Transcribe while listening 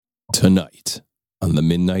Tonight on the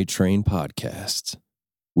Midnight Train podcast,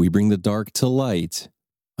 we bring the dark to light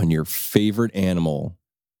on your favorite animal,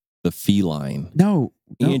 the feline. No.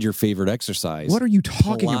 And your favorite exercise. What are you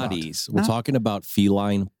talking Pilates. about? We're talking about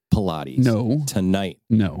feline Pilates. No. Tonight.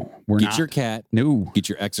 No, we're Get not. your cat. No. Get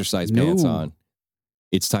your exercise No. pants on.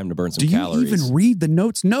 It's time to burn some Do you calories. even read the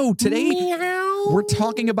notes? No, today Meow. we're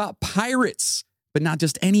talking about pirates, but not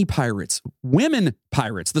just any pirates. Women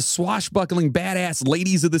pirates, the swashbuckling badass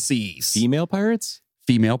ladies of the seas. Female pirates?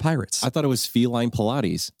 Female pirates. I thought it was feline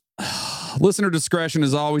Pilates. Listener discretion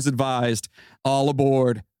is always advised. All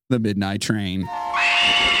aboard the Midnight Train.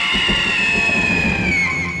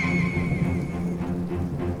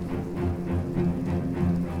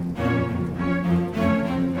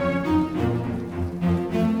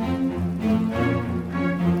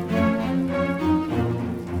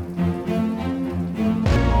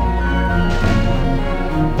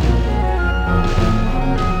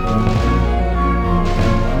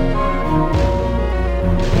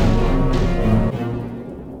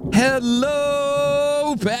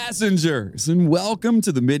 Hello, passengers, and welcome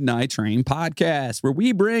to the Midnight Train podcast, where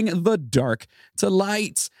we bring the dark to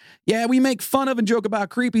light. Yeah, we make fun of and joke about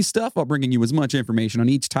creepy stuff while bringing you as much information on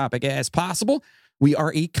each topic as possible. We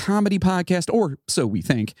are a comedy podcast, or so we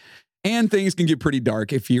think, and things can get pretty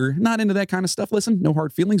dark if you're not into that kind of stuff. Listen, no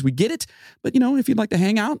hard feelings, we get it, but if you'd like to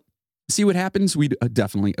hang out, see what happens, we'd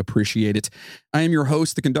definitely appreciate it. I am your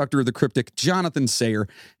host, the conductor of the cryptic, Jonathan Sayer,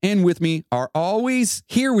 and with me are always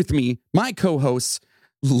here with me, my co-hosts,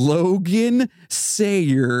 Logan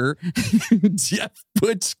Sayer, Jeff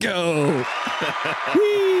Puchko.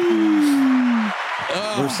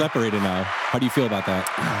 We're separated now. How do you feel about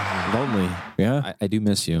that? Lonely. Yeah. I do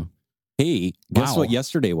miss you. Hey, guess Wow. what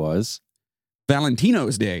yesterday was?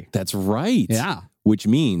 Valentino's Day. That's right. Yeah. Which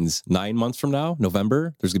means 9 months from now,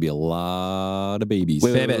 November, there's going to be a lot of babies.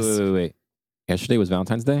 Wait. Yesterday was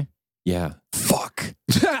Valentine's Day? Yeah. Fuck.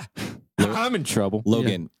 I'm in trouble.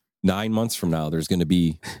 Logan, 9 months from now, there's going to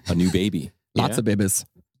be a new baby. Lots of babies.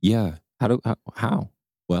 Yeah. How?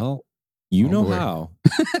 Well, you know boy. how.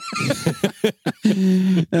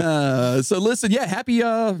 So listen, happy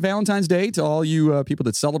Valentine's Day to all you people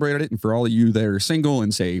that celebrated it, and for all of you that are single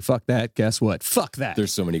and say, fuck that, guess what? Fuck that.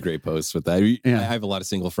 There's so many great posts with that. Yeah. I have a lot of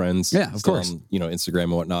single friends. Yeah, of still course. On, Instagram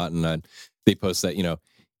and whatnot. And they post that,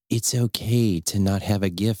 it's okay to not have a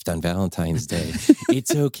gift on Valentine's Day.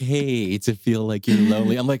 It's okay to feel like you're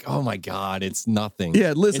lonely. I'm like, oh my God, it's nothing.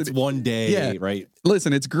 Yeah, listen. It's one day, right?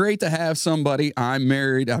 Listen, it's great to have somebody. I'm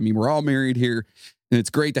married. I mean, we're all married here. And it's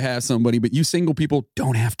great to have somebody, but you single people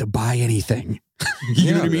don't have to buy anything.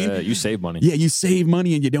 You know what I mean? You save money. Yeah, you save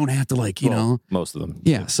money and you don't have to Most of them.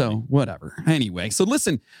 Yeah, so whatever. Anyway, so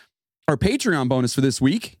listen, our Patreon bonus for this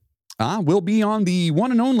week will be on the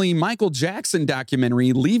one and only Michael Jackson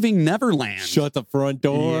documentary, Leaving Neverland. Shut the front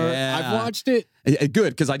door. Yeah. I've watched it.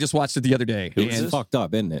 Good, because I just watched it the other day. It's And fucked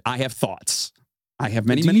up, isn't it? I have thoughts. I have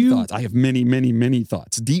many, Do many you? thoughts. I have many, many, many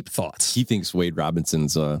thoughts. Deep thoughts. He thinks Wade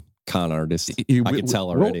Robinson's a con artist. I can tell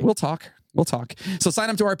already. We'll talk. We'll talk. So sign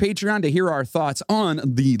up to our Patreon to hear our thoughts on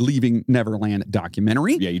the Leaving Neverland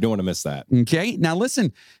documentary. Yeah, you don't want to miss that. Okay. Now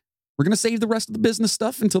listen, we're going to save the rest of the business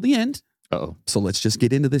stuff until the end. Uh-oh. So let's just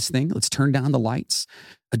get into this thing. Let's turn down the lights,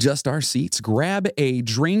 adjust our seats, grab a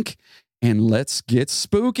drink, and let's get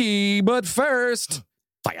spooky. But first,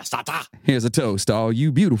 here's a toast to all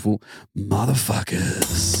you beautiful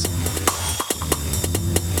motherfuckers.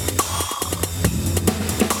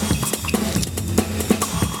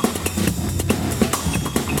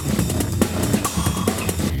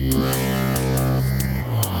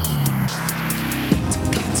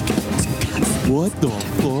 What the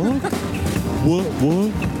fuck?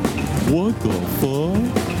 What the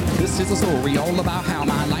fuck? This is a story all about how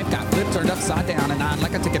my life got flipped, turned upside down, and I'd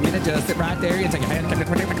like to take a minute, just sit right there and take a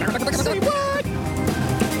hand. Say what?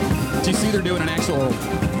 Do you see they're doing an actual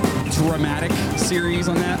dramatic series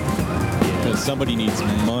on that? Because somebody needs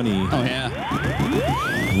money. Oh, yeah.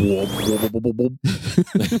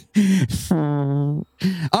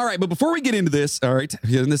 All right, but before we get into this, all right,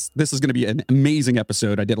 this is going to be an amazing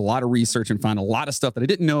episode. I did a lot of research and found a lot of stuff that I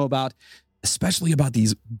didn't know about, especially about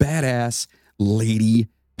these badass lady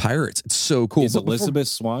pirates. It's so cool. Is Elizabeth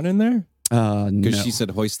Swan in there? Because No. she said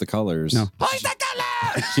hoist the colors. No. Hoist the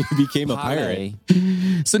colors! She became a pirate.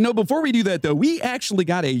 So no, before we do that though, we actually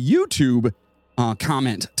got a YouTube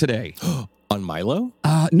comment today. On Milo?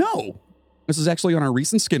 No. This is actually on our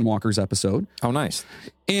recent Skinwalkers episode. Oh, nice.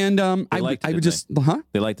 And I liked it, would didn't just, huh?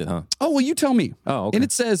 They liked it, huh? Oh, well, you tell me. Oh, okay. And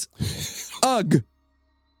it says, ugh,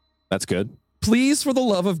 That's good. please, for the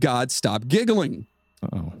love of God, stop giggling.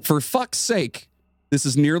 Oh. For fuck's sake, this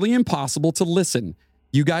is nearly impossible to listen.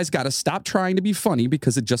 You guys got to stop trying to be funny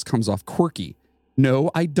because it just comes off quirky.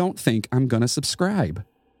 No, I don't think I'm going to subscribe.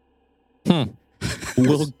 Wait.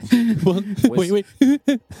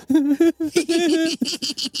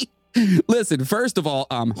 Listen, first of all,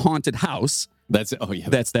 Haunted House. That's it. Oh, yeah.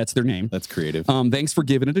 That's their name. That's creative. Thanks for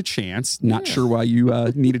giving it a chance. Not sure why you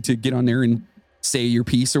needed to get on there and say your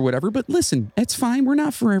piece or whatever, but listen, it's fine. We're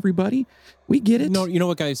not for everybody. We get it. No, you know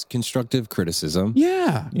what, guys? Constructive criticism.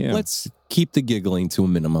 Yeah. Let's keep the giggling to a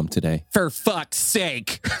minimum today. For fuck's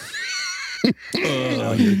sake.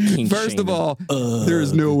 King First of shaming. all, there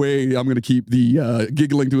is no way I'm going to keep the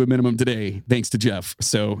giggling to a minimum today, thanks to Jeff.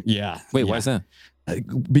 So, yeah. Wait, why is that?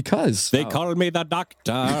 Because They called me the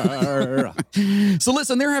doctor. So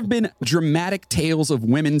listen, there have been dramatic tales of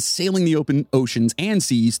women sailing the open oceans and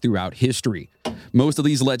seas throughout history. Most of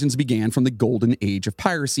these legends began from the golden age of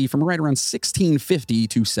piracy from right around 1650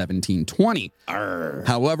 to 1720.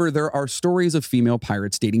 However, there are stories of female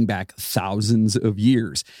pirates dating back thousands of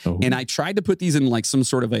years. And I tried to put these in like some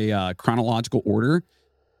sort of a chronological order,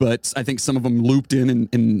 but I think some of them looped in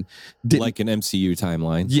and didn't. Like an MCU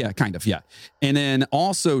timeline. Yeah, kind of, yeah. And then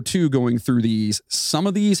also, too, going through these, some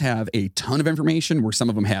of these have a ton of information where some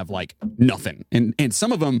of them have, like, nothing. And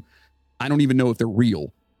some of them, I don't even know if they're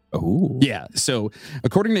real. Oh. Yeah, so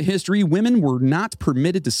according to history, women were not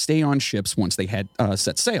permitted to stay on ships once they had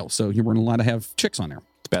set sail. So you weren't allowed to have chicks on there.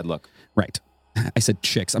 It's bad luck. Right. I said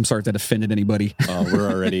chicks. I'm sorry if that offended anybody. Oh, we're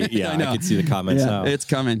already, I I know. can see the comments now. It's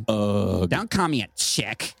coming. Ugh. Don't call me a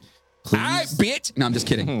chick. Please. All right, bitch. No, I'm just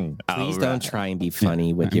kidding. Please don't try and be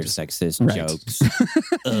funny with your sexist Right. jokes.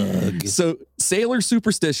 Ugh. So sailor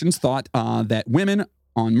superstitions thought that women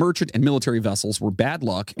on merchant and military vessels were bad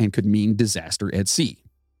luck and could mean disaster at sea.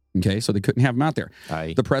 Okay, so they couldn't have them out there.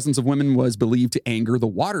 Aye. The presence of women was believed to anger the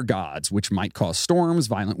water gods, which might cause storms,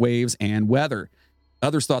 violent waves, and weather.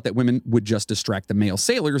 Others thought that women would just distract the male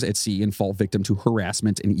sailors at sea and fall victim to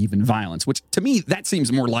harassment and even violence, which to me, that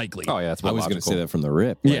seems more likely. Oh, yeah, that's I was going to say that from the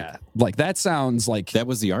rip. Yeah, like that sounds like... That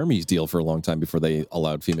was the Army's deal for a long time before they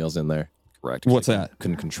allowed females in there. Correct. What's that?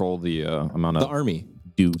 Couldn't control the amount The of Army.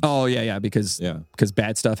 dudes Oh, yeah, because Yeah.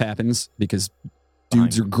 bad stuff happens, because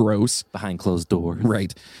dudes are gross. behind closed doors.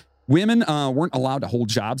 Right. Women weren't allowed to hold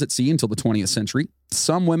jobs at sea until the 20th century.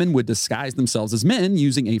 Some women would disguise themselves as men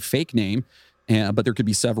using a fake name, but there could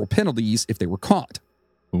be several penalties if they were caught.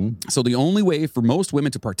 Ooh. So the only way for most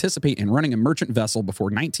women to participate in running a merchant vessel before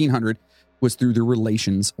 1900 was through their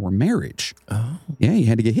relations or marriage. Oh. Yeah, you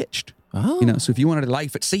had to get hitched. Oh. You know, so if you wanted a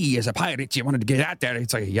life at sea as a pirate, you wanted to get out there,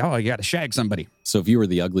 it's like, yo, you got to shag somebody. So if you were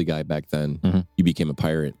the ugly guy back then, Mhm. you became a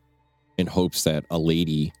pirate in hopes that a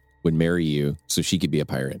lady would marry you so she could be a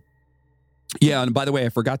pirate. Yeah, and by the way, I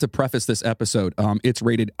forgot to preface this episode. It's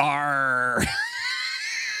rated R.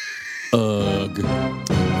 Ugh.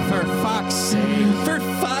 For fuck's sake. For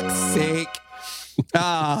fuck's sake.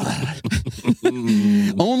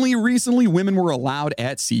 Only recently, women were allowed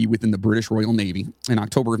at sea within the British Royal Navy. In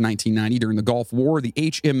October of 1990, during the Gulf War, the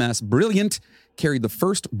HMS Brilliant carried the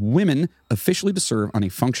first women officially to serve on a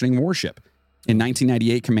functioning warship. In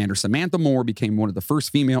 1998, Commander Samantha Moore became one of the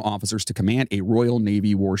first female officers to command a Royal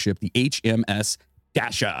Navy warship, the HMS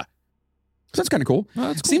Dasha. So that's kind of cool. Oh,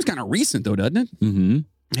 that's cool. Seems kind of recent, though, doesn't it? Mm-hmm.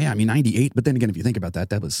 Yeah, I mean, 98. But then again, if you think about that,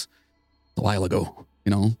 that was a while ago,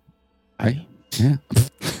 you know? Right? Yeah.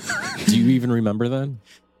 Do you even remember then?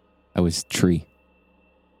 I was tree.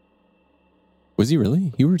 Was he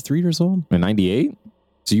really? You were 3 years old? In 98?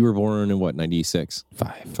 So you were born in what, 96?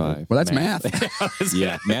 5. Five. Well, that's math.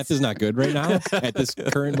 Yeah, math is not good right now at this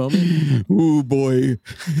current moment. Ooh, boy.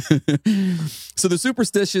 So the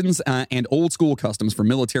superstitions and old school customs for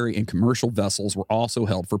military and commercial vessels were also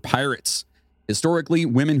held for pirates. Historically,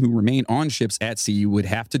 women who remained on ships at sea would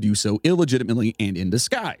have to do so illegitimately and in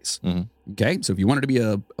disguise. Mhm. Okay, so if you wanted to be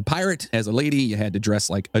a pirate as a lady, you had to dress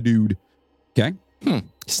like a dude. Okay,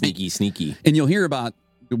 Sneaky. and you'll hear about,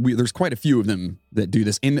 there's quite a few of them that do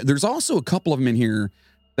this. And there's also a couple of them in here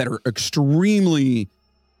that are extremely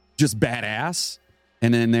just badass.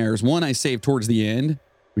 And then there's one I saved towards the end,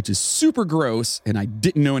 which is super gross, and I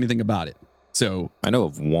didn't know anything about it. So, I know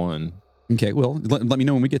of one. okay, well, let me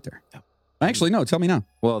know when we get there. Actually, no, tell me now.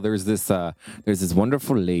 Well, there's this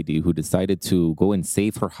wonderful lady who decided to go and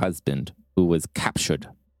save her husband, who was captured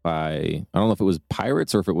by, I don't know if it was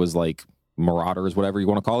pirates or if it was like marauders, whatever you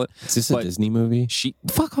want to call it. Is this a But Disney movie? She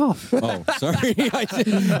fuck off. Oh, sorry. I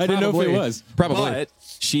didn't know if Probably. it was. Probably. But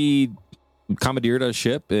she commandeered a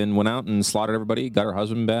ship and went out and slaughtered everybody, got her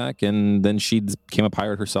husband back, and then she became a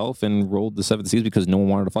pirate herself and rolled the 7 seas because no one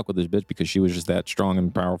wanted to fuck with this bitch because she was just that strong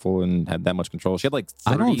and powerful and had that much control. She had like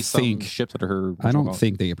 30 I don't some think- ships under her. I don't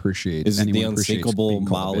think they appreciate Is it the anyone appreciates unsinkable being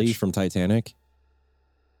called a Molly bitch. from Titanic?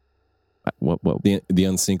 What? The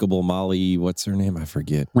unsinkable Molly, what's her name? I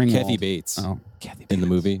forget. Ringwald. Kathy Bates Oh. Kathy in the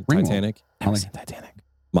movie Ringwald. Titanic. Never seen Titanic.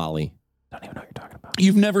 Molly. Don't even know what you're talking about.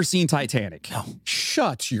 You've never seen Titanic? No.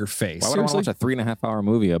 Shut your face. Why would I want to Seriously? watch a 3.5 hour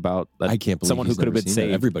movie about I can't believe someone who he's could have never been seen that.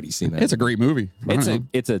 saved? Everybody's seen that. It's a great movie. I don't know.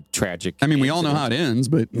 It's a tragic. I mean, we all know how it ends,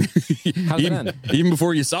 but How's it even, end? even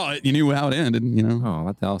before you saw it, you knew how it ended, you know?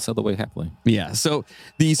 Oh, I'll sell the way happily. Yeah. So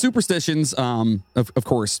the superstitions, of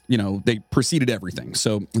course, you know, they preceded everything.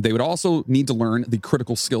 So they would also need to learn the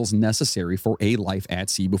critical skills necessary for a life at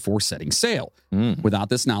sea before setting sail. Without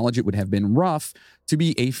this knowledge, it would have been rough to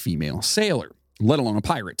be a female sailor, let alone a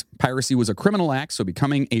pirate. Piracy was a criminal act, so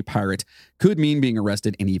becoming a pirate could mean being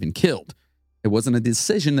arrested and even killed. It wasn't a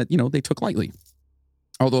decision that, you know, they took lightly.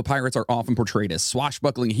 Although pirates are often portrayed as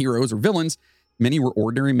swashbuckling heroes or villains, many were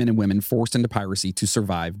ordinary men and women forced into piracy to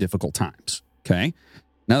survive difficult times. Okay?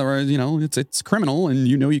 In other words, you know, it's criminal and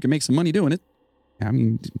you know you can make some money doing it. I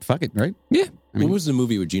mean, fuck it, right? Yeah. I mean, what was the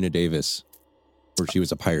movie with Gina Davis where she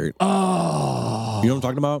was a pirate? oh, You know what I'm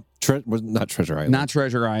talking about? Not Treasure Island. not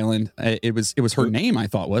Treasure Island. It was her name, I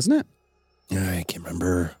thought, wasn't it? I can't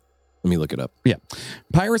remember. Let me look it up. Yeah.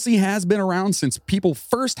 Piracy has been around since people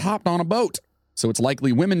first hopped on a boat. So it's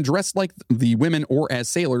likely women dressed like the women or as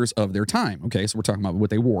sailors of their time. Okay, so we're talking about what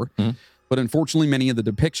they wore. Mhm. But unfortunately, many of the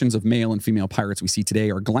depictions of male and female pirates we see today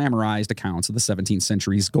are glamorized accounts of the 17th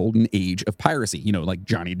century's golden age of piracy. You know, like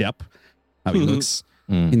Johnny Depp, how he looks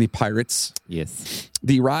in the Pirates. Yes.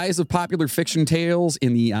 The rise of popular fiction tales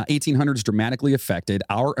in the 1800s dramatically affected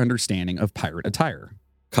our understanding of pirate attire.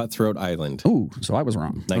 Cutthroat Island, Ooh, so I was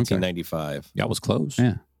wrong. Okay. 1995. That was close.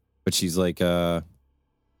 Yeah. But she's like Yeah.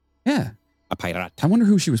 a pirate. I wonder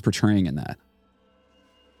who she was portraying in that.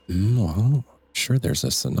 Well, sure, there's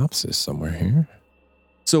a synopsis somewhere here.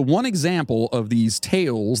 So one example of these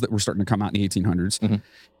tales that were starting to come out in the 1800s Mhm.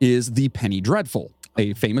 is The Penny Dreadful,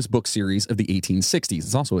 a famous book series of the 1860s.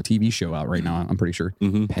 It's also a TV show out right now, I'm pretty sure.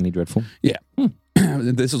 Penny Dreadful.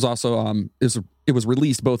 This was also it was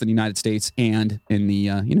released both in the United States and in the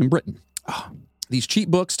in Britain. These cheap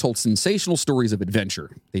books told sensational stories of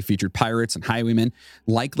adventure. They featured pirates and highwaymen,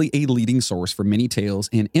 likely a leading source for many tales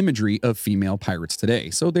and imagery of female pirates today.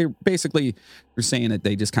 So they're saying that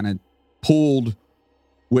they just kind of pulled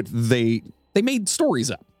what they made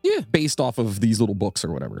stories up, based off of these little books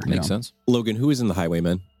or whatever. you Makes know? sense. Logan, who is in the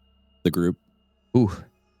Highwaymen? The group. Ooh,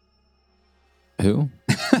 Who?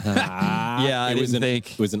 yeah, I didn't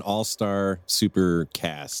think. It was an all-star super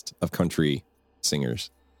cast of country singers.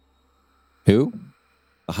 Who?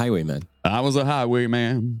 The Highwaymen. I was a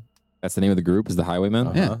highwayman. That's the name of the group. Is the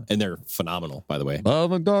Highwaymen? Yeah. And they're phenomenal, by the way.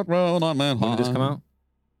 Love a dark road on man. When did this come out?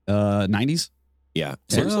 90s. Yeah.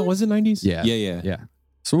 Seriously? Was it 90s? Yeah. Yeah. Yeah.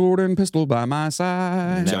 Sword and pistol by my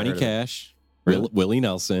side. Never Johnny heard of it. Cash, Really? Willie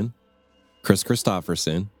Nelson, Chris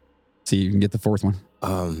Christopherson. See, you can get the fourth one.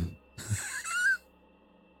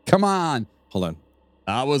 Come on. Hold on.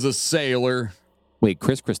 I was a sailor. Wait,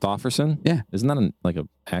 Chris Christopherson? Yeah. Isn't that like an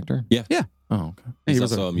actor? Yeah. Yeah. Oh, okay. He's He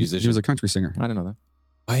was also a musician. He was a country singer. I didn't know that.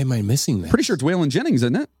 Why am I missing that? Pretty sure it's Waylon Jennings,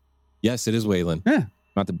 isn't it? Yes, it is Waylon. Yeah.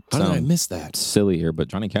 Not to How did I sound miss that? silly here, but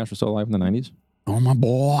Johnny Cash was still alive in the 90s? Oh, my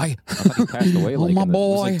boy. I thought he passed away Oh, like my in the- It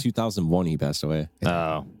was boy. like 2001 he passed away.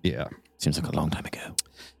 Oh, Yeah. seems like a long time ago.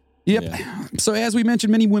 Yep. Yeah. So, as we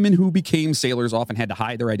mentioned, many women who became sailors often had to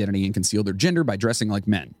hide their identity and conceal their gender by dressing like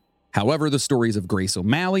men. However, the stories of Grace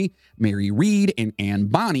O'Malley, Mary Read, and Anne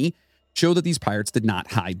Bonny show that these pirates did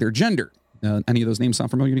not hide their gender. Any of those names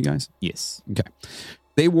sound familiar to you guys? Yes. Okay.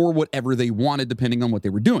 They wore whatever they wanted depending on what they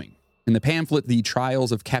were doing. In the pamphlet, The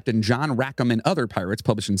Trials of Captain John Rackham and Other Pirates,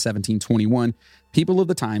 published in 1721, people of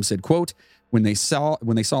the time said, quote, when they saw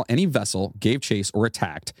any vessel, gave chase, or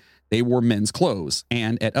attacked, they wore men's clothes,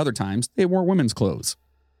 and at other times, they wore women's clothes.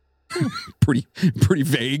 pretty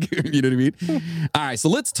vague, you know what I mean? All right, so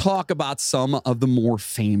let's talk about some of the more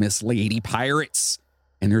famous lady pirates.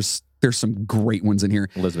 And there's some great ones in here.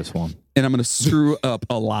 Elizabeth Swan. And I'm going to screw up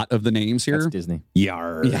a lot of the names here. That's Disney.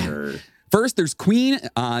 Yar. Yeah. First, there's Queen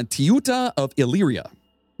Teuta of Illyria.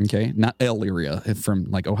 Okay, not Illyria, from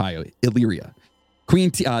like Ohio. Illyria.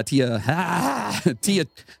 Queen Teuta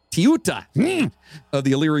of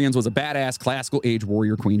the Illyrians was a badass classical age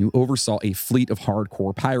warrior queen who oversaw a fleet of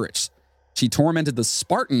hardcore pirates. She tormented the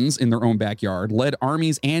Spartans in their own backyard, led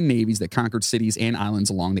armies and navies that conquered cities and islands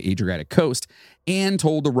along the Adriatic coast, and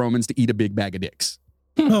told the Romans to eat a big bag of dicks.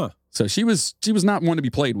 Huh. So she was not one to be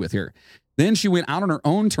played with here. Then she went out on her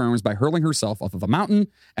own terms by hurling herself off of a mountain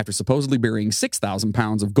after supposedly burying 6,000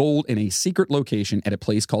 pounds of gold in a secret location at a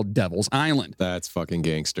place called Devil's Island. That's fucking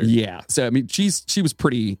gangster. Yeah. So, I mean, she was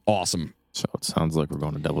pretty awesome. So it sounds like we're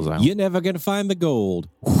going to Devil's Island. You're never going to find the gold.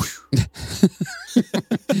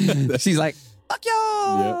 She's like, fuck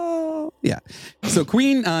y'all. Yeah. So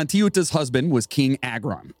Queen Tiuta's husband was King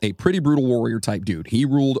Agron, a pretty brutal warrior type dude. He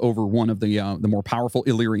ruled over one of the more powerful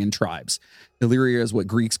Illyrian tribes. Illyria is what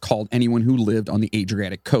Greeks called anyone who lived on the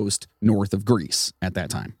Adriatic coast north of Greece at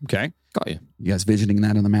that time. Okay. Got you. You guys visioning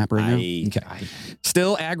that on the map right now? Okay.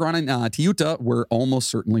 Still, Agron and Tiuta were almost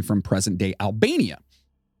certainly from present-day Albania.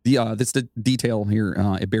 This detail here,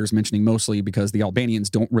 it bears mentioning mostly because the Albanians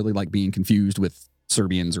don't really like being confused with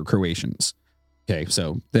Serbians or Croatians. Okay,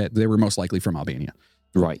 so that they were most likely from Albania.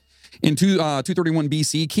 Right. In 231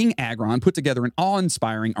 BC, King Agron put together an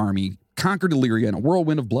awe-inspiring army, conquered Illyria in a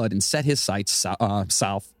whirlwind of blood, and set his sights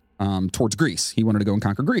south towards Greece. He wanted to go and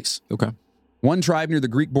conquer Greece. Okay. One tribe near the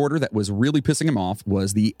Greek border that was really pissing him off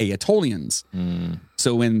was the Aetolians.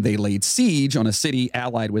 So when they laid siege on a city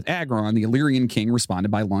allied with Agron, the Illyrian king responded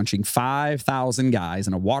by launching 5,000 guys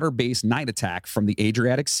in a water-based night attack from the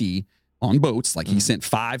Adriatic Sea on boats. Like he sent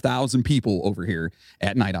 5,000 people over here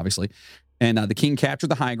at night, obviously. And the king captured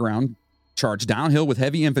the high ground, charged downhill with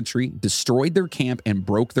heavy infantry, destroyed their camp, and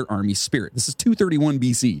broke their army's spirit. This is 231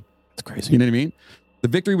 BC. That's crazy. You know what I mean? The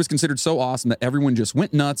victory was considered so awesome that everyone just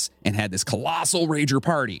went nuts and had this colossal rager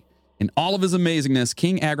party. In all of his amazingness,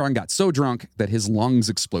 King Agron got so drunk that his lungs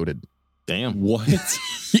exploded. Damn. What?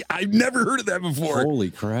 Yeah, I've never heard of that before. Holy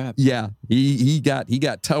crap. Yeah, he got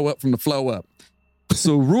toe up from the flow up.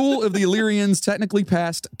 So rule of the Illyrians technically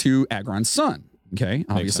passed to Agron's son. Okay,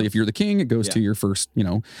 obviously, if you're the king, it goes to your first,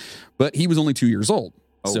 but he was only 2 years old.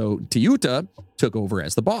 Oh. So Tiuta took over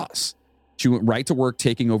as the boss. She went right to work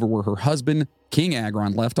taking over where her husband, King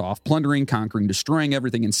Agron, left off, plundering, conquering, destroying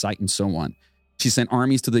everything in sight, and so on. She sent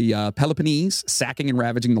armies to the Peloponnese, sacking and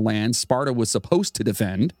ravaging the land Sparta was supposed to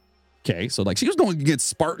defend. Okay, so she was going against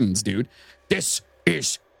Spartans, dude. This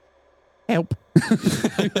is help.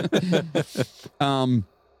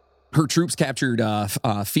 Her troops captured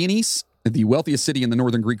Phoenice, the wealthiest city in the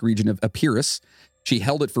northern Greek region of Epirus. She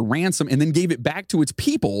held it for ransom and then gave it back to its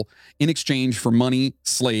people in exchange for money,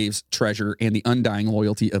 slaves, treasure, and the undying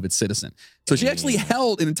loyalty of its citizen. So she actually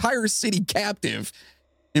held an entire city captive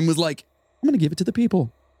and was like, I'm going to give it to the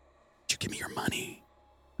people. You give me your money.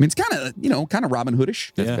 I mean, it's kind of Robin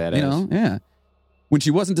Hoodish. That's badass. Yeah. When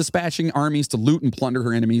she wasn't dispatching armies to loot and plunder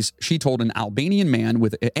her enemies, she told any Albanian man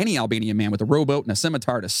with a rowboat and a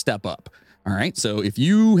scimitar to step up. All right. So if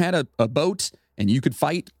you had a boat and you could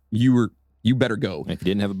fight, you better go. If you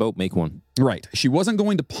didn't have a boat, make one. Right. She wasn't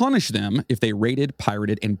going to punish them if they raided,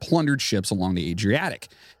 pirated, and plundered ships along the Adriatic,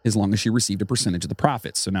 as long as she received a percentage of the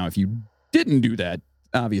profits. So now if you didn't do that,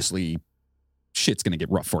 obviously shit's going to get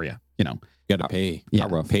rough for you, Got to pay. Yeah.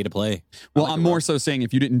 Not rough. Pay to play. Well, I'm more so saying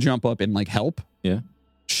if you didn't jump up and help,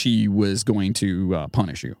 she was going to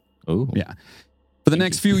punish you. Oh. Yeah. For the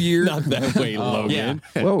next few years. Not that way, Logan.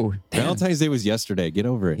 Yeah. Whoa. Valentine's Day was yesterday. Get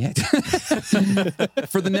over it. Yeah.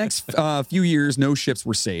 For the next few years, no ships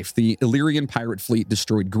were safe. The Illyrian pirate fleet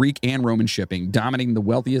destroyed Greek and Roman shipping, dominating the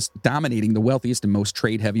wealthiest and most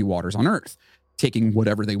trade-heavy waters on Earth, taking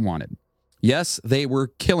whatever they wanted. Yes, they were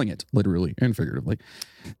killing it, literally and figuratively.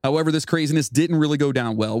 However, this craziness didn't really go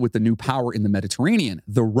down well with the new power in the Mediterranean,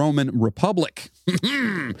 the Roman Republic.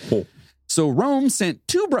 So Rome sent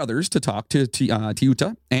two brothers to talk to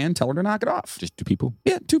Tiuta and tell her to knock it off. Just two people?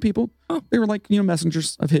 Yeah, two people. Oh. They were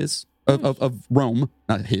messengers of his, of Rome,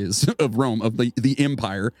 not his, of Rome, of the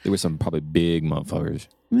empire. There were some probably big motherfuckers.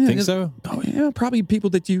 Yeah, Think so? Oh, yeah, probably people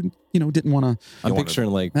that you didn't want to I'm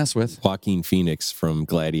picturing mess with. Joaquin Phoenix from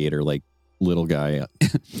Gladiator, little guy,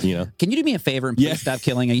 Can you do me a favor and please stop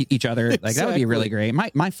killing each other? That would be really great.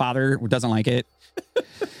 My father doesn't like it.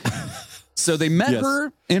 So they met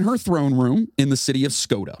her in her throne room in the city of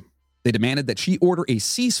Skoda. They demanded that she order a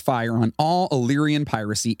ceasefire on all Illyrian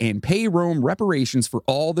piracy and pay Rome reparations for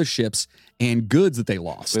all the ships and goods that they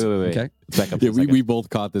lost. Wait. Okay. Back up. Yeah, we both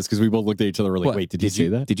caught this because we both looked at each other. We're like, What? wait, did you say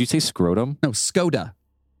that? Did you say scrotum? No, Skoda.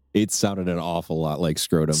 It sounded an awful lot like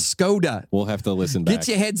scrotum. Skoda. We'll have to listen back. Get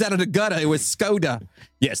your heads out of the gutter. It was Skoda.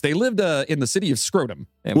 Yes, they lived in the city of Scrotum.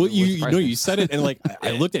 Well, you said it, and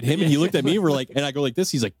I looked at him, and he looked at me. We're like, and I go like this.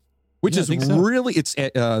 He's like, Which yeah, is I think so. really, it's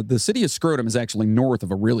the city of Scrotum is actually north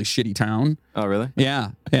of a really shitty town. Oh, really?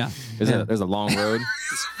 Yeah. There's a long road.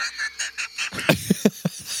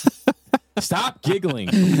 Stop giggling.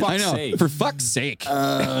 I know. Sake. For fuck's sake.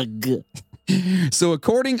 So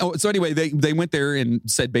anyway, they went there and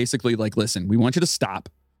said basically listen, we want you to stop.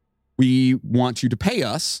 We want you to pay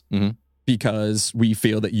us because we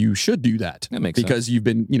feel that you should do that. That makes sense. Because you've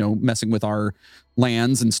been, messing with our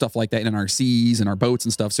lands and stuff like that and our seas and our boats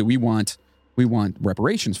and stuff. So we want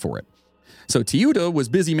reparations for it. So Teuta was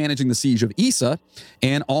busy managing the siege of Isa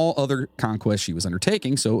and all other conquests she was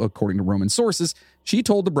undertaking. So according to Roman sources, she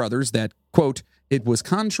told the brothers that, quote, it was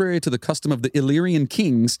contrary to the custom of the Illyrian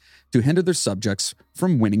kings to hinder their subjects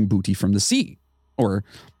from winning booty from the sea. Or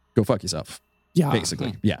go fuck yourself. Yeah.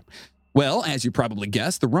 Basically. Yeah. Well, as you probably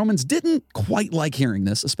guessed, the Romans didn't quite like hearing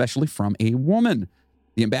this, especially from a woman.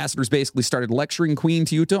 The ambassadors basically started lecturing Queen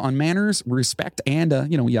Teuta on manners, respect, and,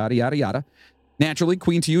 yada, yada, yada. Naturally,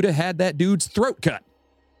 Queen Teuta had that dude's throat cut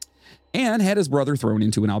and had his brother thrown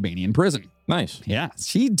into an Albanian prison. Nice. Yeah,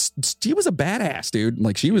 she was a badass, dude.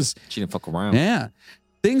 Like, she was, She didn't fuck around. yeah.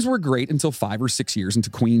 Things were great until 5 or 6 years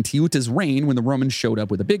into Queen Teuta's reign when the Romans showed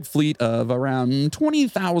up with a big fleet of around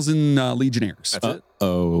 20,000 legionnaires. That's it.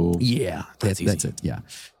 Oh, Yeah, that's it. Yeah.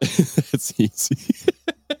 that's easy.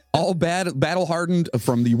 All battle hardened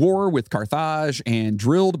from the war with Carthage and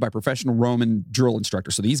drilled by professional Roman drill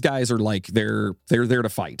instructors. So these guys are like, they're there to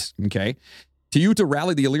fight. Okay. Teuta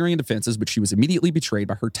rallied the Illyrian defenses, but she was immediately betrayed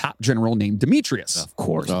by her top general named Demetrius. Of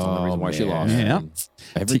course. That's the only reason why she lost. Yeah.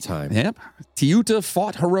 Every time. Yep. Teuta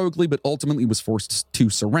fought heroically, but ultimately was forced to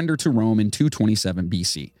surrender to Rome in 227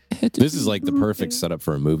 BC. This is like the perfect setup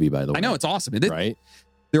for a movie, by the way. I know, it's awesome. Right?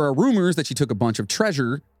 There are rumors that she took a bunch of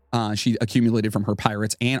treasure she accumulated from her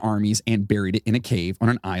pirates and armies and buried it in a cave on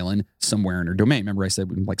an island somewhere in her domain. Remember I said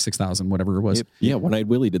like 6,000, whatever it was? Yep. Yeah, One-Eyed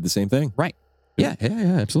Willie did the same thing. Right. Yeah,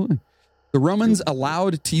 absolutely. The Romans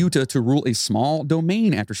allowed Teuta to rule a small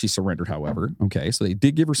domain after she surrendered, however. Okay, so they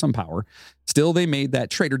did give her some power. Still, they made that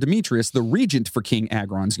traitor Demetrius the regent for King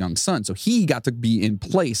Agron's young son. So he got to be in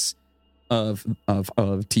place of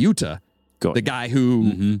Teuta, the guy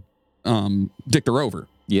who dicked her over.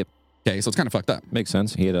 Yep. Okay, so it's kind of fucked up. Makes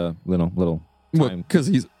sense. He had a little Well, time. because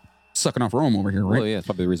he's sucking off Rome over here, right? Well, yeah, it's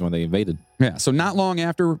probably the reason why they invaded. Yeah, so not long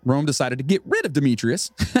after, Rome decided to get rid of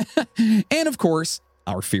Demetrius. And of course,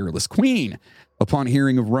 our fearless queen. Upon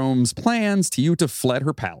hearing of Rome's plans, Teuta fled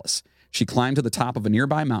her palace. She climbed to the top of a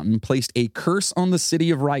nearby mountain, placed a curse on the city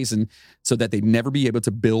of Ryzen so that they'd never be able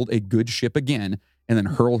to build a good ship again, and then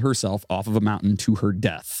hurled herself off of a mountain to her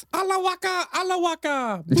death.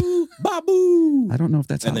 Alawaka, boo, babu. I don't know if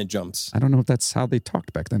that's And how, then jumps. I don't know if that's how they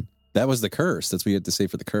talked back then. That was the curse. That's what you had to say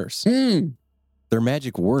for the curse. Mm, They're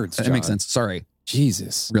magic words, that John. makes sense. Sorry.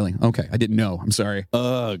 Jesus. Really? Okay. I didn't know. I'm sorry.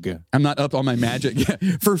 Ugh. I'm not up on my magic.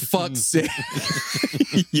 For fuck's sake.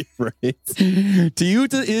 Yeah, right.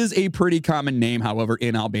 Teuta is a pretty common name, however,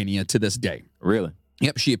 in Albania to this day. Really?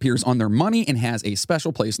 Yep, she appears on their money and has a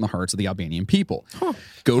special place in the hearts of the Albanian people. Huh.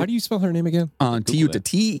 Go How do you spell her name again? Teuta,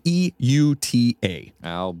 Teuta.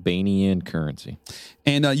 Albanian currency.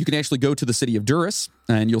 And you can actually go to the city of Durrës,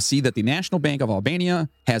 and you'll see that the National Bank of Albania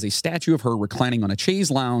has a statue of her reclining on a chaise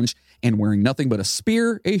lounge and wearing nothing but a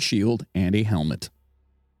spear, a shield, and a helmet.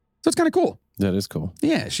 So it's kind of cool. That is cool.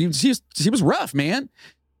 Yeah, she was rough, man.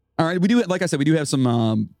 All right, we do, like I said, we do have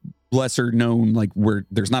some lesser known, like where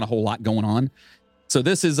there's not a whole lot going on. So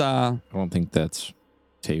this is I don't think that's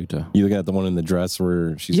Teuta. You look at the one in the dress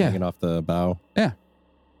where she's Yeah. hanging off the bow. yeah.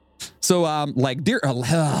 So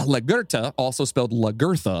Lagertha, also spelled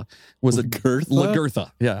Lagertha, was a Lagertha?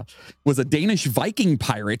 Lagertha, yeah, was a Danish Viking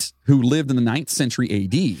pirate who lived in the 9th century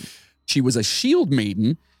AD. She was a shield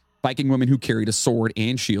maiden, Viking woman who carried a sword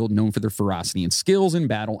and shield, known for their ferocity and skills in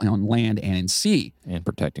battle on land and in sea. And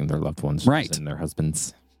protecting their loved ones. Right. And their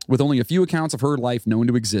husbands. With only a few accounts of her life known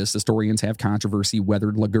to exist, historians have controversy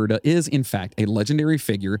whether Lagertha is in fact a legendary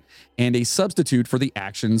figure and a substitute for the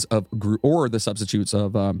actions of, or the substitutes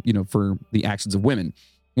of, for the actions of women.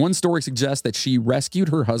 One story suggests that she rescued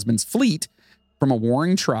her husband's fleet from a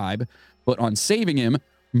warring tribe, but on saving him,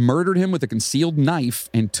 murdered him with a concealed knife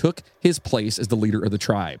and took his place as the leader of the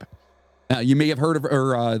tribe. You may have heard of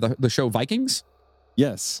her, the show Vikings.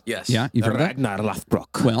 Yes. Yes. Yeah, you've heard of that? Ragnar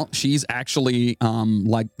Lothbrok. Well, she's actually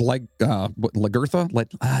Lagertha.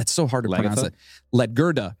 It's so hard to pronounce it.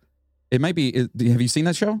 Ledgerda. It might be. Have you seen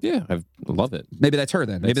that show? Yeah, I love it. Maybe that's her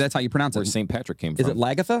then. Maybe that's how you pronounce Where it. St. Patrick came Is from. it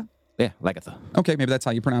Lagatha? Yeah, Lagatha. Okay, maybe that's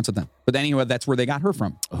how you pronounce it then. But anyway, that's where they got her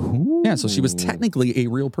from. Ooh. Yeah, so she was technically a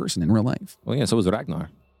real person in real life. Well, yeah, so was Ragnar.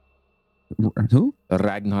 Who?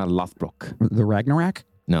 Ragnar Lothbrok. The Ragnarok?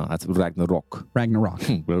 No, that's Ragnarok. Ragnarok.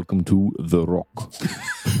 Welcome to the Rock.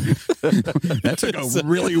 That took a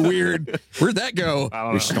really weird. Where'd that go?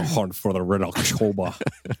 It's the hunt for the Red October.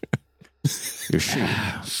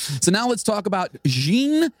 So now let's talk about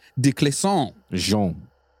Jeanne de Clisson. Jean.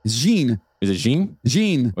 Jeanne. Is it Jean?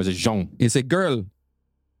 Jeanne Or is it Jean? is a girl.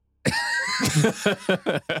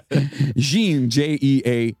 Jeanne,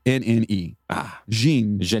 Jeanne.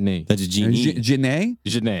 Jeanne. Genet. That's a genie. Genet?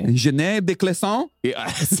 Genet. Genet de Clisson? Yeah,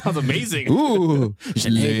 it sounds amazing. Ooh.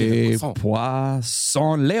 Genet de Les Clisson.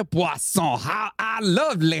 poissons. Les poissons. How I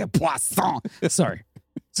love les poissons. Sorry.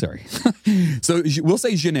 So we'll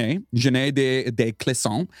say Genet de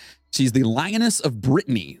Clisson. She's the Lioness of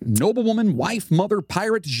Brittany. Noblewoman, wife, mother,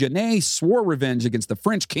 pirate, Genet swore revenge against the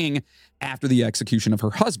French king after the execution of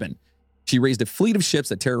her husband. She raised a fleet of ships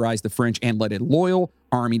that terrorized the French and led a loyal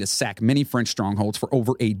army to sack many French strongholds for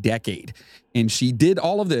over a decade. And she did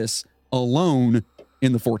all of this alone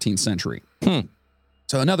in the 14th century.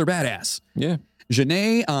 So another badass. Yeah.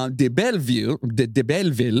 Genet de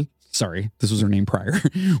Belleville, sorry, this was her name prior,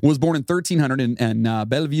 was born in 1300 in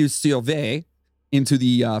Bellevue-sur-Veye into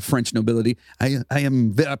the French nobility. I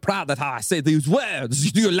am very proud that how I say these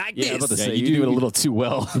words. Do you like Yeah, I was about to this? say, you do it a little too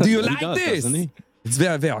well. Do you He like does, this? doesn't he? It's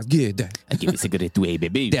very, very good. I give you cigarette to a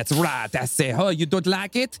baby. That's right. I say, oh, you don't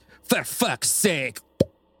like it? For fuck's sake.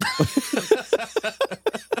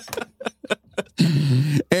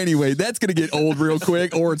 Anyway, that's going to get old real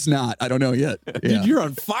quick, or it's not. I don't know yet. Dude, Yeah. you're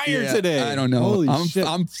on fire Yeah, today. I don't know. Holy shit.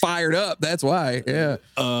 I'm fired up. That's why. Yeah.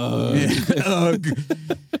 Ugh.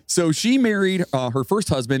 So she married her first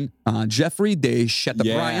husband, Geoffrey de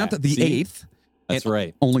Chateaubriand Yeah, the see? Eighth. That's at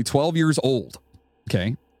right. Only 12 years old.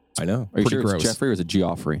 Okay. I know. Are you Pretty sure gross. it's Jeffrey or is it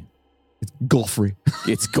Geoffrey? Golfrey.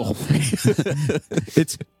 It's Golfrey.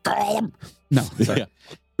 It's Gollum. No, sorry. Yeah.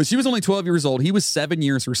 But she was only 12 years old. He was 7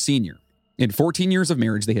 years her senior. In 14 years of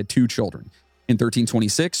marriage, they had 2 children. In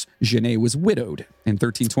 1326, Genet was widowed. In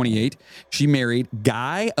 1328, she married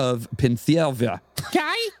Guy of Penthilve.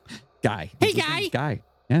 Guy. Hey, Guy. Guy.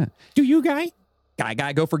 Yeah. Do you, Guy?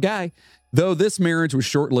 Guy, go for Guy. Though this marriage was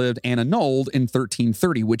short-lived and annulled in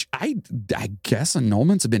 1330, which I guess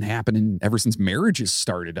annulments have been happening ever since marriages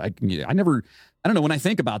started. I don't know. When I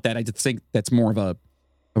think about that, I just think that's more of a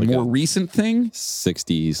Like more a- recent thing.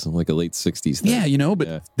 60s, like a late 60s thing. Yeah, but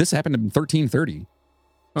Yeah. this happened in 1330.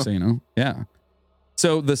 Huh. So, yeah.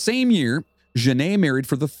 So the same year, Genet married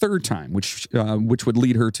for the third time, which would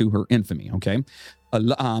lead her to her infamy, okay?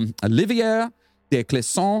 Olivier de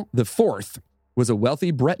Clisson IV was a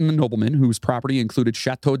wealthy Breton nobleman whose property included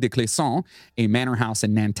Chateau de Clisson, a manor house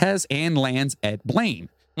in Nantes, and lands at Blaine.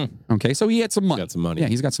 Okay, so he had some money. Got some money. Yeah,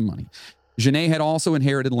 he's got some money. Genet had also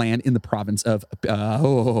inherited land in the province of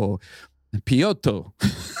Piotto.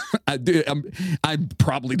 I'm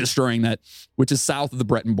probably destroying that, which is south of the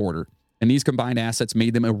Breton border. And these combined assets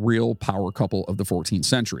made them a real power couple of the 14th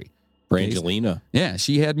century. Brangelina. Yeah,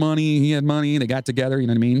 she had money, he had money, they got together, you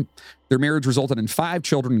know what I mean? Their marriage resulted in 5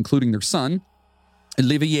 children, including their son,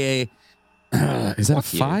 Olivier. Is that a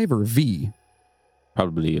Fuck yeah. 5 or a V?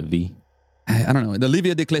 Probably a V. I don't know.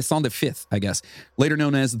 Olivier de Clisson V, I guess, later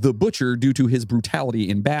known as the Butcher due to his brutality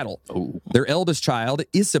in battle. Oh. Their eldest child,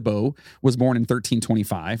 Isabeau, was born in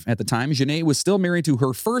 1325. At the time, Genet was still married to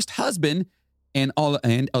her first husband and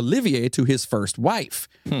Olivier to his first wife,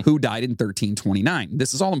 who died in 1329.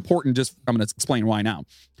 This is all important. I'm going to explain why now.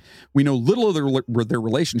 We know little of their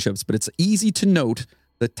relationships, but it's easy to note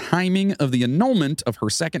the timing of the annulment of her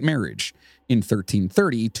second marriage in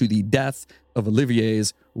 1330 to the death of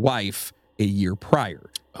Olivier's wife a year prior.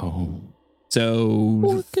 Oh. So,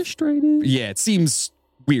 Orchestrated. yeah, it seems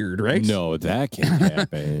weird, right? No, that can't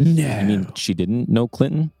happen. No. I mean, she didn't know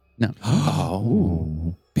Clinton? No.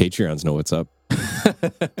 Oh. Patreons know what's up.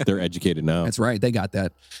 They're educated now. That's right. They got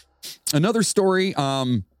that. Another story.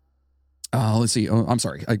 Let's see. Oh, I'm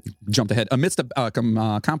sorry. I jumped ahead. Amidst a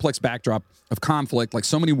complex backdrop of conflict, like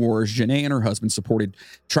so many wars, Genet and her husband supported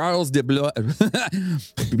Charles de Blois.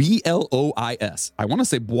 B-L-O-I-S. I want to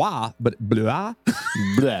say Blois, but Blois?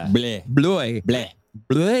 Blah. Bleh. Blois. Bleh.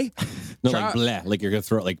 Blois? No, Char- like bleh. Like you're going to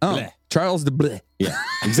throw it like Oh, bleh. Charles de Blois. Yeah,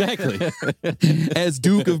 exactly. As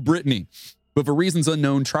Duke of Brittany. But for reasons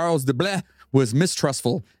unknown, Charles de Blois was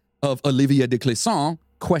mistrustful of Olivier de Clisson,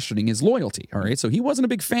 questioning his loyalty. All right. So he wasn't a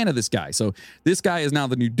big fan of this guy. So this guy is now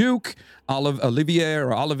the new Duke, Olivier,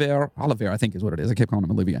 I think is what it is. I kept calling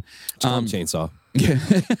him Olivier. Chainsaw.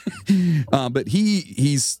 Yeah. But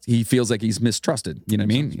he feels like he's mistrusted. You know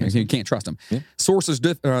what I mean? You can't trust him. Yeah. Sources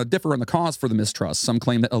differ on the cause for the mistrust. Some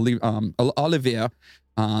claim that Olivier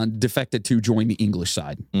defected to join the English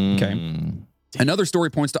side. Okay. Mm. Another story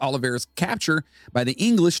points to Olivier's capture by the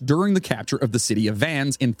English during the capture of the city of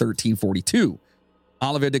Vannes in 1342.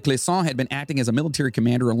 Olivier de Clisson had been acting as a military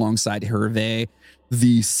commander alongside Hervé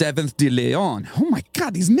the 7th de Leon. Oh my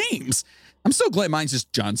God, these names. I'm so glad mine's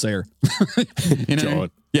just John Sayer. You know?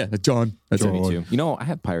 John. Yeah, John. That's Me it. too. You know, I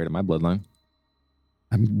have pirate in my bloodline.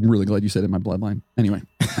 I'm really glad you said it in my bloodline. Anyway.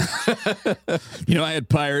 I had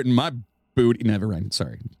pirate in my booty. Never mind.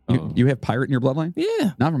 Sorry. Oh. You have pirate in your bloodline?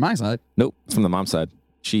 Yeah. Not from my side. Nope. It's from the mom's side.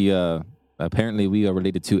 She, apparently we are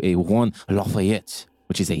related to a Juan Lafayette,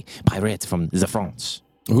 which is a pirate from the France.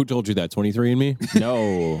 Who told you that? 23andMe?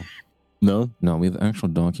 No. No? No, we have actual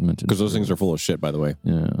documented. Because those things are full of shit, by the way.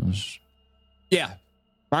 Yes. Yeah.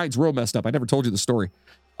 Mine's real messed up. I never told you the story.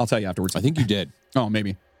 I'll tell you afterwards. I think you did. Oh,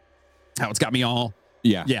 maybe. How it's got me all.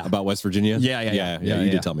 Yeah. Yeah. About West Virginia? Yeah.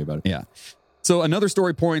 You did tell me about it. Yeah. So another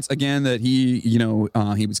story points again that he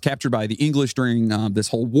was captured by the English during this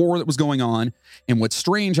whole war that was going on. And what's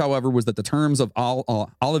strange, however, was that the terms of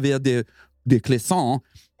Olivier de Clisson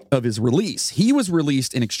of his release, he was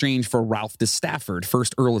released in exchange for Ralph de Stafford,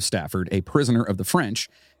 1st Earl of Stafford, a prisoner of the French,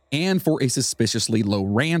 and for a suspiciously low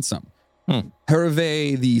ransom.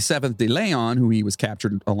 Hervé the 7th de Leon, who he was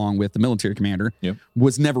captured along with the military commander,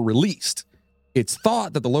 was never released. It's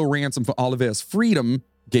thought that the low ransom for Olivier's freedom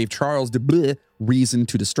gave Charles de Blé reason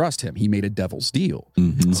to distrust him. He made a devil's deal.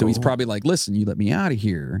 Mm-hmm. So he's probably like, listen, you let me out of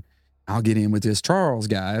here, I'll get in with this Charles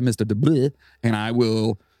guy, Mr. de Blé, and I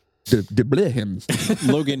will de Blé him.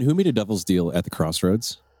 Logan, who made a devil's deal at the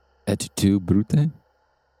Crossroads? Et tu brute?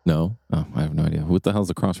 No. Oh, I have no idea. What the hell's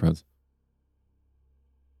the Crossroads?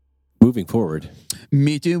 Moving forward.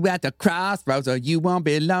 Meet you at the crossroads or you won't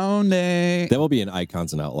be lonely. That will be an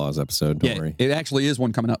Icons and Outlaws episode. Don't worry. It actually is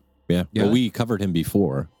one coming up. Yeah. Yeah. Well, we covered him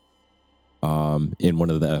before in one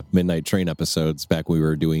of the Midnight Train episodes back when we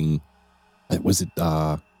were doing, was it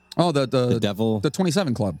the Devil? The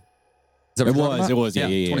 27 Club. Is that It what you're talking was. about? It was.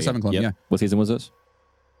 Yeah. 27 Club, Yep. yeah. What season was this?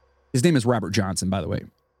 His name is Robert Johnson, by the way.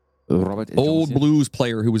 Robert Old Johnson? blues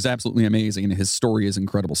player who was absolutely amazing, and his story is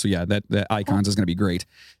incredible. So yeah, that Icons is going to be great.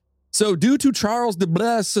 So due to Charles de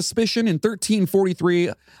Blés' suspicion in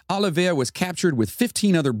 1343, Olivier was captured with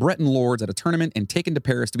 15 other Breton lords at a tournament and taken to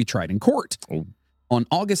Paris to be tried in court. Oh. On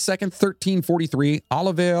August 2nd, 1343,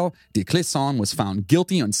 Olivier de Clisson was found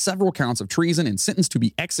guilty on several counts of treason and sentenced to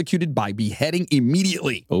be executed by beheading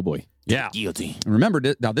immediately. Oh boy. Yeah. Guilty. Remember,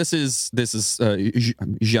 now this is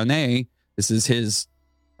Jeannet. This is his,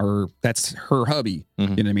 or that's her hubby.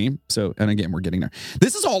 Mhm. You know what I mean? So, and again, we're getting there.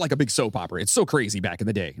 This is all like a big soap opera. It's so crazy back in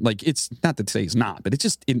the day. Like, it's not to say it's not, but it's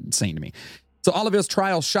just insane to me. So Olivier's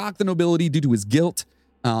trial shocked the nobility due to his guilt,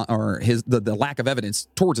 or the lack of evidence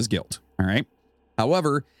towards his guilt. All right.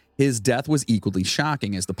 However, his death was equally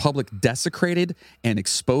shocking as the public desecrated and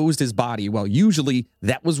exposed his body, while usually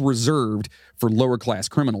that was reserved for lower class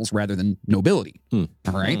criminals rather than nobility. All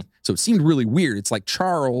right. So it seemed really weird. It's like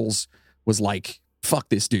Charles was like, fuck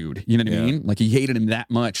this dude. You know what I mean? Like he hated him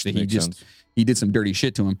that much that Makes sense. he did some dirty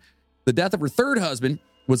shit to him. The death of her third husband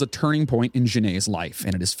was a turning point in Jeannet's life,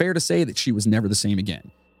 and it is fair to say that she was never the same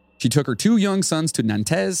again. She took her two young sons to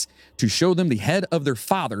Nantes to show them the head of their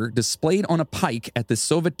father displayed on a pike at the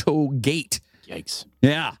Sauvetot Gate. Yikes.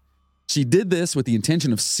 Yeah. She did this with the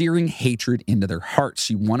intention of searing hatred into their hearts.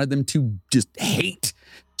 She wanted them to just hate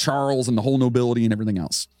Charles and the whole nobility and everything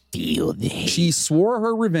else. She swore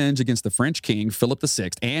her revenge against the French king, Philip VI,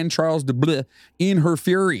 and Charles de Blé in her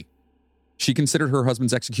fury. She considered her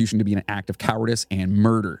husband's execution to be an act of cowardice and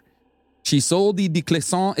murder. She sold the de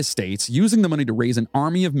Clisson estates, using the money to raise an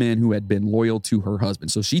army of men who had been loyal to her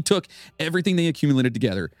husband. So she took everything they accumulated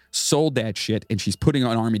together, sold that shit, and she's putting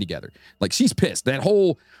an army together. Like, she's pissed. That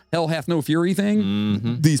whole hell hath no fury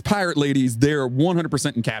thing, these pirate ladies, they're 100%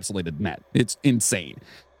 encapsulated in that. It's insane.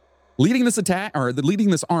 Leading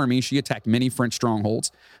this army, she attacked many French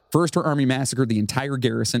strongholds. First, her army massacred the entire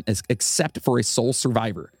garrison except for a sole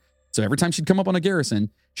survivor. So every time she'd come up on a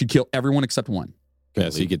garrison, she'd kill everyone except one. Yeah,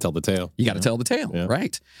 so you could tell the tale. You got to tell the tale, Yeah.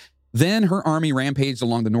 right? Then her army rampaged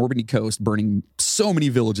along the Normandy coast, burning so many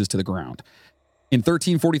villages to the ground. In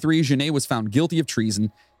 1343, Jeannet was found guilty of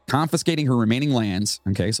treason, confiscating her remaining lands.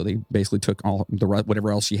 Okay, so they basically took all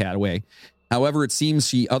whatever else she had away. However, it seems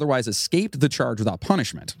she otherwise escaped the charge without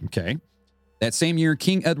punishment. Okay. That same year,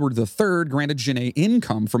 King Edward III granted Jeannet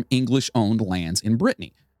income from English-owned lands in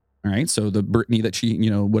Brittany. All right, so the Brittany that she,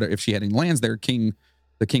 if she had any lands there,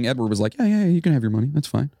 the King Edward was like, yeah, you can have your money. That's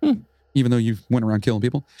fine. Even though you went around killing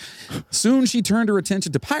people. Soon she turned her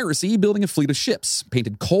attention to piracy, building a fleet of ships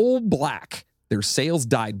painted coal black. Their sails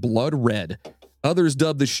dyed blood red. Others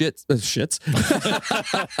dubbed the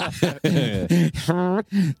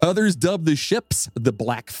Others dubbed the ships the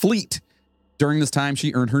Black Fleet. During this time,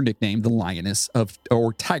 she earned her nickname, the Lioness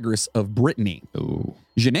or Tigress of Brittany. Ooh.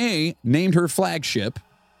 Jeannet named her flagship.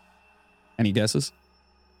 Any guesses?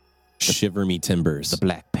 Shiver me timbers. The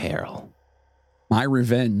Black Peril. My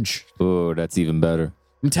Revenge. Oh, that's even better.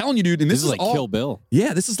 I'm telling you, dude. And This is like all, Kill Bill.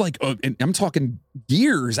 Yeah, this is like, and I'm talking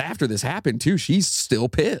years after this happened too. She's still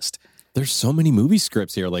pissed. There's so many movie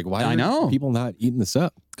scripts here. Like, why I are know. people not eating this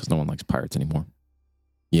up? Because no one likes pirates anymore.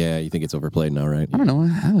 Yeah, you think it's overplayed now, right? I don't know.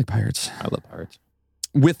 I like pirates. I love pirates.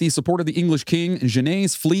 With the support of the English king,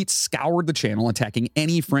 Genet's fleet scoured the channel, attacking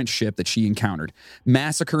any French ship that she encountered,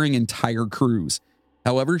 massacring entire crews.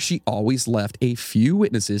 However, she always left a few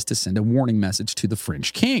witnesses to send a warning message to the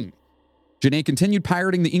French king. Genet continued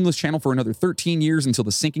pirating the English Channel for another 13 years until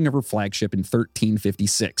the sinking of her flagship in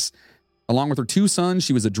 1356. Along with her 2 sons,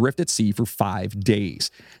 she was adrift at sea for 5 days,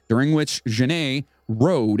 during which Genet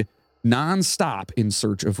rowed nonstop in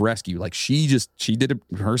search of rescue. Like she did it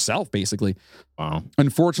herself, basically. Wow.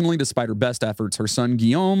 Unfortunately, despite her best efforts, her son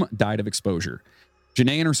Guillaume died of exposure.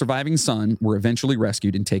 Genet and her surviving son were eventually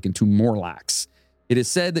rescued and taken to Morlaix. It is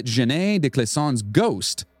said that Genet de Clison's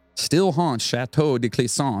ghost still haunts Chateau de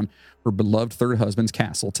Clisson, her beloved third husband's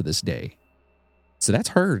castle, to this day. So that's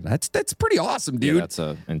her. That's pretty awesome, dude. Yeah, that's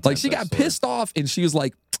a intense Like she got story. pissed off and she was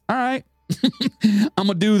like, all right, I'm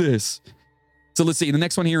gonna do this. So let's see. The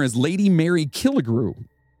next one here is Lady Mary Killigrew.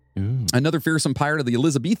 Ooh. Another fearsome pirate of the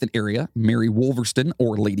Elizabethan area, Mary Wolverston,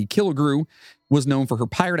 or Lady Killigrew, was known for her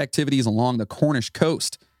pirate activities along the Cornish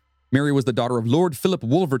coast. Mary was the daughter of Lord Philip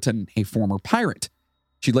Wolverton, a former pirate.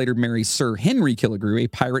 She later married Sir Henry Killigrew, a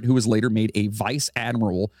pirate who was later made a vice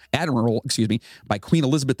admiral, by Queen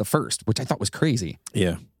Elizabeth I, which I thought was crazy.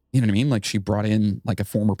 Yeah. You know what I mean? Like she brought in like a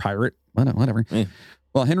former pirate, whatever. Yeah.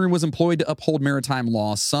 While Henry was employed to uphold maritime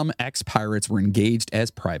law, some ex-pirates were engaged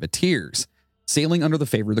as privateers, sailing under the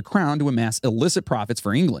favor of the crown to amass illicit profits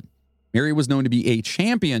for England. Mary was known to be a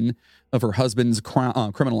champion of her husband's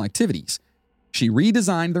criminal activities. She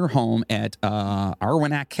redesigned their home at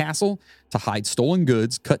Arwenack Castle to hide stolen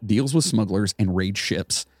goods, cut deals with smugglers, and raid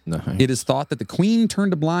ships. Nice. It is thought that the queen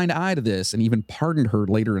turned a blind eye to this and even pardoned her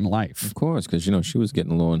later in life. Of course, because she was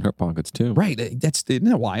getting low in her pockets too. Right. Isn't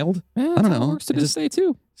that wild? Yeah, I don't how it know. works to It this just- day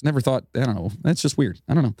too. Never thought, I don't know. That's just weird.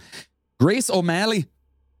 I don't know. Grace O'Malley.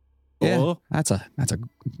 Yeah, Oh. that's a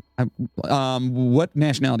what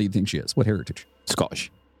nationality do you think she is? What heritage? Scottish.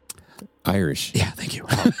 Irish. Yeah, thank you.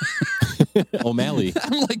 O'Malley.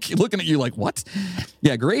 I'm like looking at you like, what?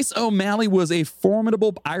 Yeah, Grace O'Malley was a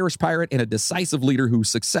formidable Irish pirate and a decisive leader who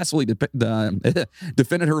successfully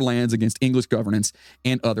defended her lands against English governance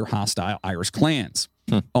and other hostile Irish clans.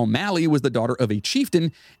 O'Malley was the daughter of a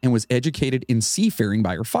chieftain and was educated in seafaring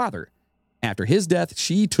by her father. After his death,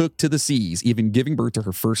 she took to the seas, even giving birth to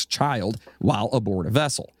her first child while aboard a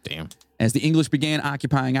vessel. Damn. As the English began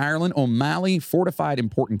occupying Ireland, O'Malley fortified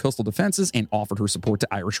important coastal defenses and offered her support to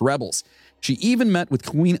Irish rebels. She even met with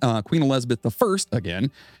Queen Elizabeth I,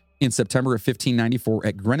 again, in September of 1594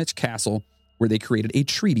 at Greenwich Castle, where they created a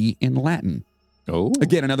treaty in Latin. Oh.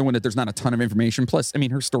 Again, another one that there's not a ton of information. Plus, I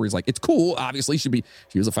mean, her story's like, it's cool. Obviously, she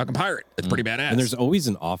was a fucking pirate. It's pretty badass. And there's always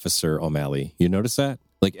an officer O'Malley. You notice that?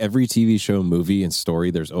 Like every TV show, movie, and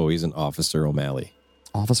story, there's always an officer O'Malley.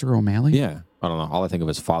 Officer O'Malley? Yeah. I don't know. All I think of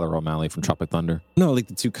is Father O'Malley from Tropic Thunder. No, like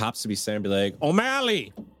the two cops to be standing and be like,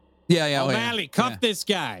 O'Malley, Yeah. O'Malley, cuff this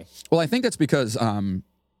guy. Well, I think that's because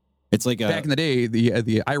It's like back in the day,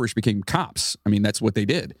 the Irish became cops. I mean, that's what they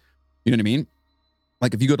did. You know what I mean?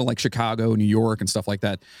 Like if you go to like Chicago, New York, and stuff like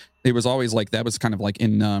that, it was always like that was kind of like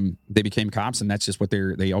in they became cops, and that's just what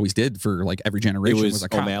they always did for like every it generation. was a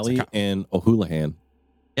cop. O'Malley It's a cop. and O'Houlihan.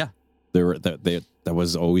 Yeah. They were that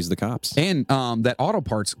was always the cops. And that auto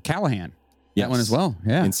parts Callahan, Yes. that one as well.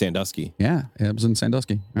 Yeah, In Sandusky. yeah, it was in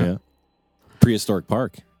Sandusky. Yeah. Prehistoric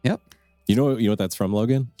Park. Yep. You know what that's from,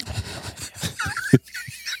 Logan?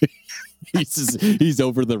 he's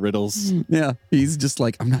over the riddles. Yeah, he's just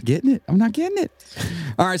like, I'm not getting it. I'm not getting it.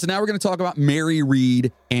 All right, so now we're going to talk about Mary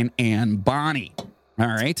Read and Anne Bonny. All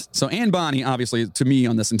right, so Anne Bonny, obviously, to me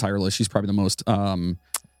on this entire list, she's probably the most,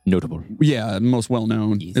 Notable. most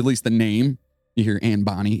well-known, at least the name. You hear Anne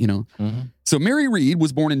Bonny, you know. Mm-hmm. So Mary Read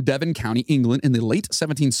was born in Devon County, England in the late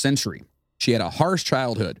 17th century. She had a harsh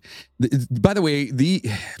childhood. By the way,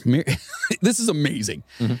 this is amazing.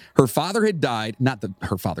 Mm-hmm. Her father had died, not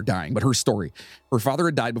her father dying, but her story. Her father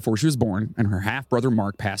had died before she was born, and her half-brother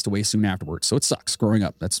Mark passed away soon afterwards. So it sucks growing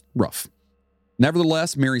up. That's rough.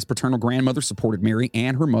 Nevertheless, Mary's paternal grandmother supported Mary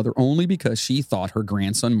and her mother only because she thought her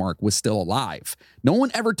grandson Mark was still alive. No one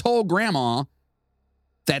ever told grandma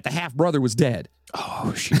that the half-brother was dead.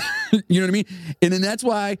 Oh, shit. You know what I mean? And then that's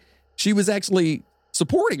why she was actually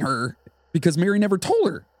supporting her, because Mary never told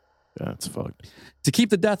her. That's fucked. To keep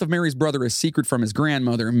the death of Mary's brother a secret from his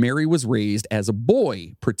grandmother, Mary was raised as a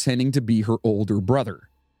boy, pretending to be her older brother.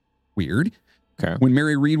 Weird. Okay. When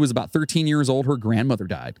Mary Read was about 13 years old, her grandmother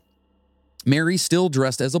died. Mary still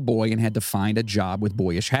dressed as a boy and had to find a job with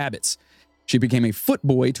boyish habits. She became a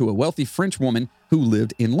footboy to a wealthy French woman who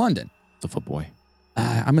lived in London. The footboy.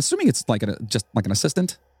 I'm assuming it's like just like an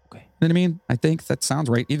assistant. Okay. You know what I mean? I think that sounds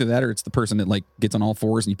right. Either that or it's the person that like gets on all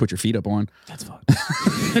fours and you put your feet up on. That's fucked.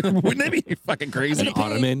 Wouldn't that be fucking crazy? An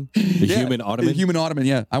ottoman, the human ottoman, A human ottoman.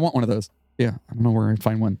 Yeah, I want one of those. Yeah, I don't know where I'd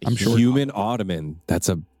find one. I'm sure. Human ottoman. That's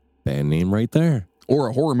a band name right there. Or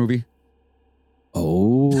a horror movie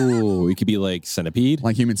Oh, it could be like Centipede.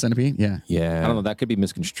 like Human Centipede. Yeah. Yeah, I don't know. That could be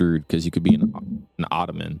misconstrued because you could be an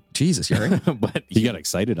ottoman. Jesus, you're right. But He got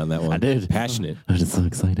excited on that one. I did. Passionate. I'm just so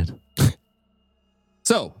excited.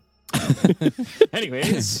 So,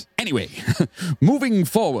 Anyways, anyway, moving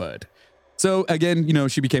forward. So again,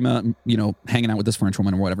 she became hanging out with this French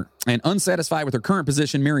woman or whatever. And unsatisfied with her current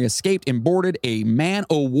position, Mary escaped and boarded a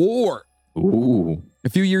man-o-war. ooh, A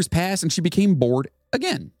few years passed and she became bored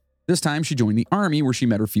again. This time she joined the army where she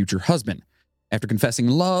met her future husband. After confessing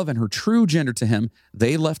love and her true gender to him,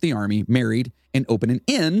 they left the army, married, and opened an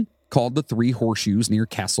inn called the Three Horseshoes near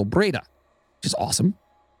Castle Breda, which is awesome.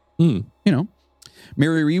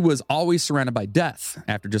 Mary Reed was always surrounded by death.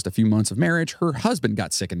 After just a few months of marriage, her husband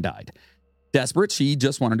got sick and died. Desperate, she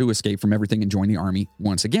just wanted to escape from everything and join the army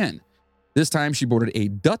once again. This time, she boarded a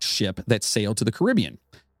Dutch ship that sailed to the Caribbean.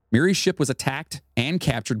 Mary's ship was attacked and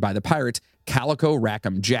captured by the pirate Calico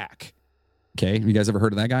Rackham Jack. Okay, you guys ever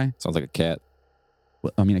heard of that guy? sounds like a cat.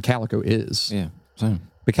 Well, I mean, a calico is. Yeah, same.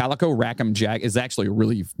 The Calico Rackham Jack is actually a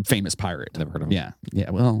really famous pirate. Never heard of him.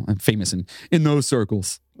 Yeah. Well, I'm famous in those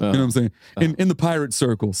circles. You know what I'm saying? In the pirate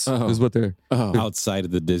circles is what they're. Outside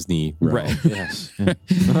of the Disney realm. Right. Yes. Yeah.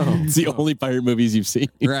 It's the only pirate movies you've seen.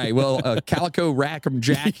 Right. Well, Calico Rackham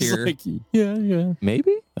Jack He's here. like, yeah.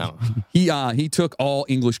 Maybe. I don't know. He took all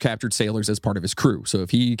English captured sailors as part of his crew. So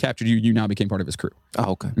if he captured you, you now became part of his crew.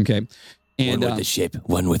 Oh, okay. Okay. And one with the ship,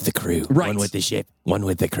 one with the crew. Right. One with the ship, one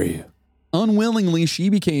with the crew. unwillingly, she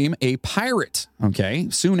became a pirate. Okay.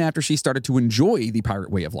 Soon after, she started to enjoy the pirate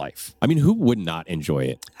way of life. I mean, who would not enjoy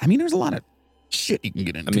it? I mean, there's a lot of shit you can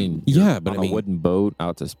get into. I mean, Yeah, but on I mean, a wooden boat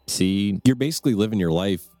out to sea. you're basically living your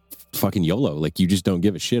life fucking YOLO. Like, you just don't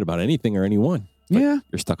give a shit about anything or anyone. yeah.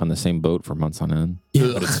 You're stuck on the same boat for months on end.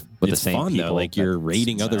 Yeah, but it's, With it's the same fun, people though. Like, you're that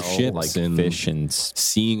raiding other smell ships like and fish and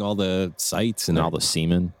seeing all the sights and all the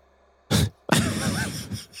semen.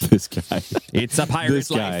 this guy. It's a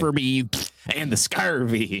pirate's life for me. And the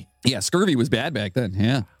scurvy. Yeah, scurvy was bad back then.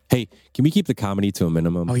 Yeah. Hey, can we keep the comedy to a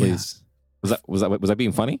minimum, Oh, yeah. please? Was that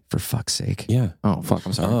being funny? For fuck's sake. Yeah. Oh fuck!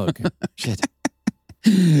 I'm sorry. Oh, okay. Shit.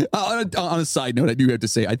 On a side note, I do have to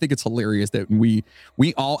say, I think it's hilarious that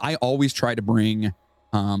I always try to bring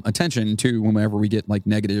attention to whenever we get like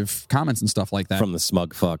negative comments and stuff like that. From the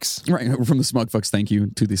smug fucks. Right, from the smug fucks. Thank you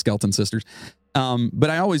to the Skeleton Sisters. But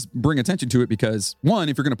I always bring attention to it because, one,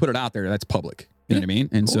 if you're going to put it out there, that's public. You know what I mean?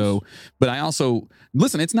 And so, but I also,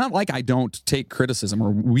 listen, it's not like I don't take criticism or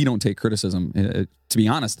we don't take criticism. To be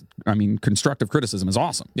honest, I mean, constructive criticism is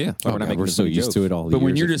awesome. Yeah. Oh, God, we're so used to it all. But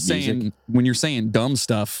when years you're of just music, when you're saying dumb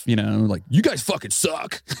stuff, you know, like, you guys fucking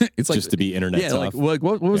suck. It's like, just to be internet yeah, tough. like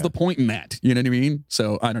what was the point in that? You know what I mean?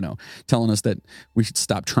 So I don't know. Telling us that we should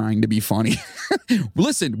stop trying to be funny.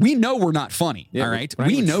 Listen, we know we're not funny. Yeah, all right, we're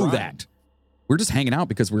not we even know trying. that. We're just hanging out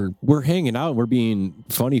because we're hanging out. We're being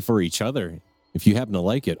funny for each other. If you happen to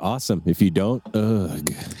like it, awesome. If you don't, ugh.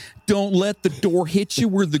 don't let the door hit you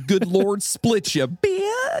where the good Lord splits you,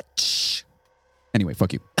 bitch. Anyway,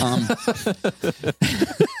 fuck you.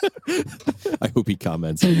 I hope he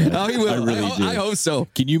comments on that. Oh, he will. I really do. I hope so.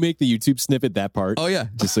 Can you make the YouTube snippet that part? Oh yeah.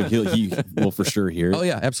 Just so he will for sure hear it. Oh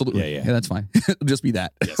yeah, absolutely. Yeah. That's fine. It'll just be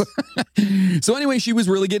that. Yes. So anyway, she was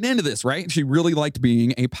really getting into this, right? She really liked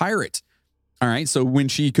being a pirate. All right. So when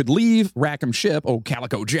she could leave Rackham ship,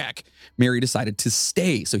 Calico Jack, Mary decided to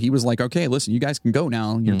stay. So he was like, okay, listen, you guys can go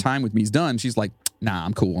now. Your time with me's done. She's like, nah,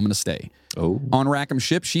 I'm cool. I'm going to stay. Oh. On Rackham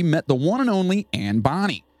ship, she met the one and only Anne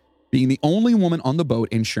Bonny, being the only woman on the boat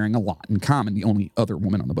and sharing a lot in common. The only other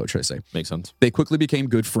woman on the boat, should I say. Makes sense. They quickly became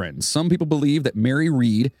good friends. Some people believe that Mary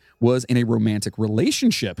Reed was in a romantic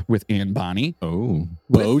relationship with Anne Bonny, Oh.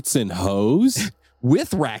 Boats and hoes?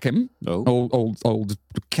 with Rackham, Oh. old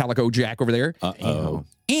Calico Jack over there, Uh-oh.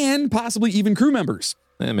 and possibly even crew members.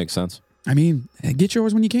 That makes sense. I mean, get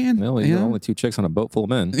yours when you can. Well, you you're know? only two chicks on a boat full of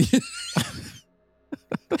men.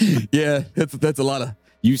 Yeah, that's a lot of.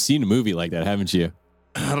 You've seen a movie like that, haven't you?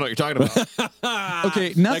 I don't know what you're talking about.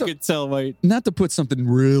 Okay, not I the- could tell by Not to put something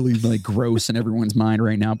really like gross in everyone's mind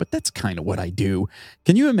right now, but that's kind of what I do.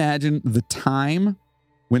 Can you imagine the time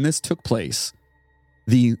when this took place?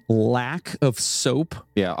 The lack of soap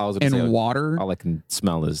Yeah, I was and gonna say, water all I can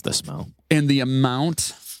smell is the smell. and the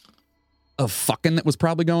amount of fucking that was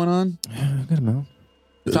probably going on. Yeah, good amount.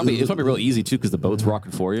 It's probably real easy too because the boat's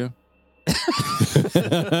rocking for you.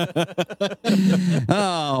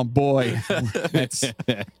 Oh boy, that's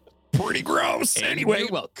pretty gross. Anyway,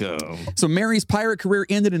 You're welcome. so Mary's pirate career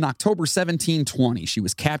ended in October 1720. She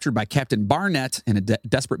was captured by Captain Barnett in a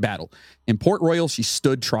desperate battle. In Port Royal, she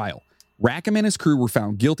stood trial. Rackham and his crew were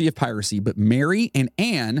found guilty of piracy, but Mary and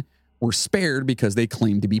Anne were spared because they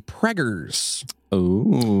claimed to be preggers.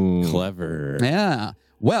 Oh, Clever. Yeah.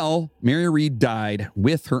 Well, Mary Read died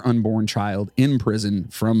with her unborn child in prison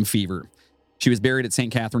from fever. She was buried at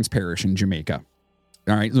St. Catherine's Parish in Jamaica.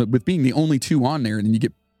 All right. So with being the only two on there, and then you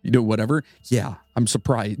get, whatever. Yeah. I'm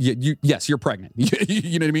surprised. Yes, you're pregnant.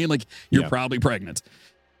 You know what I mean? Like, you're probably pregnant.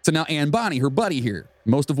 So now Anne Bonny, her buddy here.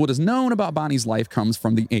 Most of what is known about Bonny's life comes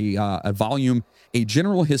from a volume, A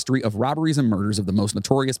General History of Robberies and Murders of the Most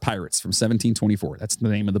Notorious Pirates from 1724. That's the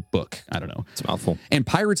name of the book. I don't know. it's a mouthful. And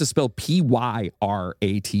pirates is spelled Pyrates.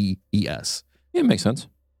 Yeah, it makes sense.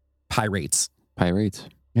 Pirates. Pirates.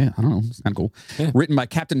 Yeah, I don't know. It's kind of cool. Yeah. Written by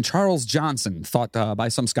Captain Charles Johnson, thought by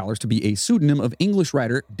some scholars to be a pseudonym of English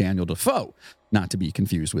writer Daniel Defoe, not to be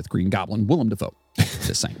confused with Green Goblin Willem Dafoe.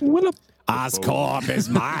 Just saying. Oscorp is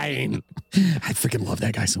mine. I freaking love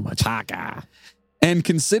that guy so much. And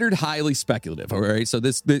considered highly speculative. All right, so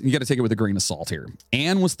this you got to take it with a grain of salt here.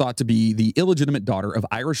 Anne was thought to be the illegitimate daughter of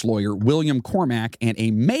Irish lawyer William Cormac and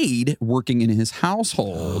a maid working in his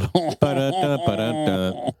household.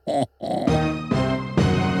 Ba-da-da,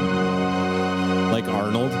 like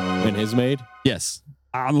Arnold and his maid. Yes,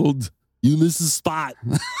 Arnold. You missed the spot.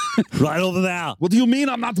 Right over there. What do you mean?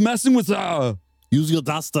 I'm not messing with Use your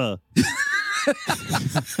duster.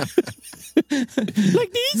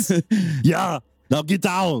 Like this? Yeah. Now get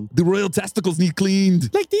down. the royal testicles need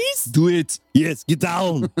cleaned. Like this? Do it. Yes, get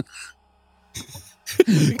down.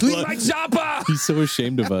 Clean my chopper. He's so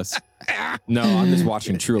ashamed of us. No, I'm just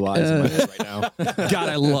watching True Lies in my head right now. God,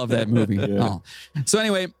 I love that movie. Yeah. Oh. So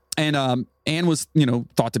anyway, and Anne was,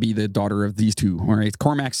 thought to be the daughter of these two. All right,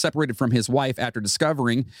 Cormac separated from his wife after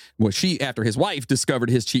after his wife discovered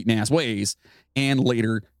his cheating ass ways, and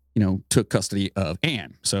later, took custody of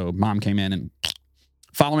Anne. So mom came in, and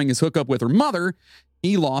following his hookup with her mother,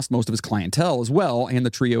 he lost most of his clientele as well, and the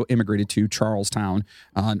trio immigrated to Charlestown.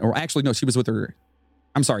 Or actually, no, she was with her.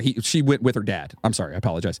 I'm sorry, she went with her dad. I'm sorry, I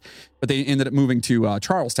apologize. But they ended up moving to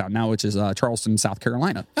Charlestown now, which is Charleston, South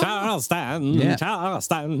Carolina. Charleston. Yeah.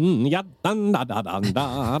 Charleston. Yeah. Dun, dun, dun, dun,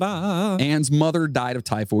 dun, dun. Anne's mother died of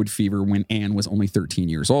typhoid fever when Anne was only 13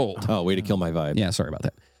 years old. Oh, way to kill my vibe. Yeah, sorry about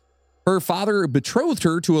that. Her father betrothed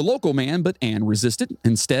her to a local man, but Anne resisted.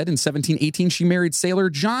 Instead, in 1718, she married sailor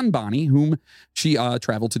John Bonny, whom she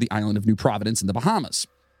traveled to the island of New Providence in the Bahamas.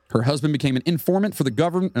 Her husband became an informant for the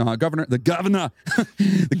governor of the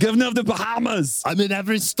Bahamas. I'm in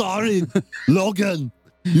every story. Logan,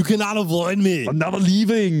 you cannot avoid me. I'm never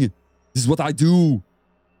leaving. This is what I do.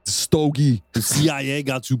 Stogie. The CIA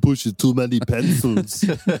got you pushing too many pencils.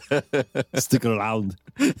 Stick around.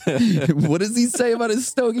 What does he say about his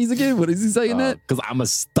stogies again? What is he saying that? Because I'm a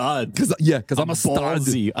stud. Because I'm a stud.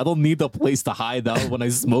 Ballsy. I don't need a place to hide out when I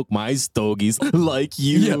smoke my stogies like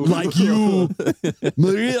you. Yeah, like you.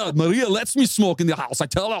 Maria lets me smoke in the house. I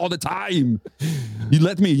tell her all the time. You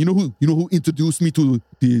let me. You know who introduced me to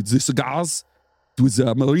the cigars? It was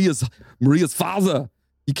Maria's father.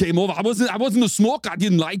 He came over. I wasn't a smoker. I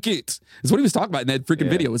didn't like it. That's what he was talking about in that freaking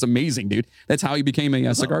video. It was amazing, dude. That's how he became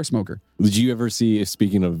a cigar smoker. Did you ever see,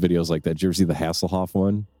 speaking of videos like that, did you ever see the Hasselhoff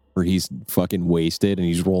one? Where he's fucking wasted and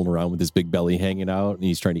he's rolling around with his big belly hanging out and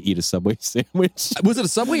he's trying to eat a Subway sandwich. Was it a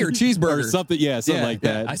Subway or a cheeseburger? Or something, something like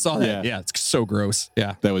that. I saw that. Yeah, it's so gross.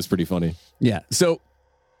 Yeah. That was pretty funny. Yeah. So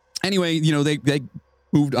anyway, they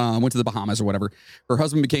moved, went to the Bahamas or whatever. Her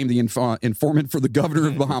husband became the informant for the governor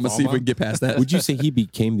of Bahamas. See if we can get past that. Would you say he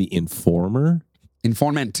became the informer?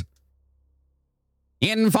 Informant.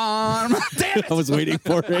 Damn it. I was waiting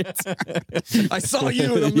for it. I saw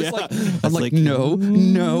you and I'm just Yeah. I'm like, no.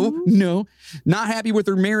 Not happy with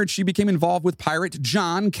her marriage, she became involved with pirate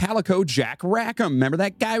John Calico Jack Rackham. Remember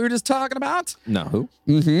that guy we were just talking about? No, who?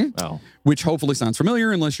 Mm-hmm. Oh. Which hopefully sounds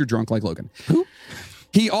familiar unless you're drunk like Logan. Who?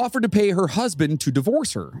 He offered to pay her husband to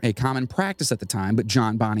divorce her, a common practice at the time, but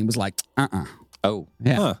John Bonny was like, Oh.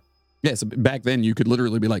 Yeah. Huh. Yeah, so back then you could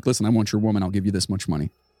literally be like, listen, I want your woman, I'll give you this much money.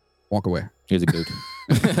 Walk away. Here's a good.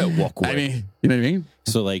 Walk away. I mean, you know what I mean?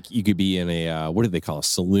 So, like, you could be in a, what did they call a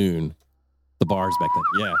saloon? The bars back then.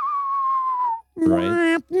 Yeah.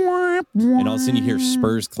 Right? And all of a sudden you hear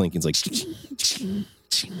spurs clinking. It's like,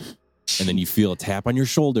 and then you feel a tap on your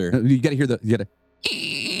shoulder. You got to hear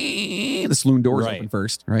the saloon doors Right. open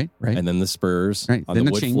first, right? Right. And then the spurs Right. on Then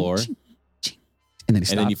the the wood ching, floor. ching, ching. And then he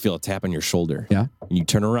And then you stops. feel a tap on your shoulder. Yeah. And you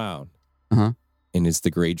turn around. Uh-huh. And it's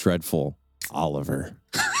the great dreadful Oliver.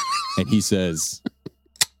 And he says,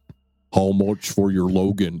 How much for your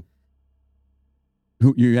Logan?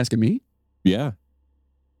 Who you asking me? Yeah.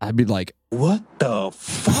 I'd be like, What the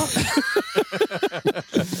fuck?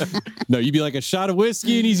 No, you'd be like a shot of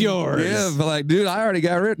whiskey and he's yours. yeah, but like, dude, I already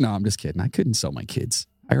got rid. No, I'm just kidding. I couldn't sell my kids.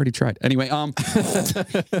 I already tried. Anyway,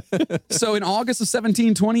 so in August of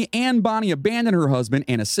 1720, Anne Bonny abandoned her husband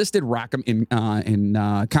and assisted Rackham in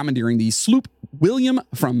commandeering the sloop William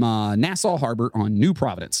from Nassau Harbor on New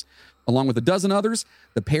Providence. Along with a dozen others,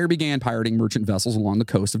 the pair began pirating merchant vessels along the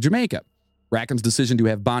coast of Jamaica. Rackham's decision to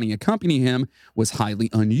have Bonny accompany him was highly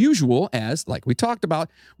unusual as, like we talked about,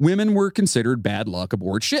 women were considered bad luck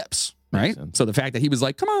aboard ships, right? So the fact that he was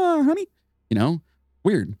like, come on, honey,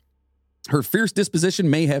 weird. Her fierce disposition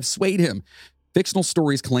may have swayed him. Fictional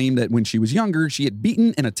stories claim that when she was younger, she had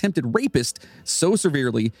beaten an attempted rapist so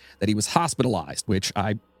severely that he was hospitalized,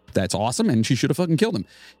 that's awesome, and she should have fucking killed him.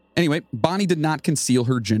 Anyway, Bonny did not conceal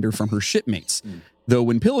her gender from her shipmates. Though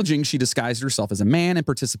when pillaging, she disguised herself as a man and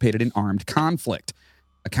participated in armed conflict.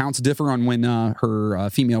 Accounts differ on when her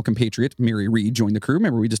female compatriot, Mary Read, joined the crew.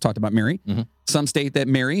 Remember, we just talked about Mary. Mm-hmm. Some state that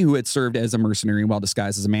Mary, who had served as a mercenary while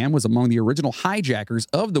disguised as a man, was among the original hijackers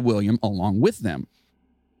of the William along with them.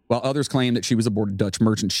 While others claim that she was aboard a Dutch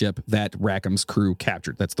merchant ship that Rackham's crew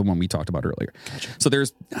captured. That's the one we talked about earlier. Gotcha. So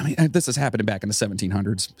this is happening back in the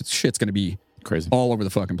 1700s. Shit's going to be Crazy. all over the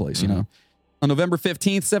fucking place, you know? On November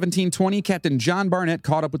 15th, 1720, Captain John Barnett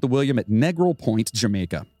caught up with the William at Negril Point,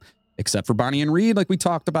 Jamaica. Except for Bonny and Reed, like we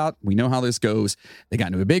talked about, we know how this goes. They got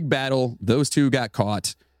into a big battle. Those two got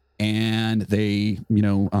caught, and they,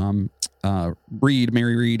 Mary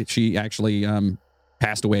Reed, she actually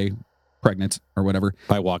passed away pregnant or whatever.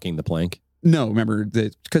 By walking the plank. No, remember,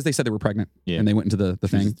 because they said they were pregnant, and they went into the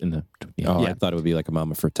thing. I thought it would be like a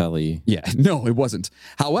Mama Fratelli. Yeah, no, it wasn't.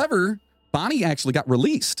 However, Bonny actually got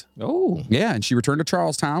released. Oh. Yeah, and she returned to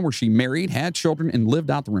Charlestown where she married, had children, and lived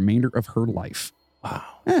out the remainder of her life. Wow.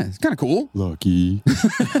 Yeah, it's kind of cool. Lucky.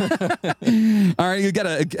 All right, you got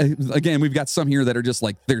again, we've got some here that are just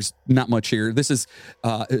like, there's not much here. This is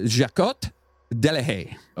Jacquot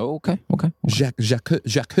Delahaye. Oh, okay.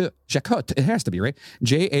 Jacquot, it has to be, right?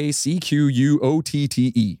 Jacquotte.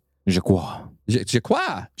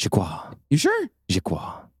 Jacquot. You sure?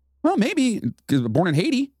 Jacquot. Well, maybe, 'cause born in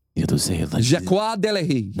Haiti. You have to say it like Jacquot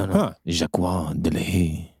Delahaye. No. Huh. Jacquot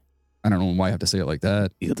Delahaye. I don't know why I have to say it like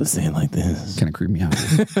that. You have to say it like this. Kind of creep me out.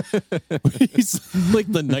 He's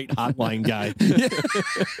like the night hotline guy.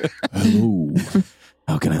 Hello.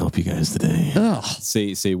 How can I help you guys today? Ugh.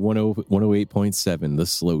 Say 108.7, the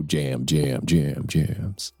slow jams.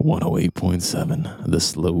 108.7, the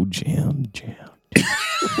slow jam.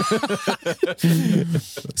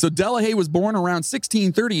 So Delahaye was born around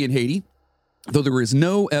 1630 in Haiti, though there is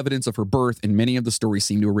no evidence of her birth, and many of the stories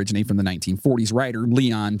seem to originate from the 1940s writer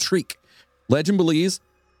Leon Treek. Legend believes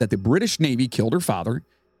that the British Navy killed her father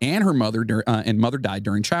and her mother, and mother died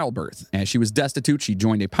during childbirth. As she was destitute, she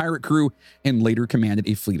joined a pirate crew and later commanded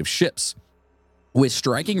a fleet of ships. With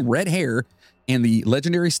striking red hair and the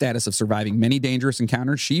legendary status of surviving many dangerous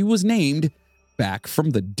encounters, she was named Back from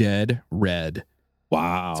the Dead Red.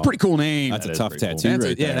 Wow. It's a pretty cool name. That's a tough tattoo That's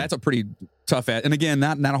right there. that's a pretty tough. And again,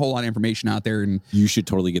 not a whole lot of information out there. And You should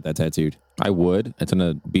totally get that tattooed. I would. It's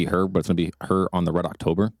going to be her, but it's going to be her on the Red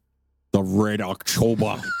October. The Red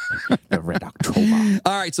October. The Red October.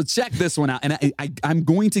 all right, so check this one out. And I'm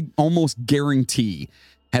going to almost guarantee.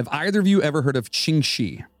 Have either of you ever heard of Ching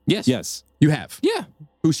Shi? Yes. Yes. You have. Yeah.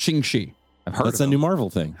 Who's Ching Shi? I've heard That's of a new Marvel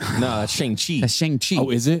thing. No, that's Shang-Chi. That's Shang-Chi. Oh,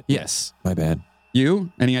 is it? Yes. My bad.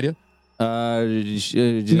 You? Any idea?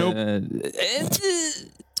 Nope.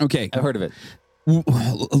 Okay. I've heard of it.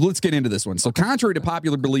 Let's get into this one. So, contrary to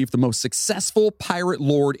popular belief, the most successful pirate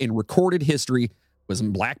lord in recorded history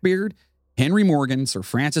wasn't Blackbeard, Henry Morgan, Sir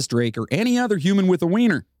Francis Drake, or any other human with a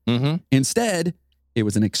wiener. Mm-hmm. Instead, it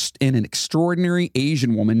was an extraordinary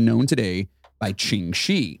Asian woman known today by Ching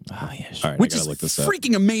Shi, Ah, yes. All right, which I is gotta look this up.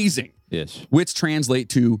 freaking amazing, Yes. which translate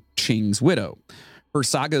to Ching's widow. Her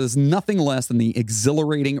saga is nothing less than the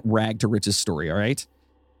exhilarating rag to riches story, all right?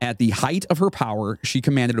 At the height of her power, she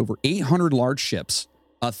commanded over 800 large ships,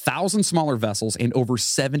 1,000 smaller vessels, and over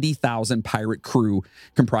 70,000 pirate crew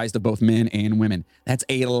comprised of both men and women. That's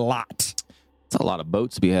a lot. It's a lot of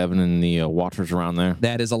boats to be having in the waters around there.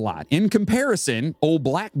 That is a lot. In comparison, old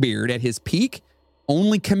Blackbeard at his peak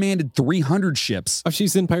only commanded 300 ships. Oh,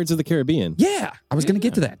 she's in Pirates of the Caribbean. Yeah, I was going to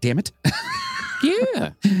get to that, damn it.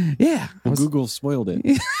 Yeah. Yeah. Well, Google spoiled it.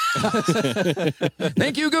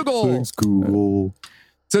 Thank you, Google. Google.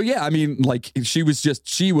 So yeah, I mean, like she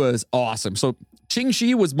was awesome. So Ching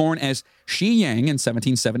Shi was born as Shi Yang in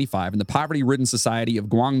 1775 in the poverty-ridden society of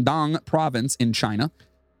Guangdong province in China.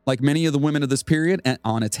 Like many of the women of this period,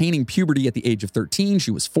 on attaining puberty at the age of 13, she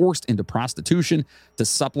was forced into prostitution to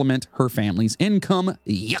supplement her family's income.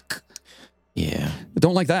 Yuck. Yeah.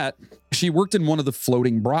 Don't like that. She worked in one of the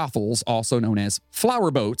floating brothels, also known as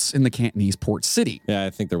flower boats, in the Cantonese port city. Yeah, I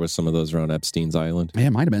think there was some of those around Epstein's Island. Yeah,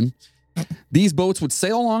 it might have been. These boats would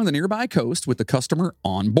sail along the nearby coast with the customer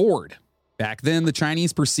on board. Back then, the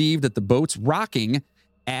Chinese perceived that the boats rocking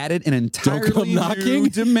added an entirely new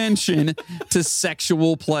dimension to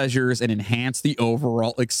sexual pleasures and enhanced the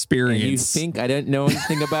overall experience. And you think I didn't know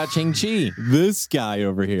anything about Ching-Chi? This guy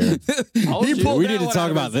over here. We need to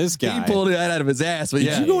talk about this guy. He pulled that out of his ass. But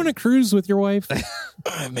Did you go on a cruise with your wife?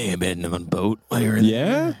 I may have been on a boat. I may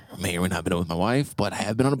or may not have been with my wife, but I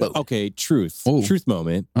have been on a boat. Okay, truth. Oh. Truth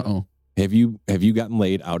moment. Uh-oh. Have you gotten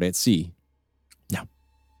laid out at sea? No.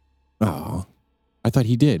 Oh. I thought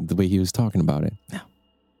he did, the way he was talking about it. No.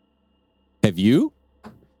 Have you?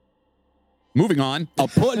 Moving on.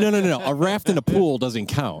 No. A raft in a pool doesn't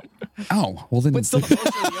count. Oh, well then. But still,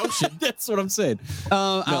 the ocean. That's what I'm saying.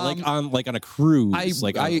 No, like on a cruise,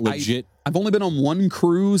 legit. I've only been on one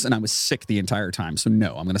cruise and I was sick the entire time. So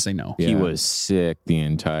no, I'm going to say no. Yeah. He was sick the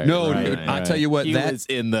entire No, time. dude, I tell you what, he that was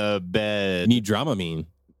in the bed. Need Dramamine.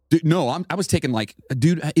 dude, no, I was taking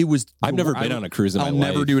it was. I've never been on a cruise in my I'll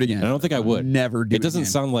life. never do it again. I don't think I would. Never do it. It doesn't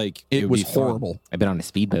again. sound like It would was be fun. horrible. I've been on a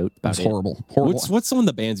speedboat. It was horrible. Horrible. What's some of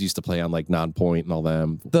the bands used to play on, like Non-Point and all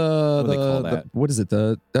them? What do they call that? What is it?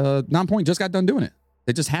 The Non-Point just got done doing it.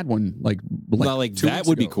 They just had one like Well, like 2 that weeks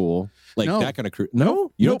would be ago. cool. Like No. that kind of cruise.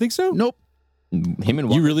 No, you don't think so? Nope, Him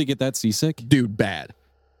and You really get that seasick? dude, bad.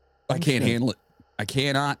 I can't handle it. I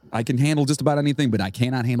cannot. I can handle just about anything, but I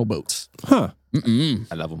cannot handle boats. Huh. Mm-mm.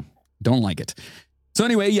 I love him. Don't like it. So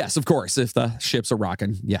anyway, yes, of course, if the ships are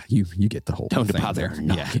rocking, yeah, you get the whole Don't thing bother there.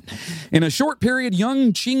 knocking. Yeah. In a short period,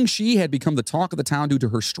 young Ching-Shi had become the talk of the town due to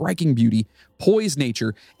her striking beauty, poised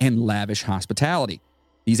nature, and lavish hospitality.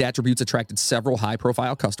 These attributes attracted several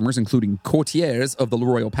high-profile customers, including courtiers of the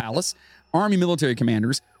royal palace, army military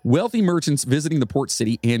commanders, wealthy merchants visiting the port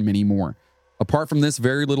city, and many more. Apart from this,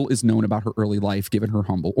 very little is known about her early life, given her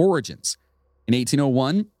humble origins. In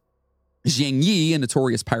 1801, Zheng Yi, a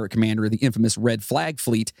notorious pirate commander of the infamous Red Flag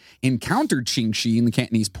Fleet, encountered Ching-Shi in the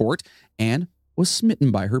Cantonese port and was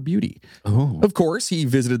smitten by her beauty. Oh. Of course, he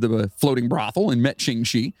visited the floating brothel and met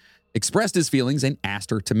Ching-Shi, expressed his feelings, and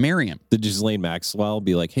asked her to marry him. Did Ghislaine Maxwell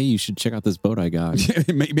be like, hey, you should check out this boat I got?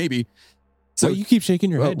 Maybe. So you keep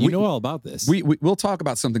shaking your head. You we- know all about this. We'll talk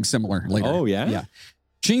about something similar later. Oh, yeah? Yeah.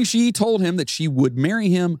 Ching-Shi told him that she would marry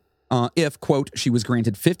him if, quote, she was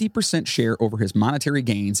granted 50% share over his monetary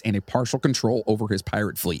gains and a partial control over his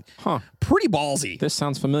pirate fleet. Huh. Pretty ballsy. This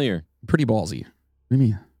sounds familiar. Pretty ballsy.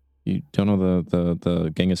 Maybe You don't know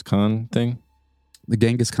the Genghis Khan thing? the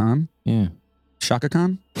Genghis Khan? Yeah. Shaka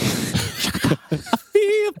Khan?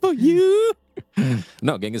 Here for you.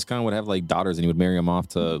 No, Genghis Khan would have like daughters and he would marry them off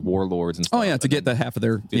to warlords and stuff. Oh, yeah, to get the half of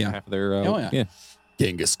their... Half of their. Oh, yeah. yeah.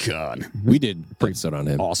 Genghis Khan. We did episode on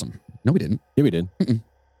him. Awesome. No, we didn't. Yeah, we did.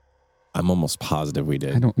 I'm almost positive we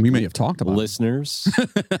did. We may have talked about it. Listeners,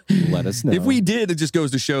 let us know. If we did, it just goes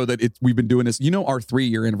to show that we've been doing this. You know, our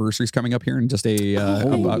 3-year anniversary is coming up here in just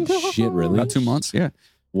about shit, really? about 2 months. Yeah,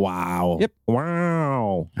 Wow. Yep.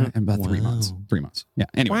 Wow. about 3 months. 3 months. Yeah.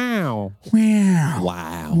 Anyway. Wow. Wow.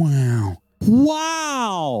 Wow. Wow.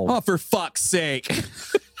 Wow. Oh, for fuck's sake.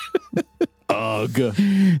 Ugh.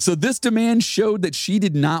 So this demand showed that she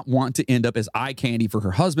did not want to end up as eye candy for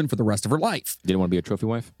her husband for the rest of her life. Didn't want to be a trophy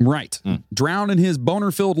wife? Right. Drowned in his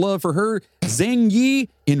boner-filled love for her, Zheng Yi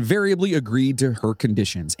invariably agreed to her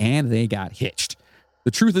conditions, and they got hitched.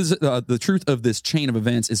 The truth of this chain of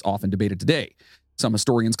events is often debated today. Some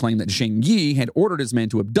historians claim that Zheng Yi had ordered his men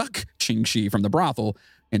to abduct Ching-Shi from the brothel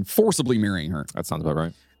and forcibly marrying her. That sounds about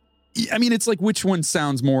right. I mean, it's like, which one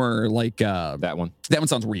sounds more like... That one. That one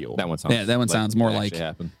sounds real. That one sounds. Yeah, that one sounds more that like... actually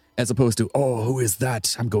happened. As opposed to, oh, who is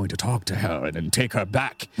that? I'm going to talk to her and then take her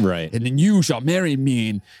back. Right. And then you shall marry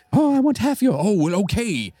me. And, oh, I want half your... Oh, well,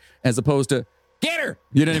 okay. As opposed to, get her.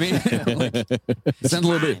 You know what I mean? Like, sounds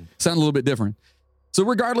a little bit different. So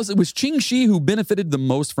regardless, it was Ching-Shi who benefited the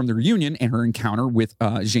most from their union, and her encounter with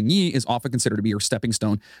Zheng Yi is often considered to be her stepping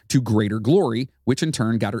stone to greater glory, which in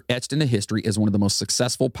turn got her etched into history as one of the most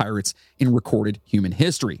successful pirates in recorded human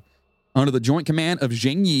history. Under the joint command of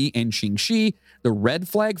Zheng Yi and Ching-Shi, the Red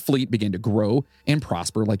Flag Fleet began to grow and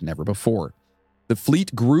prosper like never before. The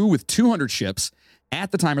fleet grew with 200 ships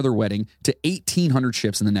at the time of their wedding to 1,800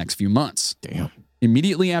 ships in the next few months. Damn.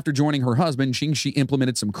 Immediately after joining her husband, Ching-Shi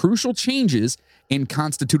implemented some crucial changes and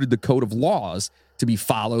constituted the code of laws to be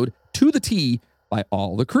followed to the T by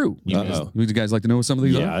all the crew. Uh-oh. Would you guys like to know what some of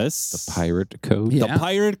these are? Yes. The pirate code. Yeah. The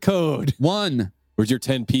pirate code. 1. Where's your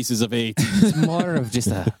 10 pieces of 8? It's more of just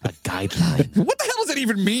a guideline. What the hell does that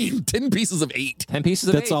even mean? 10 pieces of 8. 10 pieces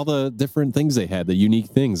of That's 8. all the different things they had, the unique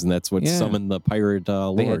things, and that's what Yeah. summoned the pirate They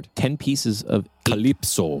lord. had 10 pieces of 8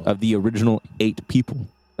 Calypso. of the original 8 people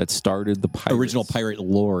that started the pirates. Original pirate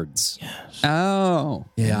lords. Oh.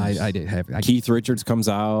 Yeah, I did have Keith Richards comes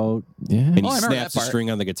out Yeah. and he Oh, I remember snaps that a part.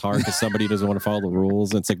 string on the guitar because somebody doesn't want to follow the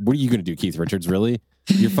rules. And it's like, what are you going to do, Keith Richards? Really?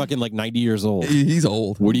 You're fucking like 90 years old. He's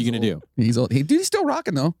old. What are you going to do? He's old. Dude, he's still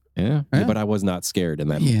rocking, though. Yeah. Yeah, but I was not scared in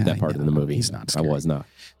that, Yeah, that part of the movie. he's not I scary. was not.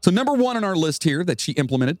 So number 1 on our list here that she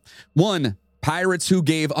implemented, 1, pirates who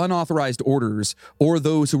gave unauthorized orders or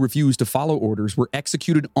those who refused to follow orders were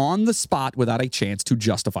executed on the spot without a chance to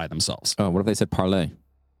justify themselves. Oh, what if they said parlay?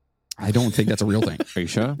 I don't think that's a real thing. Are you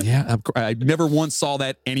sure? Yeah, I never once saw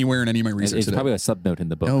that anywhere in any of my research. It's today. probably a subnote in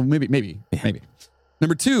the book. Oh, maybe.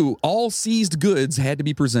 Number 2, all seized goods had to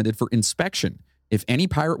be presented for inspection. If any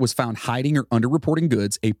pirate was found hiding or underreporting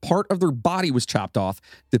goods, a part of their body was chopped off,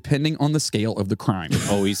 depending on the scale of the crime.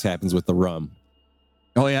 Always happens with the rum.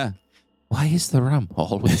 Oh, yeah. Why is the rum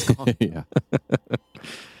always gone? Yeah.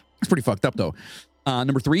 It's pretty fucked up, though.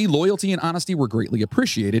 Number 3, loyalty and honesty were greatly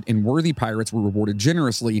appreciated, and worthy pirates were rewarded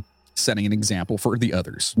generously, setting an example for the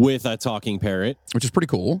others, With a talking parrot. which is pretty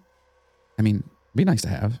cool. I mean, it'd be nice to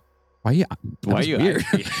have. Why? Yeah. Why are you weird?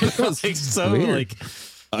 like so Weird. like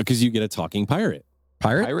Because you get a talking pirate.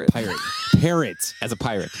 Pirate? Pirate. Parrot. as a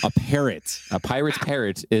pirate? A parrot. A pirate's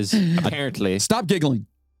parrot is apparently. Stop giggling.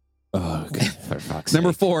 Oh, God. For fuck's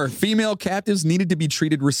Number sake. 4, female captives needed to be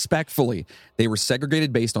treated respectfully. They were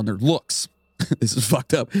segregated based on their looks. This is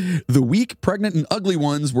fucked up. The weak, pregnant, and ugly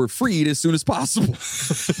ones were freed as soon as possible.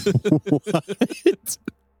 What?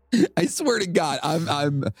 I swear to God,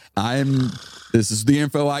 I'm. This is the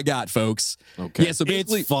info I got, folks. Okay. Yeah, so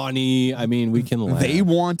basically, It's funny. I mean, we can laugh. they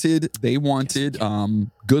wanted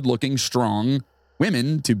good-looking, strong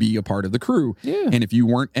women to be a part of the crew. Yeah. And if you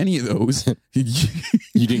weren't any of those,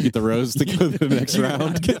 You didn't get the rose to go to the next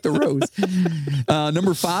round. get the rose.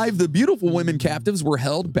 Number 5, the beautiful women captives were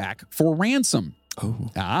held back for ransom.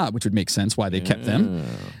 Oh. Which would make sense why they kept them.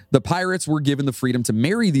 The pirates were given the freedom to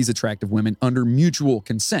marry these attractive women under mutual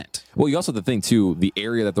consent. Well, you also have to think too. The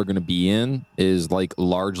area that they're going to be in is like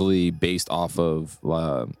largely based off of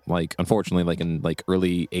like unfortunately like in like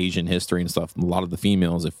early Asian history and stuff. A lot of the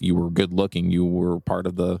females, if you were good looking, you were part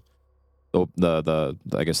of the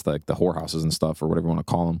I guess like the whorehouses and stuff or whatever you want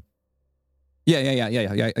to call them. Yeah. I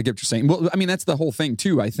get what you're saying. Well, I mean, that's the whole thing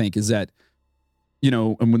too, I think, is that, you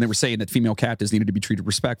know, and when they were saying that female captives needed to be treated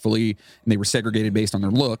respectfully and they were segregated based on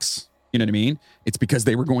their looks, you know what I mean? It's because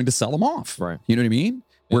they were going to sell them off. Right. You know what I mean?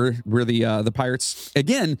 Where the pirates,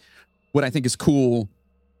 again, what I think is cool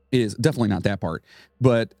is definitely not that part.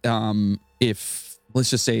 But if,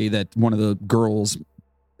 let's just say that one of the girls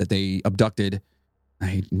that they abducted,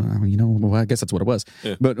 I guess that's what it was.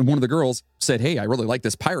 Yeah. But one of the girls said, "Hey, I really like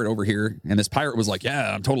this pirate over here," and this pirate was like,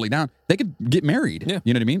 "Yeah, I'm totally down." They could get married. Yeah.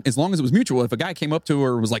 You know what I mean? As long as it was mutual. If a guy came up to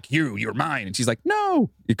her and was like, "You're mine," and she's like, "No,"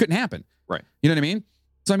 it couldn't happen. Right. You know what I mean?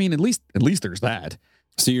 So I mean, at least there's that.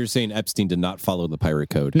 So you're saying Epstein did not follow the pirate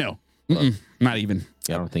code? No, not even.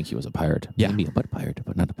 I don't think he was a pirate. Yeah. Maybe a butt pirate,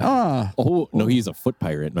 but not a pirate. Oh, no, he's a foot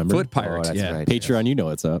pirate, remember? Foot pirate. Oh, that's yeah. right. Patreon, you know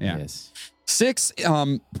what's up. Yeah. Yes. 6,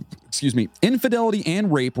 infidelity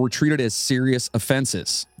and rape were treated as serious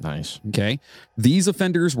offenses. Nice. Okay. These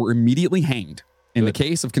offenders were immediately hanged. In the Good.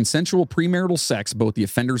 case of consensual premarital sex, both the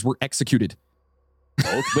offenders were executed.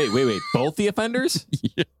 Both? Wait. Both the offenders?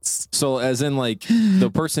 Yes. So, as in, like, the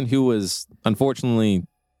person who was unfortunately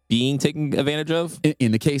being taken advantage of?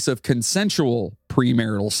 In the case of consensual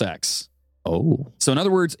premarital sex. Oh. So in other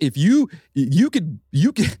words, if you could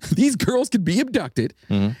these girls could be abducted,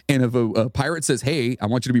 Mhm. and if a pirate says, "Hey, I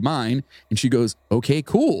want you to be mine," and she goes, "Okay,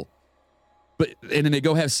 cool," and then they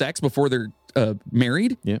go have sex before they're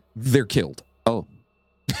married, Yeah. they're killed. Oh.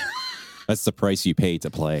 That's the price you pay to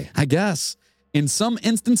play. I guess. In some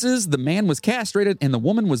instances, the man was castrated and the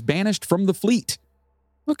woman was banished from the fleet.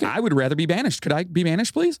 Okay. I would rather be banished. Could I be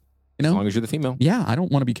banished, please? You As know? long as you're the female. Yeah, I don't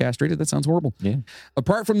want to be castrated. That sounds horrible. Yeah.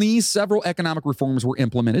 Apart from these, several economic reforms were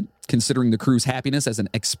implemented, considering the crew's happiness as an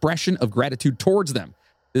expression of gratitude towards them.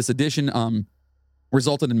 This addition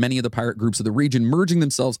resulted in many of the pirate groups of the region merging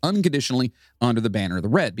themselves unconditionally under the banner of the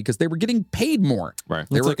Red because they were getting paid more. Right.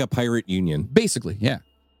 They It's were like a pirate union. basically, yeah.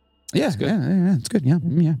 Yeah, good. yeah, it's good. Yeah,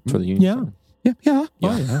 yeah. For the union. Yeah, yeah.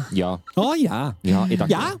 Yeah. Yeah. Oh, yeah.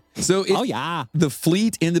 Yeah. So it, yeah. the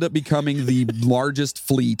fleet ended up becoming the largest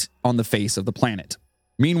fleet on the face of the planet.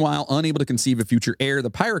 Meanwhile, unable to conceive a future heir, the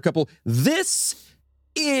pirate couple, this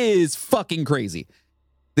is fucking crazy.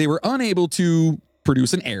 They were unable to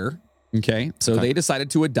produce an heir. Okay. So they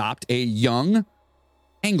decided to adopt a young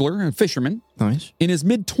angler and fisherman Nice. in his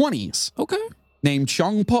mid-20s Okay. named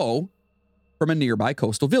Chong Po from a nearby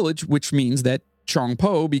coastal village, which means that Chong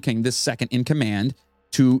Po became the second in command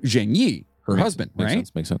to Zheng Yi, her husband, Makes right?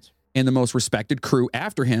 sense. Makes sense. And the most respected crew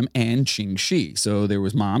after him and Qing Shi. So there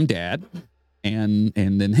was mom, dad, and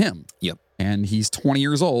then him. Yep. And he's 20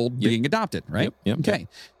 years old being adopted, right? Yep. Okay.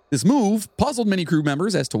 This move puzzled many crew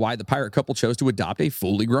members as to why the pirate couple chose to adopt a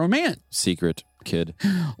fully grown man. Secret kid.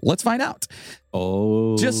 Let's find out.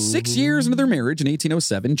 Oh. Just 6 years into their marriage in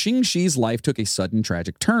 1807, Qing Shi's life took a sudden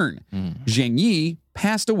tragic turn. Zheng Yi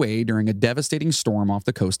passed away during a devastating storm off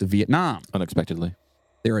the coast of Vietnam. Unexpectedly.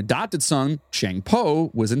 Their adopted son, Chang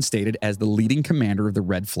Po, was instated as the leading commander of the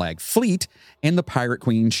Red Flag Fleet and the pirate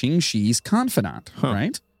queen Qing Shi's confidant,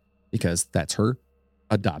 right? Because that's her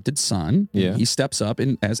adopted son. Yeah. He steps up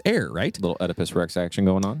as heir, right? Little Oedipus Rex action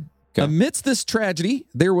going on. Okay. Amidst this tragedy,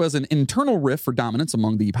 there was an internal rift for dominance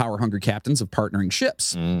among the power-hungry captains of partnering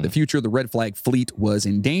ships. The future of the Red Flag Fleet was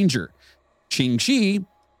in danger. Qing Shi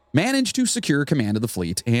managed to secure command of the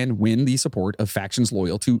fleet and win the support of factions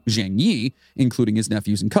loyal to Zheng Yi, including his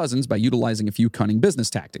nephews and cousins, by utilizing a few cunning business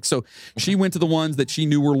tactics. So she went to the ones that she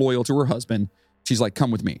knew were loyal to her husband. She's like,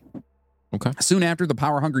 come with me. Okay. Soon after, the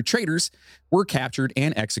power-hungry traitors were captured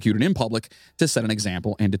and executed in public to set an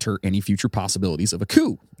example and deter any future possibilities of a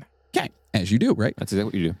coup. Okay, as you do, right? That's exactly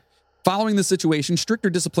what you do. Following the situation, stricter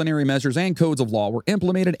disciplinary measures and codes of law were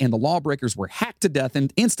implemented, and the lawbreakers were hacked to death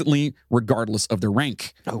and instantly, regardless of their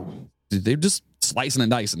rank. Oh. They're just slicing and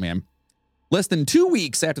dicing, man. Less than 2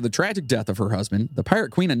 weeks after the tragic death of her husband, the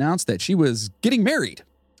pirate queen announced that she was getting married.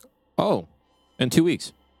 Oh. In 2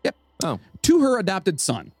 weeks. Yep. Oh. To her adopted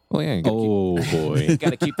son, Well, yeah. You Oh, boy. got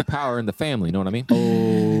to keep the power in the family. You know what I mean?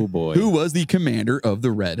 Oh, boy. who was the commander of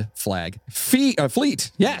the Red Flag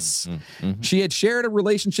Fleet. Yes. She had shared a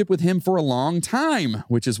relationship with him for a long time,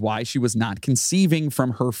 which is why she was not conceiving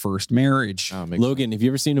from her first marriage. Oh, makes Logan, have you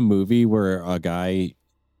ever seen a movie where a guy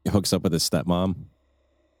hooks up with his stepmom?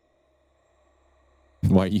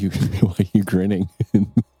 Why are you grinning?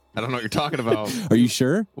 I don't know what you're talking about. Are you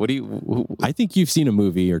sure? What do you? I think you've seen a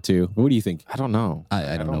movie or two. What do you think? I don't know.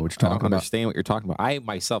 I don't know what you're I talking don't about. understand what you're talking about. I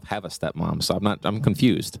myself have a stepmom, so I'm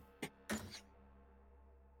confused.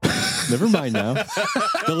 Never mind now.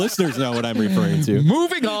 The listeners know what I'm referring to.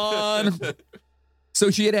 Moving on. So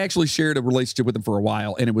she had actually shared a relationship with him for a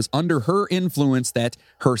while, and it was under her influence that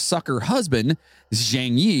her sucker husband,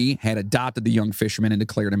 Zheng Yi, had adopted the young fisherman and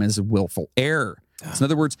declared him as a willful heir. So in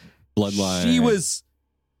other words, Bloodline.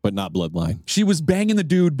 But not bloodline. she was banging the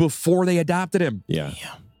dude before they adopted him. Yeah.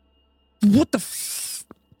 What the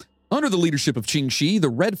Under the leadership of Qing Shi, the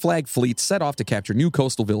Red Flag Fleet set off to capture new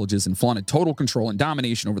coastal villages and flaunted total control and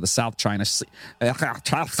domination over the South China Sea.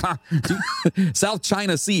 South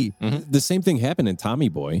China Sea. The same thing happened in Tommy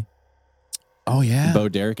Boy. Oh, yeah. Bo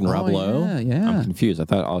Derek and Rob Lowe. Yeah, I'm confused. I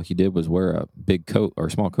thought all he did was wear a big coat or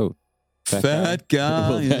a small coat. Fat guy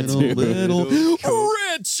Well, that in a too. little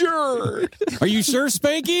Richard. Are you sure,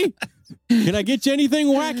 Spanky? Can I get you anything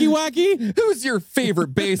wacky? Who's your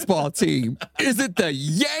favorite baseball team? Is it the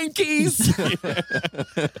Yankees?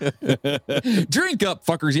 Drink up,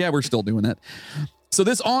 fuckers. Yeah, we're still doing that. So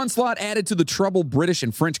this onslaught added to the trouble British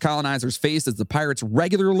and French colonizers faced as the pirates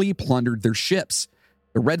regularly plundered their ships.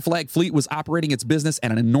 The Red Flag Fleet was operating its business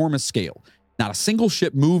at an enormous scale. Not a single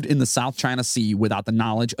ship moved in the South China Sea without the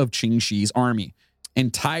knowledge of Qing Shi's army.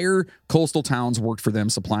 Entire coastal towns worked for them,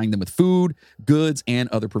 supplying them with food, goods, and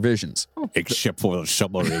other provisions. Except for the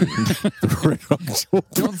submarine. I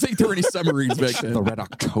don't think there were any submarines back then. The Red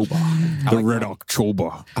October. Red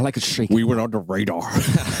October. I like it shaky. We went on the radar.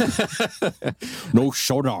 No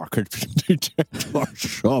sonar could detect our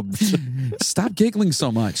subs. Stop giggling so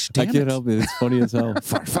much. Damn I can't it. help it. It's funny as hell.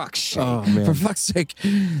 For fuck's sake. Oh, man. For fuck's sake.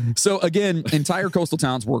 So again, entire coastal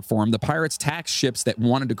towns worked for them. The pirates taxed ships that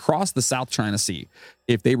wanted to cross the South China Sea.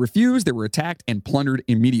 If they refused, they were attacked and plundered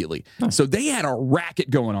immediately. So they had a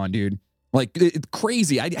racket going on, dude. Like, it's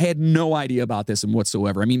crazy. I had no idea about this and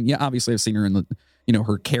whatsoever. I mean, yeah, obviously I've seen her in the,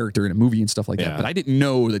 her character in a movie and stuff like that, Yeah. but I didn't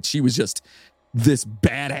know that she was just this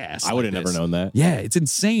badass. I would have never known that. Yeah, it's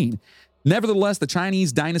insane. Nevertheless, the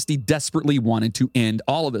Chinese dynasty desperately wanted to end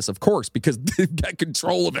all of this, of course, because they got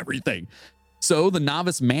control of everything. So the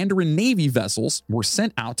novice Mandarin Navy vessels were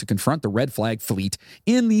sent out to confront the Red Flag Fleet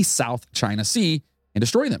in the South China Sea and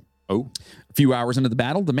destroy them. Oh. A few hours into the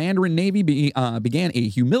battle, the Mandarin Navy began a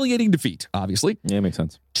humiliating defeat, obviously. Yeah, makes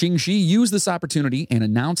sense. Qing Shi used this opportunity and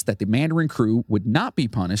announced that the Mandarin crew would not be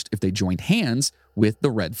punished if they joined hands with the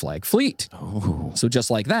Red Flag Fleet. Oh. So just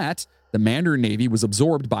like that, the Mandarin Navy was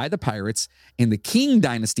absorbed by the pirates, and the Qing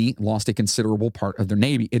dynasty lost a considerable part of their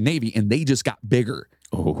navy, and they just got bigger.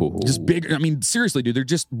 Oh, Just big. I mean, seriously, dude, they're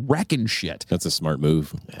just wrecking shit. That's a smart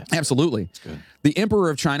move. Absolutely. The Emperor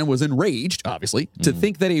of China was enraged, obviously, to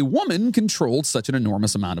think that a woman controlled such an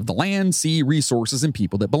enormous amount of the land, sea, resources, and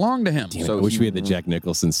people that belonged to him. So I wish we had the Jack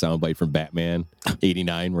Nicholson soundbite from Batman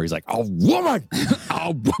 '89 where he's like, "Oh, woman!"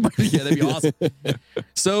 Oh, yeah, that'd be awesome.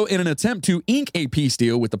 So, in an attempt to ink a peace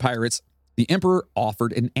deal with the pirates, the emperor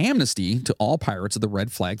offered an amnesty to all pirates of the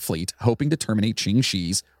Red Flag Fleet, hoping to terminate Qing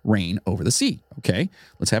Shi's reign over the sea. Okay,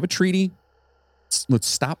 let's have a treaty. Let's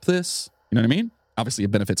stop this. You know what I mean? Obviously,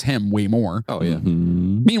 it benefits him way more. Oh, yeah.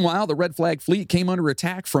 Meanwhile, the Red Flag Fleet came under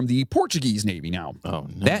attack from the Portuguese Navy now. Oh,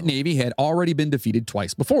 no. That Navy had already been defeated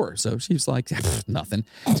twice before, so she's like, nothing.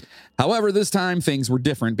 However, this time things were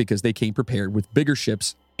different because they came prepared with bigger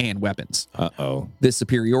ships and weapons. Uh-oh. This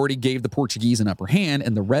superiority gave the Portuguese an upper hand,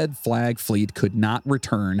 and the Red Flag Fleet could not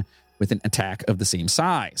return with an attack of the same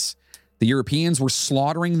size. The Europeans were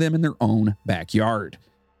slaughtering them in their own backyard.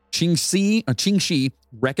 Qing Shi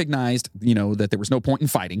recognized, that there was no point in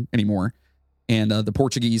fighting anymore, and the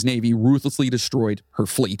Portuguese Navy ruthlessly destroyed her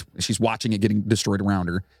fleet. She's watching it getting destroyed around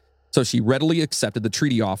her. So she readily accepted the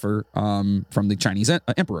treaty offer from the Chinese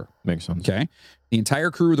emperor. Makes sense. Okay. The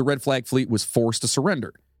entire crew of the Red Flag Fleet was forced to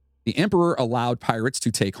surrender. The emperor allowed pirates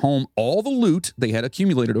to take home all the loot they had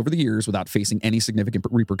accumulated over the years without facing any significant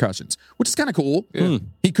repercussions, which is kind of cool. Yeah.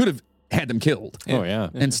 He could have had them killed. Oh, yeah.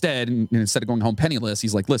 Instead of going home penniless,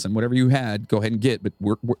 he's like, listen, whatever you had, go ahead and get, but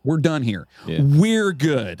we're done here. Yeah. We're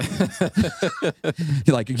good.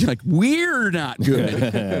 you're like, we're not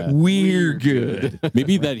good. We're good.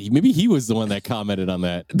 Maybe he was the one that commented on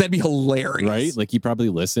that, That'd be hilarious. right? Like he probably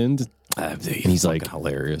listened. And he's like,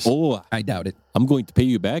 hilarious. "Oh, I doubt it. I'm going to pay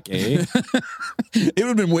you back, eh? It would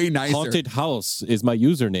have been way nicer. Haunted House is my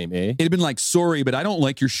username, eh? It'd have been like, sorry, but I don't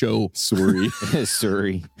like your show. Sorry.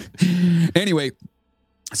 Surrey. Anyway,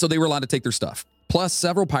 so they were allowed to take their stuff. Plus,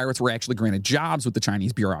 several pirates were actually granted jobs with the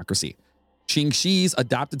Chinese bureaucracy. Qing Shi's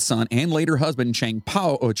adopted son and later husband, Chang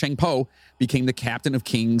Po, became the captain of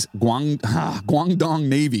King's Guangdong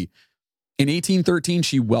Navy. In 1813,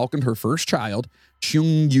 she welcomed her first child,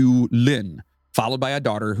 Chung Yu Lin, followed by a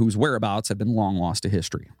daughter whose whereabouts had been long lost to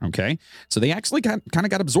history. Okay? So they actually kind of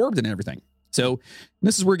got absorbed in everything. So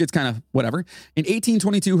this is where it gets kind of whatever. In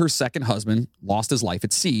 1822, her second husband lost his life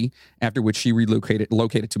at sea, after which she located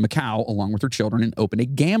to Macau along with her children and opened a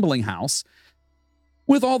gambling house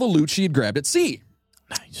with all the loot she had grabbed at sea.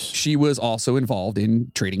 Nice. She was also involved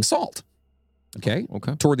in trading salt. Okay?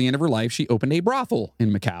 Okay. Toward the end of her life, she opened a brothel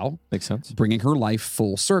in Macau, Makes sense. bringing her life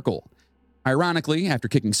full circle. Ironically, after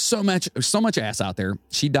kicking so much ass out there,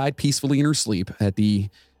 she died peacefully in her sleep at the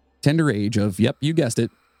tender age of, yep, you guessed it,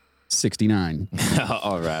 69.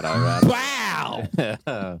 all right. Wow!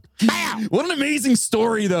 What an amazing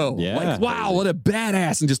story, though. Yeah. Like, wow, what a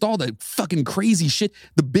badass and just all the fucking crazy shit.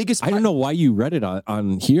 The biggest. I don't know why you read it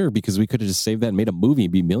on here because we could have just saved that and made a movie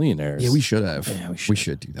and be millionaires. Yeah, we should have. Yeah, we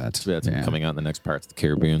should do that. So that's Yeah. coming out in the next Pirates of the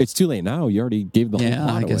Caribbean. It's too late now. You already gave the whole Yeah,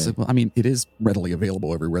 plot I guess. away. It is readily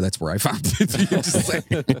available everywhere. That's where I found it. Just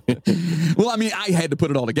saying. Well, I mean, I had to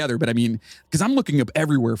put it all together, but I mean, because I'm looking up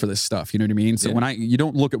everywhere for this stuff. You know what I mean? So Yeah. you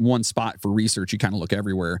don't look at one spot for research, you kind of look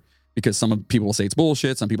everywhere because some people will say it's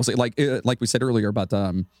bullshit. Some people say like we said earlier about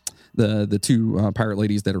the two pirate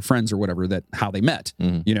ladies that are friends or whatever, that how they met.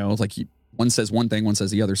 Mhm. You know, like one says one thing, one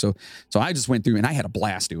says the other. So I just went through and I had a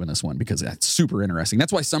blast doing this one because it's super interesting.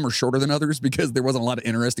 That's why some are shorter than others, because there wasn't a lot of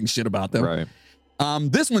interesting shit about them. Right.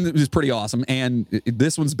 This one is pretty awesome, and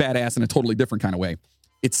this one's badass in a totally different kind of way.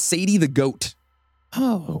 It's Sadie the Goat.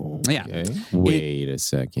 Oh. Yeah. Okay. Wait a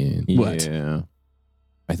second. What? Yeah.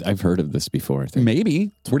 I've heard of this before, I think.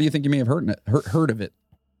 Maybe. Where do you think you may have heard of it?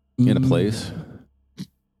 In a place.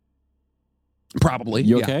 Probably.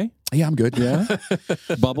 You Yeah. okay? Yeah, I'm good. Yeah.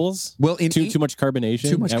 Bubbles? Well, in Too much carbonation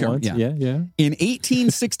too much at once? yeah. Yeah. in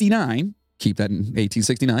 1869, keep that in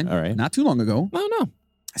 1869. All right. Not too long ago. No.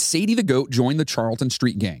 Sadie the Goat joined the Charlton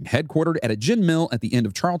Street Gang, headquartered at a gin mill at the end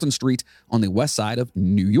of Charlton Street on the west side of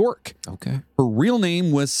New York. Okay. Her real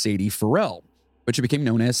name was Sadie Farrell, but she became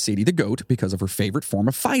known as Sadie the Goat because of her favorite form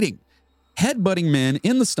of fighting. Headbutting men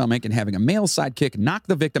in the stomach and having a male sidekick knock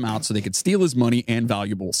the victim out so they could steal his money and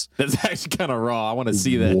valuables. That's actually kind of raw. I want to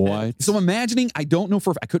see that. What? So imagining, I don't know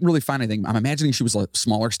I couldn't really find anything. I'm imagining she was a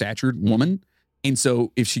smaller statured woman. And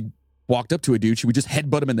so if she walked up to a dude, she would just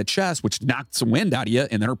headbutt him in the chest, which knocked some wind out of you.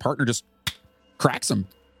 And then her partner just cracks him.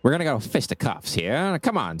 We're gonna go fisticuffs here.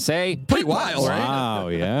 Come on, say. Pretty wild, right? Wow,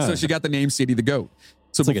 yeah. So she got the name Sadie the Goat.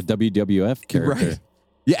 So it's like a WWF character. Right.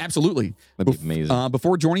 Yeah, absolutely. That'd be amazing.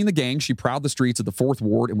 Before joining the gang, she prowled the streets of the Fourth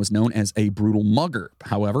Ward and was known as a brutal mugger.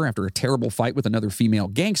 However, after a terrible fight with another female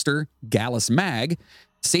gangster, Gallus Mag,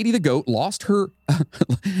 Sadie the goat lost her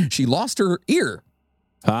she lost her ear.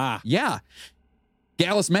 Ah, Yeah.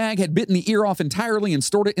 Gallus Mag had bitten the ear off entirely and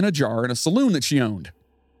stored it in a jar in a saloon that she owned.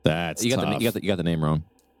 that's You got tough. the name wrong.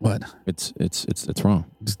 What? It's wrong.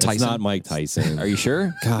 It's Tyson? not Mike Tyson. Are you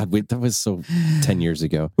sure? God, wait, that was so 10 years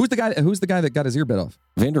ago. Who's the guy that got his ear bit off?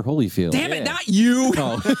 Vander Holyfield. Damn it, not you.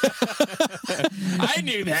 Oh. I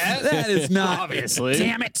knew that. That is not. Obviously.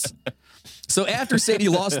 Damn it. So after Sadie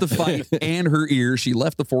lost the fight and her ear, she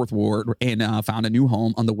left the Fourth Ward and found a new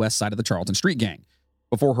home on the west side of the Charlton Street Gang.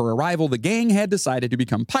 Before her arrival, the gang had decided to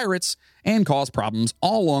become pirates and cause problems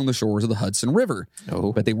all along the shores of the Hudson River.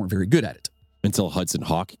 Oh. But they weren't very good at it. Until Hudson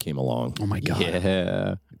Hawk came along. Oh my God.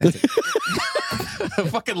 Yeah. I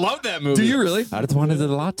fucking love that movie. Do you really? I just wanted a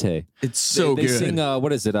latte. It's so they good. sing,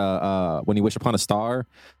 what is it? When You Wish Upon a Star.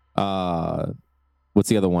 What's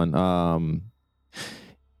the other one?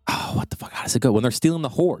 What the fuck? How does it go? When they're stealing the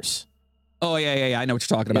horse. Oh, yeah. I know what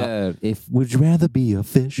you're talking about. Yeah. If would you rather be a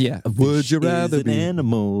fish? Yeah. A Would fish you rather is an be-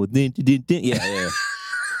 animal? Yeah.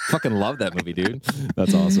 Fucking love that movie, dude.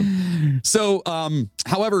 That's awesome. So,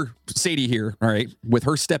 however, Sadie here, all right, with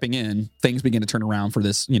her stepping in, things begin to turn around for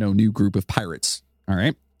this, new group of pirates. All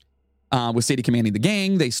right. With Sadie commanding the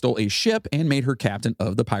gang, they stole a ship and made her captain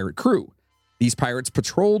of the pirate crew. These pirates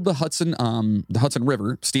patrolled the Hudson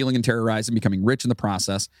River, stealing and terrorizing, becoming rich in the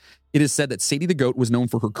process. It is said that Sadie the goat was known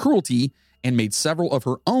for her cruelty and made several of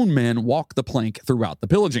her own men walk the plank throughout the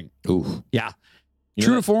pillaging. Ooh. Yeah. You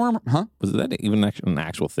True know to form, huh? Was that even an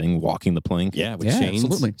actual thing? Walking the plank? Yeah, with Yeah, chains.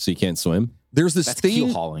 absolutely. So you can't swim. There's this That's thing.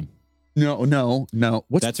 keel hauling. No.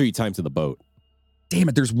 What's That's where you tie them to the boat. damn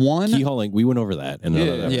it? There's one. Key hauling, we went over that in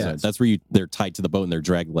another episode. Yeah. That's where they're tied to the boat and they're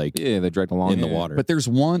dragged like Yeah, they're dragged along in the water. But there's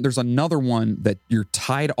another one that you're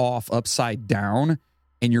tied off upside down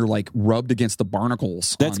and you're like rubbed against the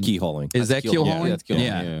barnacles. that's on- key hauling. Is that keel Yeah, hauling? that's keel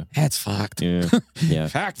hauling, yeah. That's fucked. Yeah. Yeah.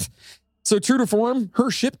 Fact. So true to form,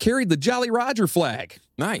 her ship carried the Jolly Roger flag.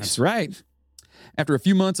 Nice. That's right. After a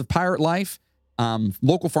few months of pirate life,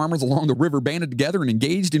 local farmers along the river banded together and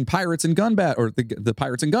engaged in pirates and gun battle, or the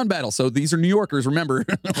pirates and gun battle. So these are New Yorkers, remember?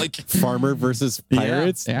 Like Farmer versus Yeah,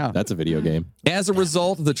 pirates? yeah. That's a video game. As a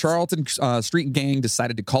result, the Charlton Street Gang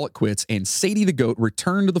decided to call it quits, and Sadie the Goat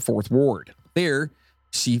returned to the Fourth Ward. There,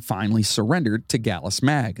 she finally surrendered to Gallus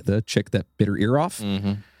Mag, the chick that bit her ear off.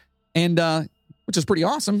 Mm-hmm. And which is pretty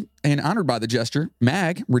awesome. And honored by the gesture,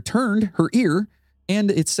 Mag returned her ear, and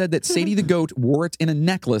it said that Sadie the Goat wore it in a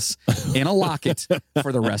necklace in a locket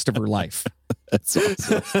for the rest of her life. That's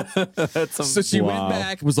awesome. So she went Wow.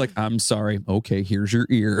 back, was like, "I'm sorry. Okay, here's your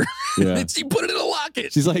ear." Yeah. And she put it in a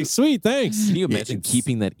locket. She's like, sweet, thanks. Can you imagine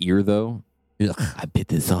keeping that ear though? I bit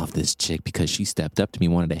this off this chick because she stepped up to me,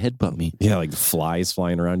 wanted to headbutt me. Yeah, like flies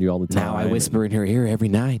flying around you all the time. Now I whisper in her ear every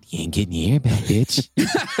night, "You ain't getting your ear back, bitch."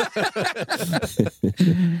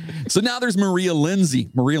 So now there's Maria Lindsay.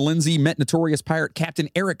 Maria Lindsay met notorious pirate Captain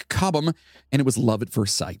Eric Cobham, and it was love at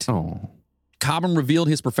first sight. Oh. Cobham revealed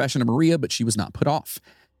his profession to Maria, but she was not put off.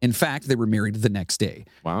 In fact, they were married the next day.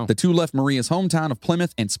 Wow. The two left Maria's hometown of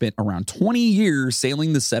Plymouth and spent around 20 years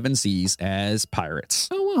sailing the seven seas as pirates.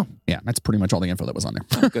 Oh, well. Yeah, that's pretty much all the info that was on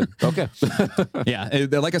there. Good. Okay. Yeah,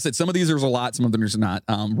 like I said, some of these there's a lot, some of them there's not.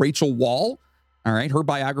 Rachel Wall, all right, her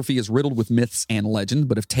biography is riddled with myths and legend,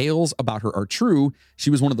 but if tales about her are true, she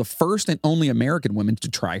was one of the first and only American women to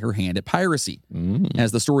try her hand at piracy.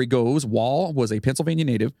 As the story goes, Wall was a Pennsylvania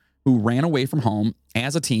native who ran away from home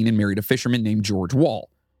as a teen and married a fisherman named George Wall.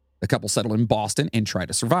 The couple settled in Boston and tried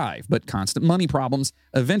to survive, but constant money problems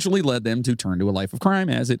eventually led them to turn to a life of crime,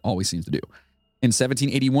 as it always seems to do. In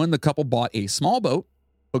 1781, the couple bought a small boat,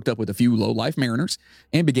 hooked up with a few low-life mariners,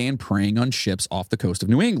 and began preying on ships off the coast of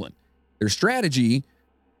New England. Their strategy,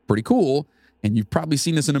 pretty cool, and you've probably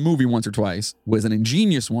seen this in a movie once or twice, was an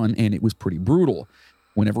ingenious one, and it was pretty brutal.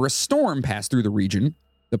 Whenever a storm passed through the region,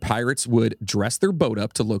 the pirates would dress their boat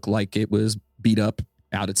up to look like it was beat up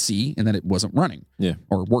out at sea and that it wasn't running. Yeah.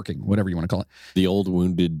 Or working, whatever you want to call it. The old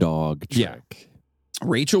wounded dog Yeah. trick.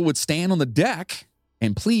 Rachel would stand on the deck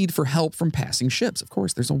and plead for help from passing ships. Of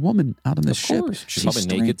course, there's a woman out on this ship. She's probably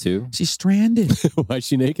naked too. She's stranded. Why is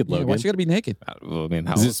she naked, Yeah, Logan? why she got to be naked? I mean,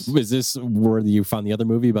 how is this where you found the other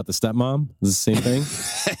movie about the stepmom? Is this the same thing?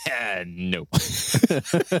 No.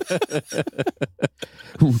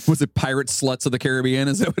 Was it Pirate Sluts of the Caribbean?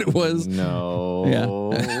 Is that what it was?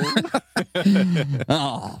 No.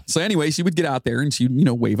 Oh. So anyway, she would get out there and she'd,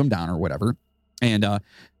 wave them down or whatever. And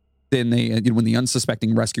then they, when the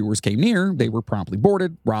unsuspecting rescuers came near, they were promptly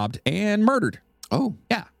boarded, robbed, and murdered. Oh.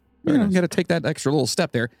 Yeah. Very You nice. got to take that extra little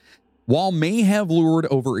step there. Wall may have lured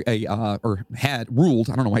over or had ruled,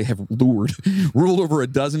 I don't know why I have lured, ruled over a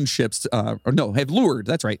dozen ships, had lured,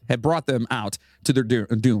 that's right, had brought them out to their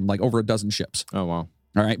doom, like over a dozen ships. Oh, wow.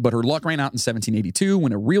 All right, but her luck ran out in 1782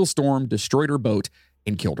 when a real storm destroyed her boat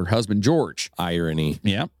and killed her husband, George. Irony.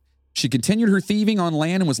 Yeah. She continued her thieving on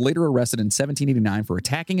land and was later arrested in 1789 for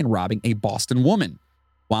attacking and robbing a Boston woman.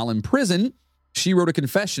 While in prison, she wrote a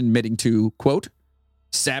confession admitting to, quote,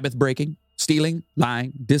 Sabbath breaking, stealing,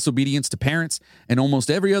 lying, disobedience to parents, and almost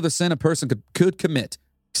every other sin a person could commit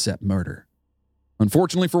except murder.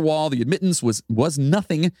 Unfortunately for Wall, the admittance was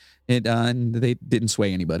nothing, and they didn't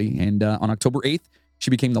sway anybody. And on October 8th, she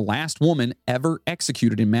became the last woman ever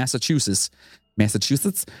executed in Massachusetts,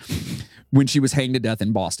 when she was hanged to death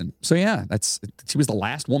in Boston. So yeah, she was the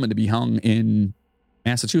last woman to be hung in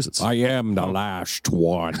Massachusetts. I am the last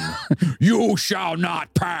one. You shall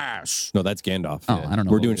not pass. No, that's Gandalf. Oh, I don't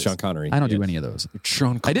know We're what doing it is. Sean Connery. I don't do any of those.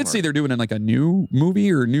 Sean I did see they're doing like a new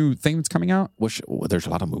movie or a new thing that's coming out. There's a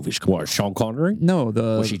lot of movies coming What, Sean Connery? No,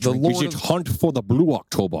 the Lord Is it Hunt for the Blue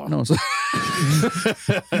October? No, it's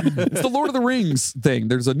the Lord of the Rings thing.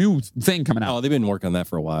 There's a new thing coming out. Oh, they've been working on that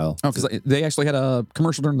for a while. Oh, because they actually had a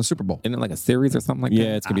commercial during the Super Bowl. Isn't it like a series or something like that?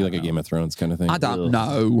 Yeah, it's going to be like a Game of Thrones kind of thing. I don't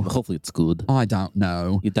know. Hopefully it's good. I don't know.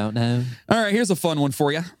 You don't know? All right, here's a fun one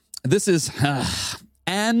for you. This is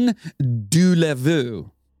Anne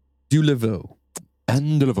Dulevaux.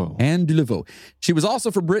 Anne Dulevaux. She was also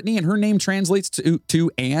from Brittany, and her name translates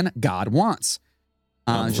to Anne God Wants.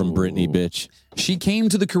 I'm from Brittany, bitch. She came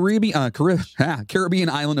to the Caribbean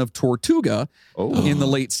island of Tortuga in the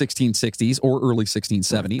late 1660s or early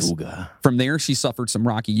 1670s. Tortuga. From there, she suffered some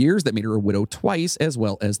rocky years that made her a widow twice, as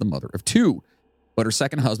well as the mother of two. But her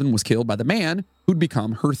second husband was killed by the man who'd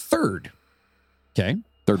become her third. Okay?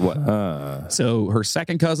 Third what? So her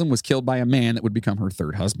second cousin was killed by a man that would become her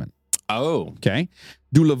third husband. Oh. Okay?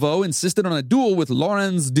 Dulevaux insisted on a duel with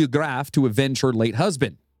Laurens de Graaf to avenge her late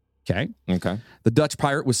husband. Okay? Okay. The Dutch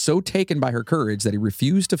pirate was so taken by her courage that he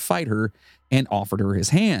refused to fight her and offered her his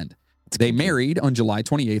hand. They married on July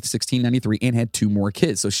 28th, 1693, and had 2 more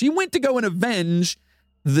kids. So she went to go and avenge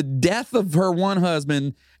the death of her one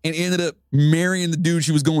husband and ended up marrying the dude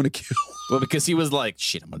she was going to kill. Well, because he was like,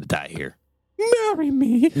 shit, I'm going to die here. Marry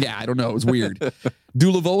me. Yeah, I don't know. It was weird.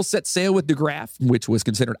 Dulevaux set sail with de Graaf, which was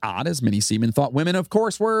considered odd, as many seamen thought women, of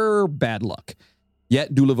course, were bad luck.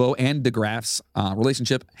 Yet Dulevaux and de Graaf's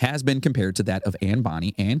relationship has been compared to that of Anne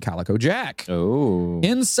Bonny and Calico Jack. Oh.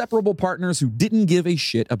 Inseparable partners who didn't give a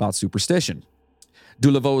shit about superstition.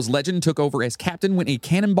 Dulevaux's legend took over as captain when a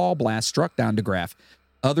cannonball blast struck down de Graaf.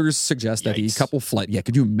 Others suggest that the Yikes. couple fled. Yeah,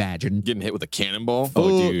 could you imagine? Getting hit with a cannonball?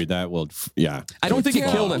 Oh, dude, that will, yeah. I don't think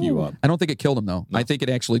it killed him. You up. I don't think it killed him, though. I think it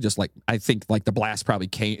actually just I think the blast probably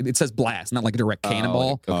came. It says blast, not like a direct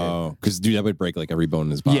cannonball. Oh, because, dude, that would break like every bone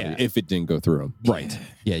in his body Yeah. if it didn't go through him. Right.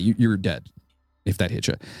 Yeah, you're dead if that hits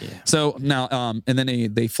you. Yeah. So now, and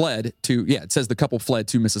then they fled to, it says the couple fled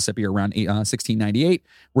to Mississippi around 1698,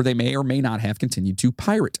 where they may or may not have continued to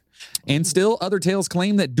pirate. And still, other tales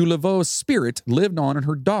claim that Dulevaux's spirit lived on in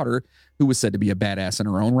her daughter, who was said to be a badass in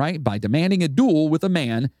her own right, by demanding a duel with a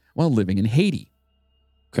man while living in Haiti.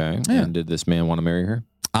 Okay. Yeah. And did this man want to marry her?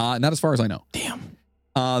 Not as far as I know. Damn.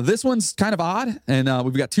 This one's kind of odd, and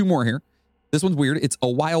we've got 2 more here. This one's weird. It's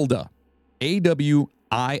Awilda. Awilda.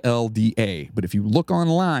 But if you look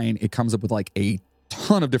online, it comes up with like a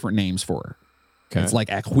ton of different names for her. Okay. It's like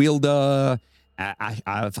Aquilda,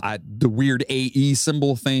 the weird AE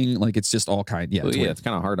symbol thing. Like it's just all kind. Yeah, Well, it's yeah, weird. it's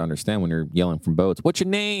kind of hard to understand when you're yelling from boats. What's your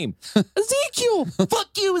name? Ezekiel. Fuck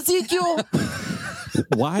you, Ezekiel.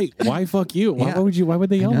 Why fuck you? Yeah. Why would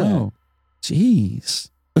they yell that? No. Jeez.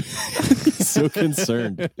 He's so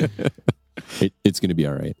concerned. It's going to be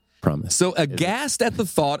all right. Promise. So aghast at the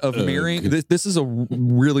thought of marrying, this is a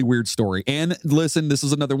really weird story. And listen, this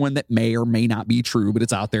is another one that may or may not be true, but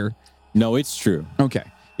it's out there. No, it's true. Okay.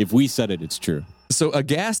 If we said it, it's true. So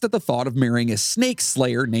aghast at the thought of marrying a snake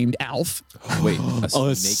slayer named Alf. Wait,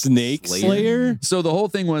 A snake slayer? So the whole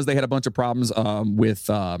thing was they had a bunch of problems with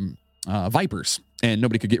vipers, and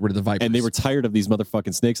nobody could get rid of the vipers. And they were tired of these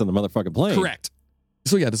motherfucking snakes on the motherfucking plane. correct.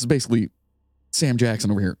 So yeah, this is basically Sam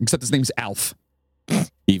Jackson over here, except his name's Alf.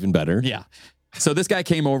 Even better. Yeah. So this guy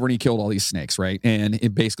came over and he killed all these snakes, right? And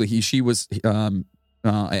it basically Awilda,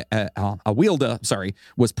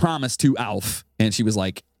 was promised to Alf, and she was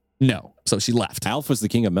like, no. So she left. Alf was the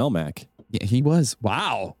king of Melmac. Yeah, he was.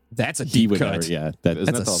 Wow, that's a He deep would cut. never, yeah. Isn't that a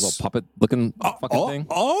the little puppet looking fucking thing?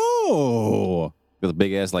 Oh. With a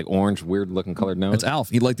big ass, like orange, weird looking colored nose? That's Alf.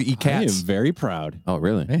 He liked to eat I am cats. very proud. Oh,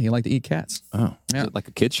 really? Yeah, he liked to eat cats. Oh. Yeah. Is it like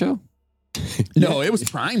a kid show? No, it was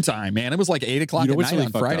prime time, man. It was like 8 o'clock You know at what's night really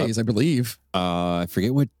on fucked Fridays, I believe. I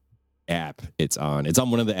forget what app it's on. It's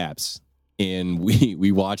on one of the apps. And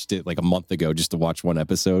we watched it like a month ago just to watch one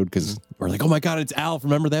episode because we're like, oh my God, it's Alf.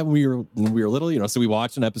 Remember that when we were little, you know? So we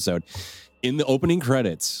watched an episode in the opening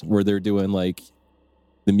credits where they're doing like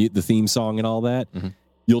the theme song and all that. Mm-hmm.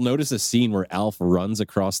 You'll notice a scene where Alf runs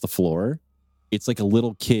across the floor. It's like a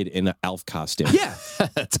little kid in an Alf costume. Yeah.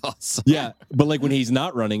 That's awesome. Yeah. But like when he's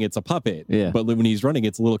not running, it's a puppet. Yeah. But when he's running,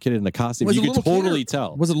 it's a little kid in a costume. Was You it a could little kid totally or-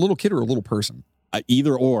 tell. Was it a little kid or a little person?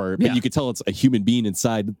 Either or, but Yeah. you could tell it's a human being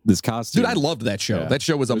inside this costume. Dude, I loved that show. Yeah. That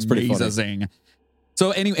show was It was pretty funny. amazing.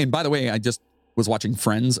 So anyway, and by the way, I just was watching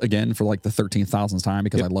Friends again for like the 13,000th time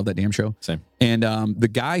because I love that damn show. Same. And the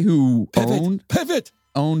guy who owned Pivot.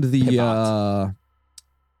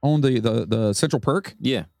 the Central Perk,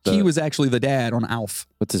 Yeah. he was actually the dad on Alf.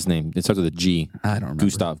 What's his name? It starts with a G. I don't remember.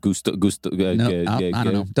 Gustav. No, I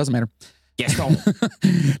don't know. Doesn't matter. Gaston.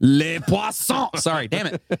 Les Poissons. Sorry, damn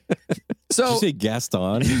it. Did So you say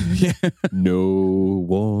Gaston? yeah. No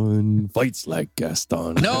one fights like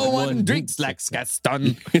Gaston. No one drinks like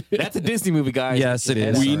Gaston. That's a Disney movie, guys. Yes, it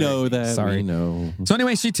is. We Sorry. know that. Sorry. We know. So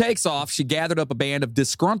anyway, she takes off. She gathered up a band of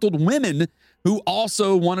disgruntled women who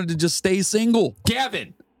also wanted to just stay single.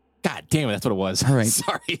 Gavin. God damn it, that's what it was. All right.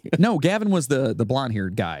 Sorry. No, Gavin was the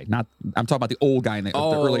blonde-haired guy. Not I'm talking about the old guy in the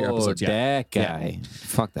earlier episodes. Yeah. that guy.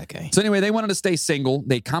 Fuck that guy. So anyway, they wanted to stay single.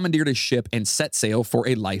 They commandeered a ship and set sail for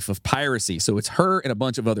a life of piracy. So it's her and a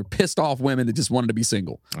bunch of other pissed off women that just wanted to be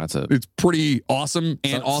single. That's a It's pretty awesome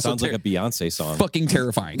and also sounds like a Beyonce song. fucking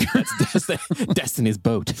terrifying. Destiny's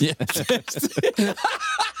boat. Yeah. Are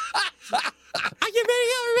you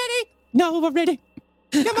ready already? No, we're ready.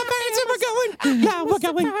 Come on, parents, we're going. Yeah, we're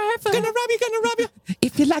going. Gonna rob you.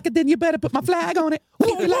 If you like it, then you better put my flag on it.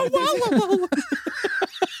 Whoa.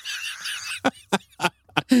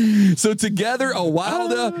 So together,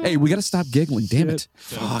 Awilda, hey, we got to stop giggling. Damn it.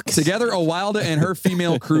 Fuck. Together, Awilda and her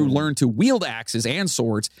female crew learned to wield axes and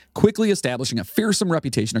swords, quickly establishing a fearsome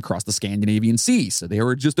reputation across the Scandinavian seas. So they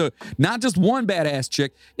were not just one badass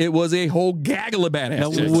chick, it was a whole gaggle of badass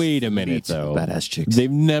Now, chicks. wait a minute, though. Badass chicks.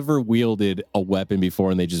 They've never wielded a weapon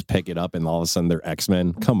before and they just pick it up and all of a sudden they're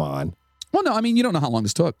X-Men. Come on. Well, no, I mean, you don't know how long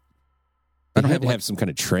this took. They don't had have, to like- have some kind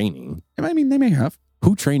of training. I mean, they may have.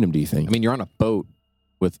 Who trained them, do you think? I mean, you're on a boat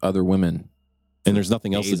with other women. and there's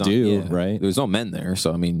nothing else to Days on- do, yeah. right? There's no men there,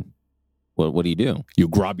 so I mean, what do you do? You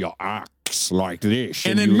grab your axe like this.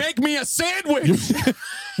 And then you- make me a sandwich.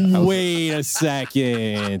 Wait a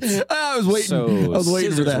second. I was waiting. So, I was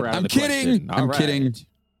waiting for scissors that. were out of I'm the kidding. question. I'm All right. kidding.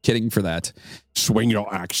 Kidding for that. Swing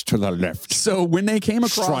your axe to the left. So when they came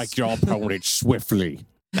across Strike your opponent swiftly.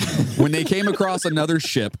 when they came across another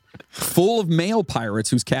ship full of male pirates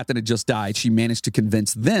whose captain had just died, she managed to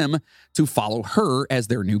convince them to follow her as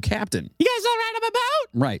their new captain. You guys all right about?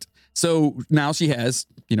 Right. So now she has,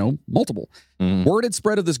 multiple. Word had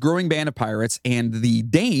spread of this growing band of pirates, and the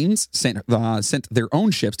Danes sent their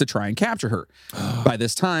own ships to try and capture her. By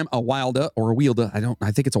this time, Awilda,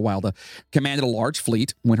 I think it's Awilda, commanded a large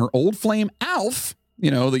fleet when her old flame Alf,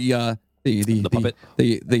 the puppet.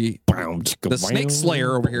 the snake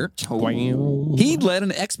slayer over here, he'd led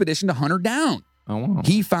an expedition to hunt her down. Oh, wow.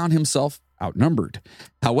 He found himself outnumbered.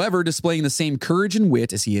 However, displaying the same courage and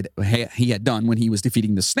wit as he had done when he was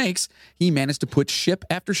defeating the snakes, he managed to put ship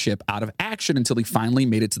after ship out of action until he finally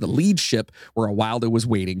made it to the lead ship where Awilda was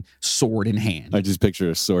waiting, sword in hand. I just picture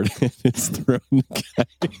a sword in his throne.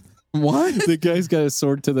 What? The guy's got a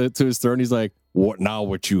sword to his throat. And he's like, "What now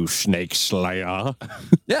with you, snake slayer?"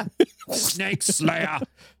 Yeah. Snake Slayer.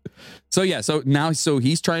 So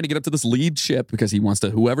he's trying to get up to this lead ship because he wants to,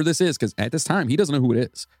 whoever this is, because at this time he doesn't know who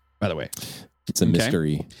it is, by the way. It's a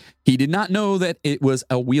mystery. He did not know that it was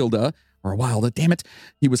Awilda, damn it.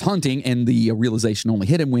 He was hunting, and the realization only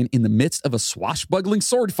hit him when, in the midst of a swashbuckling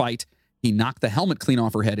sword fight, he knocked the helmet clean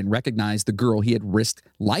off her head and recognized the girl he had risked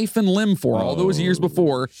life and limb for all those years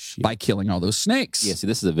before by killing all those snakes. Yeah, see,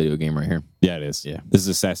 this is a video game right here. Yeah, it is. Yeah. This is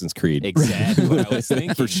Assassin's Creed. Exactly what I was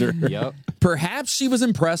thinking. For sure. Yep. Perhaps she was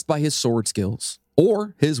impressed by his sword skills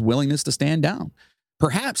or his willingness to stand down.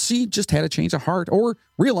 Perhaps she just had a change of heart or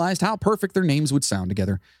realized how perfect their names would sound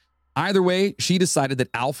together. Either way, she decided that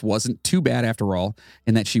Alf wasn't too bad after all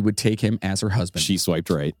and that she would take him as her husband. She swiped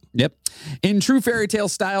right. Yep. In true fairy tale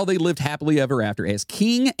style, they lived happily ever after as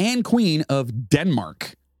king and queen of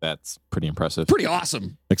Denmark. That's pretty impressive. Pretty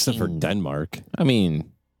awesome. Except for Denmark. I mean,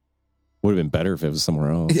 Would have been better if it was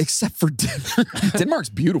somewhere else. Except for Denmark's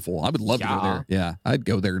beautiful. I would love to go there. Yeah, I'd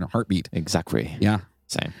go there in a heartbeat. exactly. Yeah.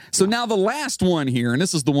 Same. So now the last one here, and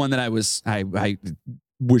this is the one that I was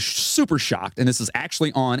super shocked, and this is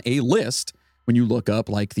actually on a list when you look up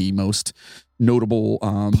like the most notable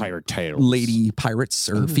Pirate tales. lady pirates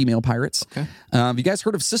or female pirates. Okay. Have you guys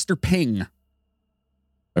heard of Sister Ping?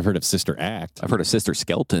 I've heard of Sister Act. I've heard of Sister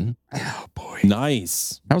Skeleton. Oh boy,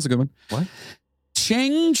 Nice. that was a good one. What?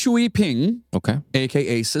 Cheng Shui Ping, Okay.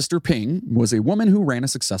 aka Sister Ping, was a woman who ran a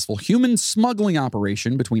successful human smuggling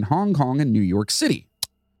operation between Hong Kong and New York City.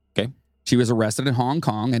 Okay. She was arrested in Hong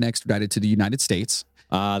Kong and extradited to the United States.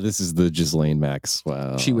 This is the Ghislaine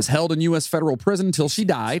Maxwell. She was held in U.S. federal prison until she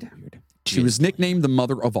died. She was nicknamed the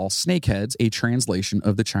mother of all snakeheads, a translation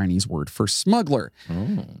of the Chinese word for smuggler.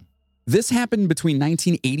 Oh. This happened between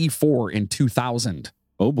 1984 and 2000.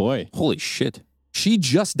 Oh boy. Holy shit. She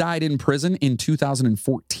just died in prison in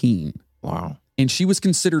 2014. Wow. And she was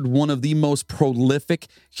considered one of the most prolific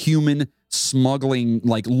human smuggling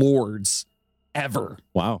lords ever.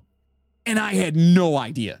 Wow. And I had no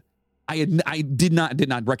idea. I did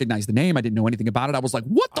not recognize the name. I didn't know anything about it. I was like,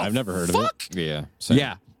 what the I've never heard fuck? of it. Yeah.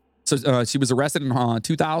 Yeah. So she was arrested in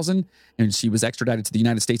 2000 and she was extradited to the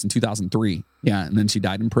United States in 2003. Yeah. And then she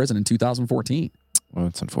died in prison in 2014. Well,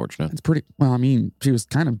 that's unfortunate. It's pretty, well, I mean, she was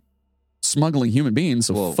kind of smuggling human beings.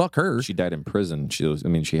 So Well, fuck her. She died in prison. She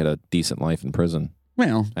had a decent life in prison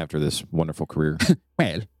Well, after this wonderful career.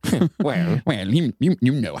 well, Well,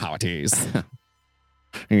 you know how it is. yeah.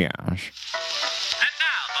 And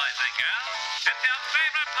now, boys and girls, it's your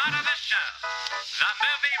favorite part of the show, the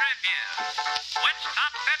movie review. Which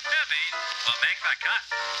top 10 movies will make the cut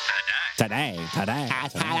today?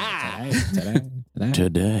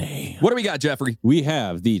 Today. What do we got, Jeffrey? We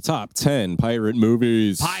have the top 10 pirate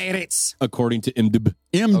movies Pirates. according to IMDb.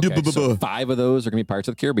 Okay, so 5 of those are going to be Pirates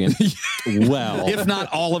of the Caribbean. Well, If not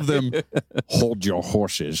all of them. hold your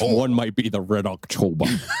horses. One might be the Red October.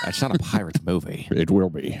 That's not a Pirates movie. It will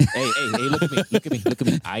be. Hey, look at me. Look at me. Look at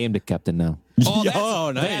me. I am the captain now. Oh, that's,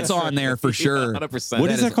 Oh, nice. that's on there for sure. 100%.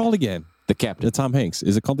 What is that called again? The captain. Tom Hanks.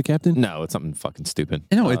 Is it called The Captain? No, it's something fucking stupid.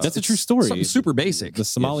 No, it's, That's a it's true story. Something super basic. The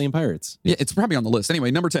Somalian pirates. Yeah, it's probably on the list.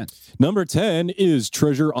 Anyway, number 10. Number 10 is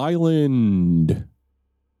Treasure Island.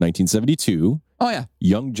 1972. Oh, yeah.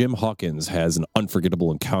 Young Jim Hawkins has an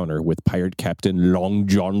unforgettable encounter with pirate captain Long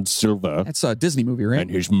John Silver That's a Disney movie, right? and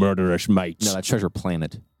his murderous mates. No, that's Treasure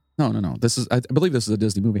Planet. No. This is, I believe this is a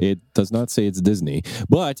Disney movie. It does not say it's Disney,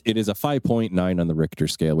 but it is a 5.9 on the Richter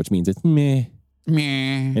scale, which means it's meh. Meh.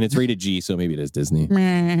 And it's rated G, so maybe it is Disney.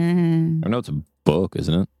 Meh. I know it's a book,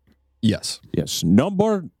 isn't it? Yes. Yes.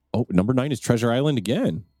 Number 9 is Treasure Island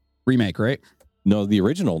again. Remake, right? No, the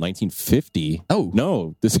original, 1950. Oh.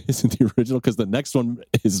 No, this isn't the original because the next one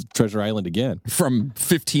is Treasure Island again. From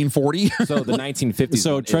 1540. So the 1950s.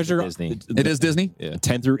 So one is Treasure Disney. It is Disney? Yeah.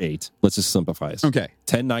 10 through 8. Let's just simplify this. Okay.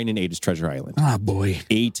 10, 9, and 8 is Treasure Island. Ah, boy.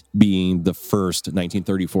 8 being the first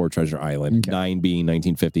 1934 Treasure Island, Okay. 9 being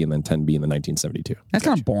 1950, and then 10 being the 1972. That's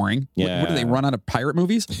kind of boring. Yeah. What do they run out of pirate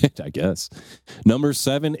movies? I guess. Number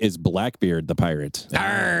 7 is Blackbeard the Pirate.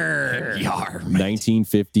 Arr, yar,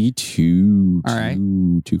 1952. All right.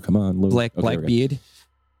 Come on, Lou. Okay, we're good. Blackbeard.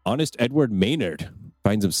 Honest Edward Maynard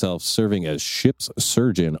finds himself serving as ship's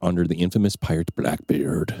surgeon under the infamous pirate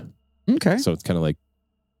Blackbeard. Okay. So it's kind of like,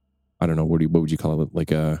 I don't know, what would you call it?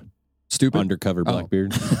 Like a Stupid. undercover Oh.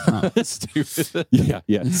 Blackbeard? Stupid. yeah.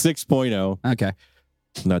 6.0. Okay.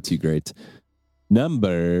 Not too great.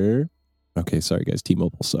 Okay, sorry guys.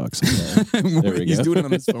 T-Mobile sucks. There we He's go. doing it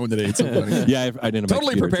on his phone today. It's so funny. Yeah, I didn't. have my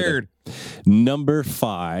Totally computer prepared. today. Number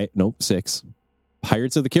 6.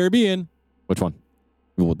 Pirates of the Caribbean. Which one?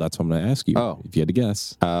 Well, that's what I'm going to ask you. Oh. If you had to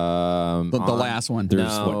guess. The last one. There's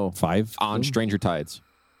No. 5? On Stranger Tides.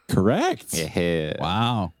 Correct. Yeah.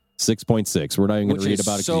 Wow. 6.6. We're not even going Which to read is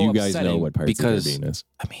about it because so you guys know upsetting what Pirates because- of the Caribbean is.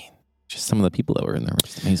 I mean, just some of the people that were in there were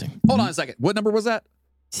just amazing. Hold on a second. What number was that?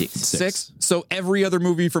 6. So every other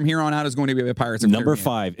movie from here on out is going to be about Pirates of the Number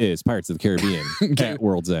Caribbean. 5 is Pirates of the Caribbean Okay. at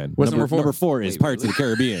World's End. What's number 4? Number 4 is Wait, Pirates of the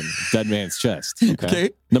Caribbean, Dead Man's Chest.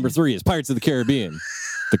 Okay. Number 3 is Pirates of the Caribbean,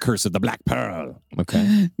 The Curse of the Black Pearl.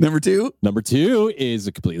 Okay. Number 2. Number 2 is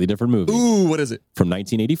a completely different movie Ooh, what is it? from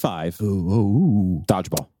 1985. Ooh.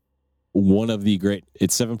 Dodgeball. One of the great,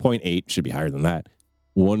 it's 7.8, should be higher than that.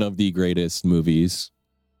 One of the greatest movies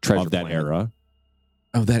Treasure of that Planet. era,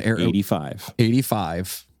 Of that era. 85.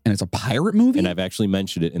 85. And it's a pirate movie? And I've actually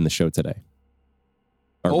mentioned it in the show today.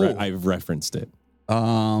 I've referenced it.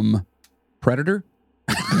 Predator?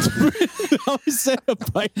 How is that a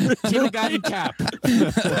pirate? Kindergarten Cap.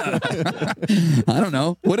 I don't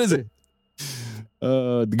know. What is it?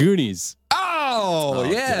 The Goonies. Oh,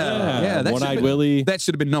 yeah. Yeah. That should have One-Eyed been, Willie. that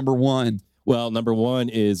should have been number 1. Well, number one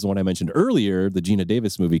is the one I mentioned earlier, the Gina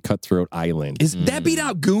Davis movie, Cutthroat Island. Is that beat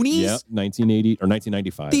out Goonies? Yep, 1980 or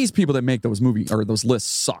 1995. These people that make those movies or those lists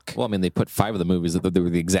suck. Well, I mean, they put 5 of the movies that they were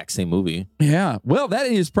the exact same movie. Yeah. Well, that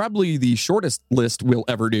is probably the shortest list we'll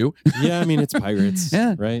ever do. Yeah, I mean, it's pirates,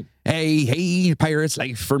 Yeah. right? Hey, pirates,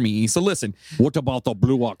 like for me. So listen, What about the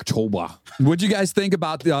Blue October? what'd you guys think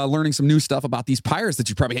about learning some new stuff about these pirates that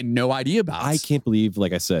you probably had no idea about? I can't believe,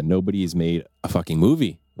 like I said, nobody's made a fucking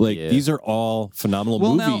movie. Like, Yeah. these are all phenomenal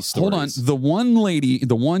Well, movie now, stories. hold on. The one lady,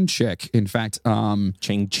 the one chick, in fact,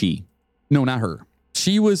 Chang-Chi. no, not her.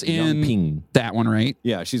 She was in Yang Ping. that one, right?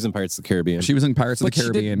 Yeah, she's in Pirates of the Caribbean. She was in Pirates of the But she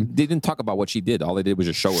Caribbean. they didn't talk about what she did. All they did was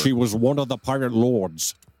just show her. She was one of the pirate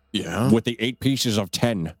lords Yeah. with the 8 pieces of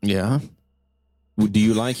 10. Yeah. Do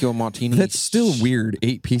you like your martini? That's still weird.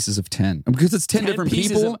 8 pieces of 10 because it's 10 different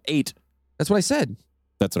pieces people. of 8. That's what I said.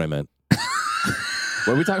 That's what I meant.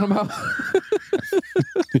 What are we talking about?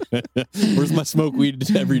 Where's my smoke weed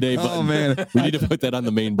every day button? Oh, man. We need to put that on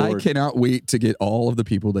the main I board. cannot wait to get all of the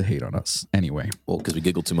people that hate on us. Anyway, Well, because we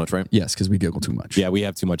giggle too much, right? yes, because we giggle too much. Yeah, we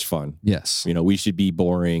have too much fun. Yes. You know, we should be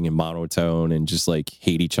boring and monotone and just like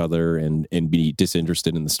hate each other and be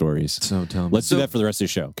disinterested in the stories. So tell me. Let's do that for the rest of the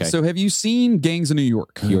show, okay? So have you seen Gangs of New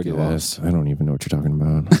York? You already lost. I don't even know what you're talking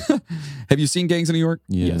about. Have you seen Gangs of New York?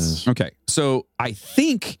 Yes. Okay. So I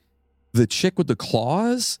think the chick with the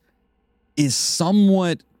claws is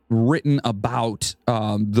somewhat written about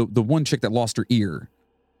the one chick that lost her ear.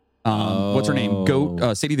 What's her name?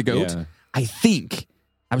 Goat, Sadie the Goat. Yeah. I think.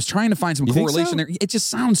 I was trying to find some You think correlation so? there. It just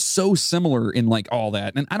sounds so similar in like all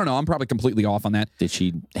that. And I don't know. I'm probably completely off on that. Did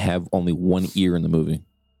she have only one ear in the movie?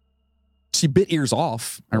 She bit ears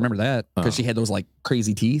off. I remember that because she had those like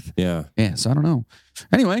crazy teeth. Yeah. Yeah. So I don't know.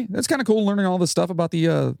 Anyway, that's kind of cool learning all this stuff about the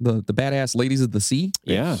badass ladies of the sea.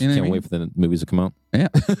 Yeah. You know what I Can't mean? wait for the movies to come out. Yeah.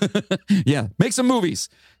 Yeah. Make some movies.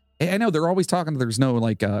 I know they're always talking. There's no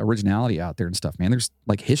like originality out there and stuff, man. There's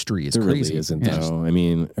like history is There crazy. really isn't, Yeah. though. I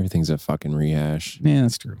mean, everything's a fucking rehash. Yeah,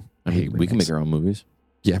 that's true. I hate mean, we can remakes. make our own movies.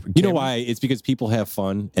 Yeah. You know why? It's because people have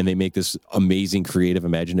fun and they make this amazing, creative,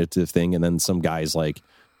 imaginative thing, and then some guy's like,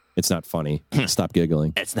 "It's not funny. Stop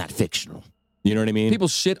giggling." It's not fictional. You know what I mean? People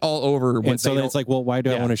shit all over. What and so they then it's don't- like, well, why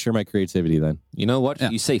do I Yeah. want to share my creativity then? You know what?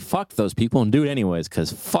 Yeah. You say fuck those people and do it anyways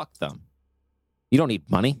because fuck them. You don't need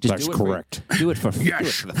money. Just That's do it correct. Do it for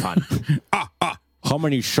the fun. How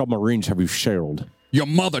many submarines have you sailed? your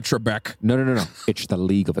mother, Trebek. No. It's the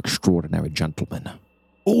League of Extraordinary Gentlemen.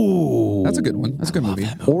 Oh, That's a good one. That's a good movie.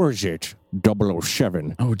 Or is it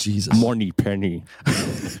 007? Oh Jesus. Money Penny,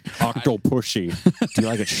 Octopussy, Do you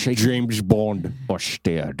like it shaken? James Bond, or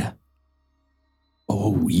Stirred?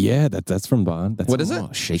 Oh yeah, that's from Bond. That's What is it?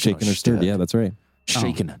 Oh, shaken, Shaken or Stirred? Yeah, that's right.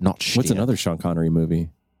 Shaken, not stirred. What's another Sean Connery movie?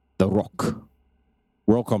 The Rock.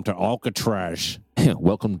 Welcome to Alcatraz.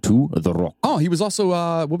 Welcome to The Rock. Oh, he was also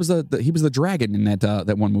what was he was the dragon in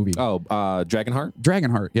that one movie. Oh, Dragonheart?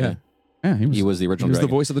 Dragonheart. Yeah. Yeah. He was the original He was the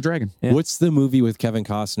dragon. voice of the dragon. Yeah. What's the movie with Kevin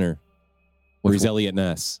Costner where Which he's Elliot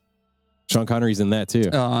Ness? Sean Connery's in that too.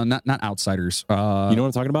 Not Outsiders. You know what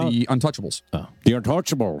I'm talking about? The Untouchables. The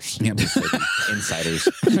Untouchables. Yeah. Insiders.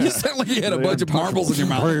 You sound like you had a bunch of marbles in your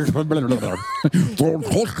mouth. The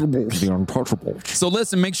Untouchables. So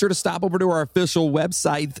listen, make sure to stop over to our official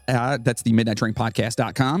website. That's the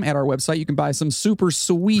midnighttrainpodcast.com. At our website, you can buy some super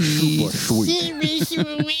sweet.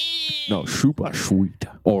 No, super sweet.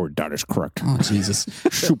 Oh, that is correct. Oh, Jesus.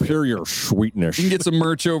 Superior sweetness. You can get some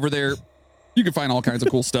merch over there. You can find all kinds of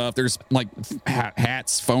cool stuff. There's like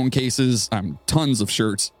hats, phone cases, tons of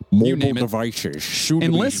shirts. You mobile name it. devices.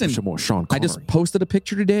 And listen, some more Sean I just posted a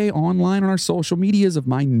picture today online on our social medias of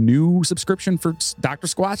my new subscription for Dr.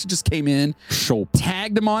 Squatch. It just came in. Soap.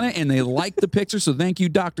 Tagged them on it and they liked the picture. So thank you,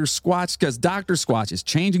 Dr. Squatch, because Dr. Squatch is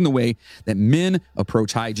changing the way that men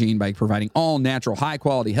approach hygiene by providing all natural, high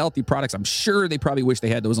quality, healthy products. I'm sure they probably wish they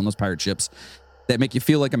had those on those pirate ships that make you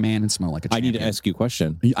feel like a man and smell like a I champion. need to ask you a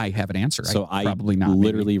question. I have an answer. So I probably not.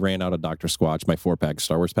 literally ran out of Dr. Squatch, my 4-pack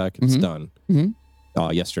Star Wars pack. It's done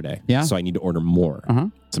yesterday. Yeah. So I need to order more. Uh-huh.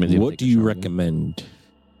 What do you recommend?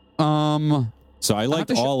 So I liked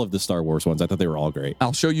to show- all of the Star Wars ones. I thought they were all great.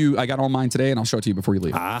 I'll show you. I got all mine today and I'll show it to you before you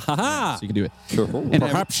leave. Ah, So you can do it. And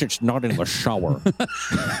perhaps it's not in the shower.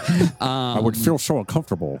 I would feel so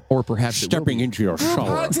uncomfortable Or perhaps it will stepping be. into your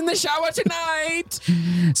shower. in the shower tonight.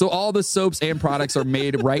 So all the soaps and products are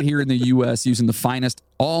made right here in the U.S. using the finest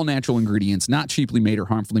all natural ingredients, not cheaply made or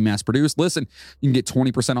harmfully mass produced. Listen, you can get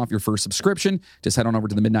 20% off your first subscription. Just head on over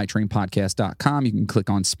to the midnighttrainpodcast.com. You can click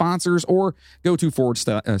on sponsors or go to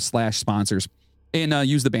 / sponsors and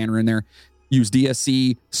use the banner in there. Use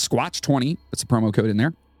DSC Squatch 20. That's a promo code in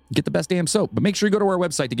there. get the best damn soap. But make sure you go to our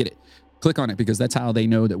website to get it. Click on it because that's how they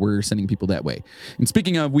know that we're sending people that way. And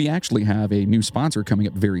speaking of, we actually have a new sponsor coming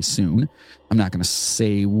up very soon. I'm not going to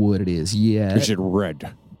say what it is yet. Is it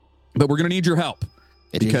red? But we're going to need your help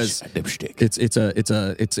because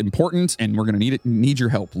it's important, and we're going to need your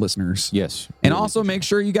help, listeners. Yes. And also make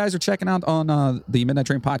sure you guys are checking out on the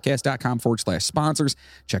midnighttrainpodcast.com/sponsors.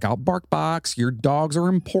 Check out BarkBox. Your dogs are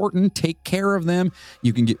important. Take care of them.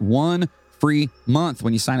 You can get one free month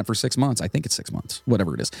when you sign up for 6 months. I think it's 6 months,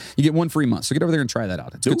 whatever it is. You get one free month. So get over there and try that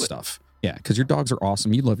out. It's good stuff. Yeah, because your dogs are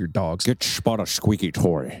awesome. You love your dogs. Get spot a squeaky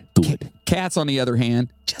toy. Cats, on the other hand,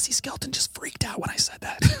 Jesse Skelton just freaked out when I said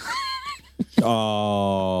that.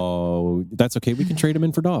 Oh, that's okay. We can trade them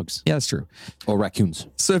in for dogs. Yeah, that's true. Or raccoons.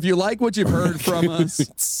 So if you like what you've heard from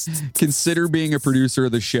us, consider being a producer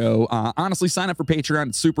of the show. Honestly, sign up for Patreon.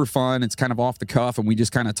 It's super fun. It's kind of off the cuff, and we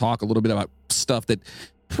just kind of talk a little bit about stuff that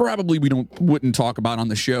probably we wouldn't talk about on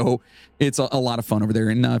the show. It's a lot of fun over there.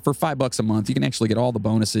 And for $5 a month, you can actually get all the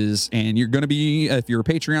bonuses. And you're going to be, if you're a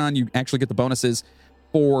Patreon, you actually get the bonuses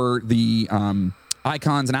for the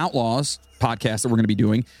Icons and Outlaws podcast that we're going to be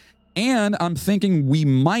doing. And I'm thinking we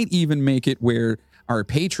might even make it where our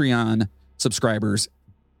Patreon subscribers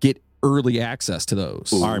get early access to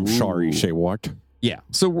those. I'm sorry, say what? Yeah.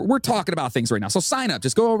 So we're talking about things right now. So sign up.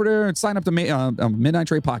 Just go over there and sign up to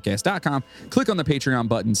MidnightTrainPodcast.com. Click on the Patreon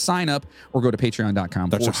button, sign up, or go to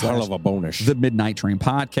patreon.com. That's a hell of a bonus. The Midnight Train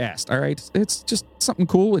Podcast. All right. It's just something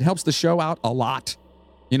cool. It helps the show out a lot.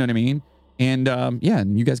 You know what I mean? And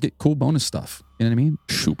and you guys get cool bonus stuff. You know what I mean?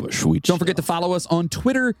 Super sweet. Don't forget to follow us on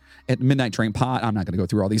Twitter at Midnight Train Pod. I'm not going to go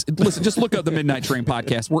through all these. Listen, just look up the Midnight Train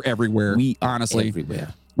Podcast. We're everywhere. Honestly,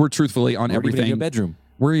 everywhere. We're truthfully on We're even everything. in your bedroom.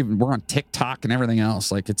 We're on TikTok and everything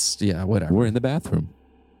else. Like whatever. We're in the bathroom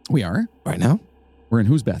We are. right now. We're in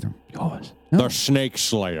whose bathroom? Yours. The Snake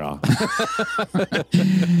Slayer.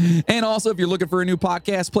 And also, if you're looking for a new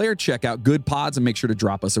podcast player, check out Good Pods and make sure to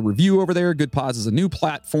drop us a review over there. Good Pods is a new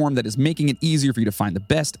platform that is making it easier for you to find the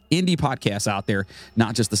best indie podcasts out there,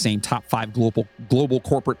 not just the same top 5 global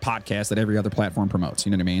corporate podcasts that every other platform promotes.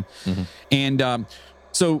 You know what I mean? Mm-hmm. And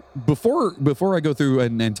so before I go through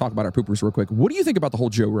and talk about our poopers real quick, what do you think about the whole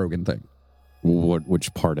Joe Rogan thing?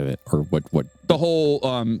 Which part of it, or what? The whole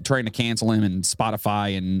trying to cancel him and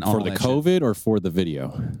Spotify and all For the that COVID shit. or for the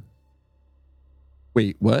video?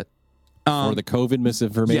 Wait, what? For the COVID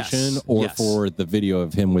misinformation, yes, or yes. for the video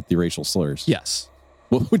of him with the racial slurs? Yes.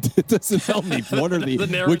 Well, it doesn't tell me one or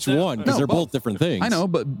which one, because they're both different things. I know,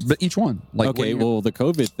 but each one. Like, Okay, well, the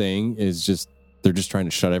COVID thing is just they're just trying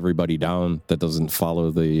to shut everybody down that doesn't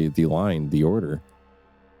follow the order.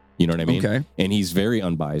 You know what I mean? Okay. And he's very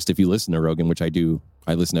unbiased. If you listen to Rogan, which I do,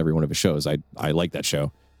 I listen to every one of his shows. I like that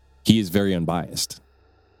show. He is very unbiased.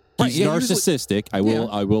 He's narcissistic. I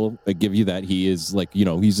will give you that. He is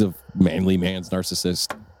he's a manly man's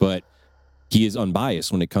narcissist, but he is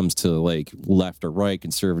unbiased when it comes to like left or right,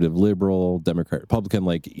 conservative, liberal, Democrat, Republican.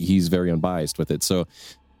 Like he's very unbiased with it. So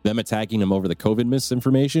them attacking him over the COVID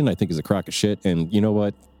misinformation, I think is a crock of shit. And you know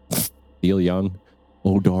what? Neil Young.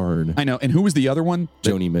 Oh, darn. I know. And who was the other one?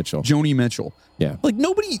 Joni Mitchell. Joni Mitchell. Yeah. Like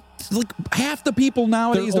nobody, like half the people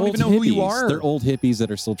nowadays don't even know who you are. They're old hippies that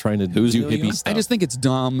are still trying to do hippie stuff. I just think it's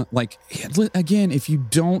dumb. Like, again, if you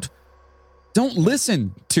don't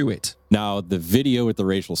listen to it. Now, the video with the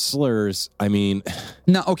racial slurs, I mean...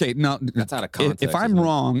 No, okay, no. That's out of context. If I'm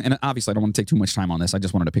wrong, and obviously I don't want to take too much time on this, I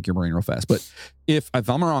just wanted to pick your brain real fast. But if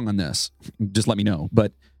I'm wrong on this, just let me know.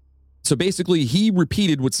 But so basically, he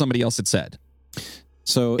repeated what somebody else had said.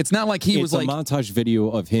 So it's not like he was like a montage video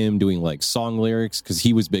of him doing like song lyrics because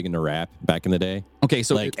he was big into rap back in the day. Okay,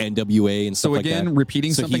 so like NWA and stuff like that. So again,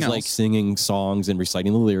 repeating something else. So he's like singing songs and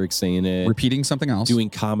reciting the lyrics, saying it. Repeating something else. Doing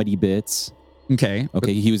comedy bits. Okay.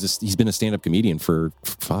 He's been a stand-up comedian for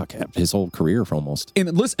his whole career for almost.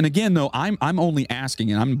 And listen, and again though, I'm only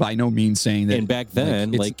asking, and I'm by no means saying that. And back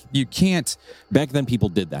then, you can't. Back then, people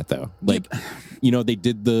did that though. Like, they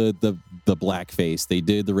did the blackface, they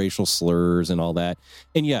did the racial slurs and all that.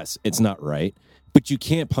 And yes, it's not right, but you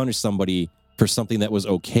can't punish somebody for something that was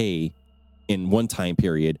okay in one time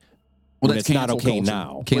period. Well, that's it's not okay culture.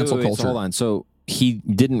 now. Cancel culture. So hold on. So he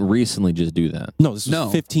didn't recently just do that. No, this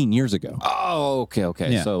was 15 years ago. Oh,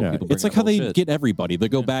 okay. Yeah. So people it's like how they get everybody. They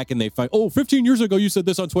go back and they find, 15 years ago you said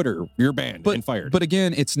this on Twitter. You're banned and fired. But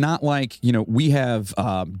again, it's not like, we have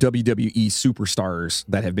WWE superstars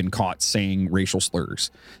that have been caught saying racial slurs.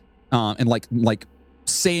 And like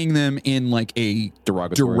saying them in like a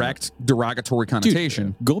derogatory connotation.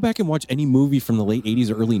 Dude, go back and watch any movie from the late 80s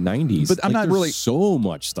or early 90s. But I'm not there's really so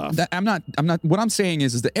much stuff. I'm not. What I'm saying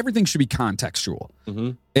is that everything should be contextual.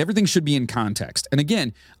 Mm-hmm. Everything should be in context. And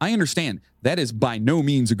again, I understand that is by no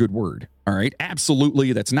means a good word. All right.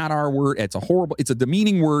 Absolutely. That's not our word. It's a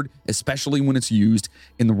demeaning word, especially when it's used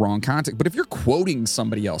in the wrong context. But if you're quoting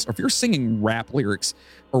somebody else, or if you're singing rap lyrics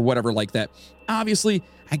or whatever like that, obviously,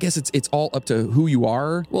 I guess it's all up to who you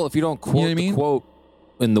are. Well, if you don't quote You know what I mean? the quote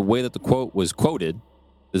in the way that the quote was quoted,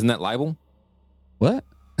 isn't that libel? What?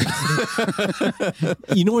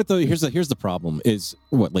 You know what though? Here's the problem is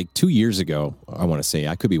what, like 2 years ago, I want to say,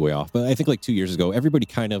 I could be way off, but I think like 2 years ago, everybody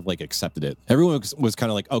kind of like accepted it. Everyone was kind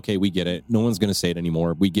of like, okay, we get it. No one's going to say it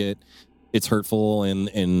anymore. We get it's hurtful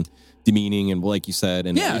and demeaning and like you said,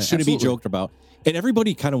 and Yeah, it shouldn't absolutely. be joked about. And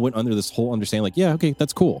everybody kind of went under this whole understanding, like, yeah, okay,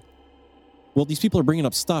 that's cool. Well, these people are bringing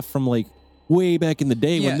up stuff from like way back in the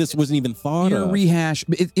day Yeah, when this wasn't even thought Your of. rehash.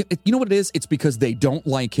 You know what it is? It's because they don't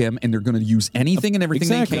like him and they're going to use anything and everything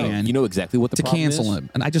Exactly. they can You know exactly what the to problem cancel is? him.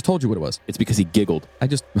 And I just told you what it was. It's because he giggled. I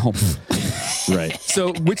just Right.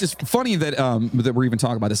 So, which is funny that that we're even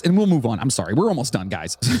talking about this, and we'll move on. I'm sorry, we're almost done,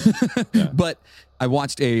 guys. But I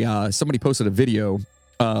watched somebody posted a video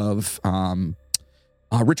of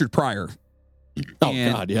Richard Pryor. Oh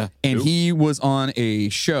And- God, yeah. And he was on a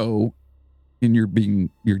show, and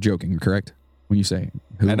you're joking, correct? When you say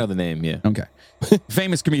who? I know the name, yeah. Okay.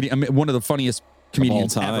 Famous comedian, I mean, one of the funniest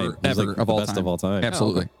comedians of all time. He's ever like of the all best time. of all time.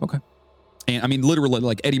 Absolutely. Okay. And I mean, literally,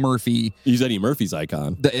 like Eddie Murphy, He's Eddie Murphy's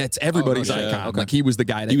icon. it's everybody's Oh, yeah. icon. Okay. Like he was the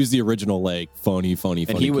guy that He was the original like phony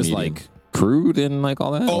And he was comedian. like crude and like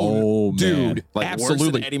all that? Oh, dude, man. Like worse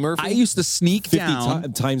absolutely. than Eddie Murphy? I used to sneak 50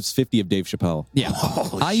 down. times 50 of Dave Chappelle. Yeah,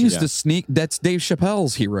 I used shit. to sneak. That's Dave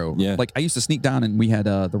Chappelle's hero. Yeah. Like I used to sneak down, and we had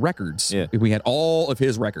the records. Yeah. We had all of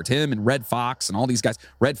his records. Him and Red Fox and all these guys.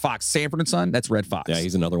 Red Fox, Sanford and Son. That's Red Fox. Yeah,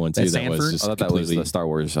 he's another one too. That's That was Sanford? just I thought that was completely the Star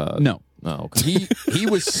Wars. No, Oh, okay. he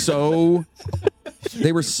was so.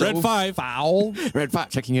 They were so Red 5. foul. Red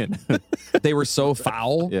Fox checking in. They were so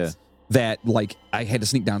foul. Yeah. That like I had to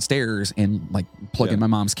sneak downstairs and like plug in Yeah. my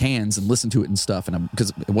mom's cans and listen to it and stuff, and because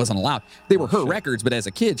it wasn't allowed. They were her records, but as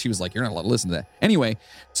a kid, she was like, "You're not allowed to listen to that." Anyway,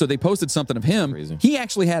 so they posted something of him. Crazy. He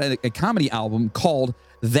actually had a comedy album called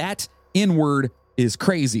 "That N-Word Is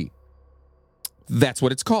Crazy." That's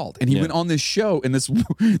what it's called. And he Yeah. went on this show, and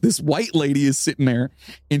this white lady is sitting there,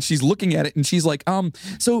 and she's looking at it, and she's like,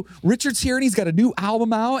 so Richard's here, and he's got a new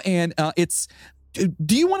album out, and it's.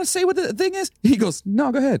 Do you want to say what the thing is? He goes,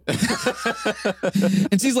 no, go ahead.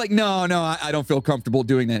 And she's like, no, I don't feel comfortable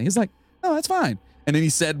doing that. He's like, no, that's fine. And then he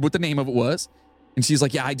said what the name of it was. And she's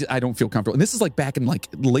like, yeah, I don't feel comfortable. And this is like back in like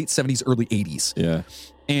late 70s, early 80s. Yeah.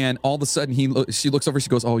 And all of a sudden she looks over, she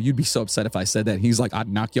goes, oh, you'd be so upset if I said that. And he's like, I'd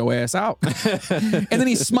knock your ass out. And then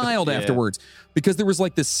he smiled afterwards because there was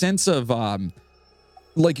like this sense of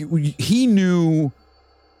like he knew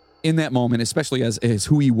in that moment, especially as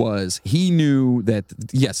who he was, he knew that,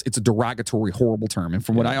 yes, it's a derogatory, horrible term. And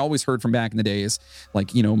from what I always heard from back in the days,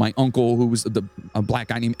 like, you know, my uncle, who was a black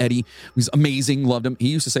guy named Eddie, who's amazing, loved him. He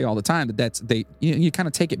used to say all the time that you kind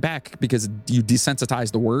of take it back because you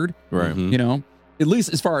desensitize the word, Right. you know, at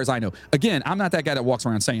least as far as I know. Again, I'm not that guy that walks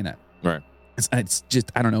around saying that. Right. It's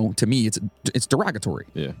just, I don't know, to me, it's derogatory.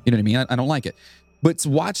 Yeah. You know what I mean? I don't like it. But it's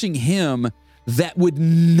watching him that would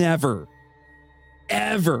never,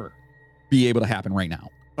 ever be able to happen right now.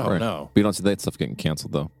 Oh Right. no. But you don't see that stuff getting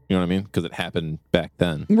canceled, though. You know what I mean? Because it happened back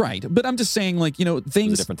then. Right. But I'm just saying, like, you know,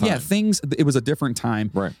 things, different time. it was a different time.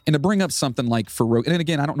 Right. And to bring up something like Farouk, and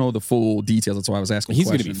again, I don't know the full details. That's why I was asking He's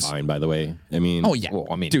going to be questions. fine, by the way. I mean, Oh, yeah. Well,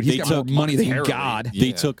 I mean, Dude, he's they got more took money than monetarily. God. they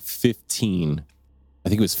Yeah. took 15. I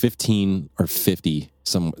think it was 15 or 50.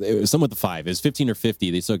 It was some with the 5. It was 15 or 50.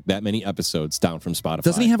 They took that many episodes down from Spotify.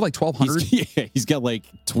 Doesn't he have like 1,200? He's got like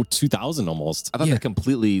 2,000 almost. I thought Yeah. they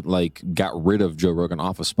completely like got rid of Joe Rogan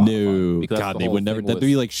off of Spotify. No, because God, the they whole would never. thing They'd with-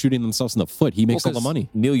 be like shooting themselves in the foot. He makes all the 'cause money.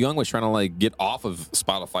 Neil Young was trying to like get off of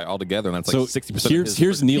Spotify altogether, and that's like So 60%.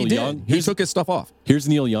 here's Neil He did. Young. He took his stuff off. Here's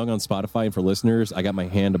Neil Young on Spotify. And for listeners, I got my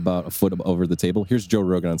hand about a foot over the table. Here's Joe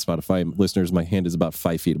Rogan on Spotify. And listeners, my hand is about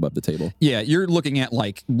 5 feet above the table. Yeah, you're looking at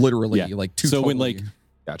like literally Yeah. like two. So when totally- like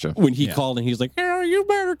Gotcha. when he Yeah. called and he's like, "Yeah, you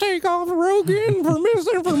better take off Rogan for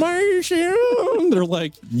misinformation." They're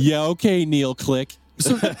like, "Yeah, okay, Neil, click."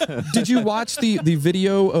 So, did you watch the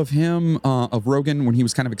video of him of Rogan when he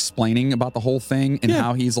was kind of explaining about the whole thing and Yeah.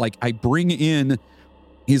 how he's like, I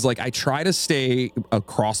try to stay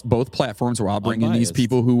across both platforms where I'll bring in these Unbiased.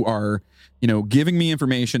 people who are giving me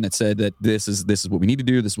information that said that this is what we need to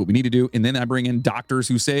do, this is what we need to do, and then I bring in doctors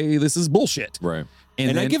who say this is bullshit. Right.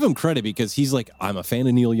 And I give him credit because he's like, I'm a fan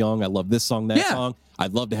of Neil Young. I love this song, that song.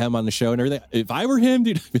 I'd love to have him on the show and everything. If I were him,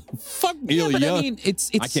 dude, fuck Neil Young. I mean, it's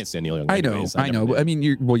I can't stand Neil Young. I anyways. know. never I did. mean,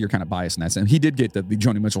 you're kind of biased in that sense. He did get the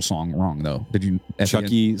Joni Mitchell song wrong, though. Did you? at the end?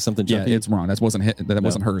 Chucky, something Yeah, Chucky. it's wrong. That wasn't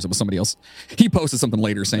hers. It was somebody else. He posted something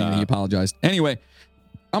later saying that he apologized. Anyway,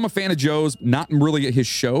 I'm a fan of Joe's. Not really at his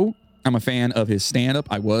show. I'm a fan of his stand-up.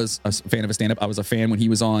 I was a fan of his stand-up. I was a fan when he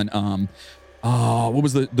was on. What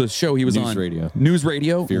was the show he was on? News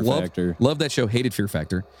Radio. Fear Factor. Love that show. Hated Fear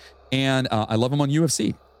Factor, and I love him on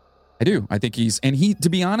UFC. I do. I think to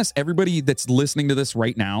be honest, everybody that's listening to this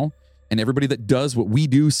right now, and everybody that does what we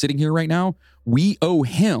do sitting here right now, we owe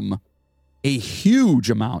him a huge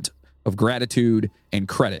amount of gratitude and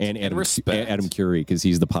credit and Adam, respect. Adam Curry, because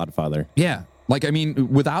he's the podfather. Yeah. Like, I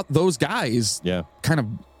mean, without those guys kind of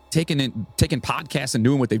taking podcasts and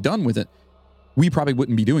doing what they've done with it, we probably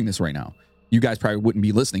wouldn't be doing this right now. You guys probably wouldn't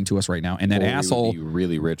be listening to us right now. And that asshole, Be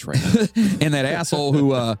really rich right now. and that asshole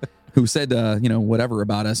who said whatever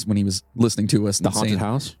about us when he was listening to us, The haunted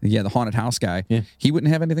house? Yeah, the haunted house guy. Yeah. He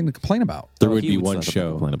wouldn't have anything to complain about. There Well, would he be would one still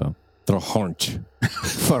have something to show. complain about. The Haunt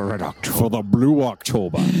for Red October. For the Blue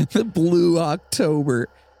October. The Blue October.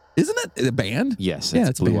 Isn't that a band? Yes, Yeah, it's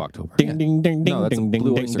it's a Blue band. October. Ding ding ding No, ding that's a ding ding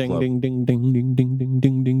Blue ding Oyster ding Club. ding ding ding ding ding ding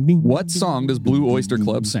ding ding ding. What song does Blue Oyster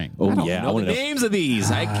Club sing? Oh I don't yeah, I know want the to know. names of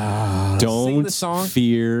these. I sing Don't the song.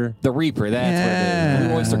 fear. The Reaper. That's Yeah. what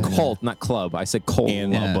it is. Blue Oyster Cult, not club. I said cult.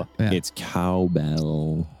 And Yeah. it's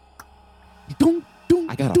cowbell. Dun, dun,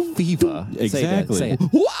 I got a dun, fever. Exactly. Say it.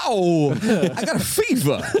 Wow! I got a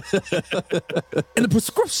fever. And the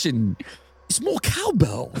prescription is more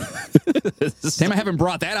cowbell. Damn, I haven't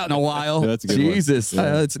brought that out in a while. That's a good one. Jesus.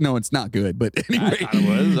 Yeah. It's not good. But anyway. thought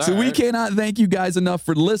it was. So All we right. cannot thank you guys enough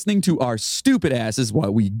for listening to our stupid asses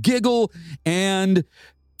while we giggle and,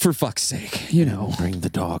 for fuck's sake, Bring the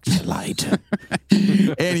dog to light.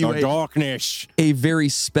 Anyway, The darkness. a very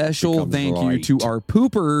special Becomes thank you light. to our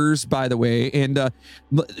poopers, by the way. And,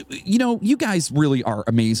 you guys really are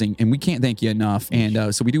amazing, and we can't thank you enough.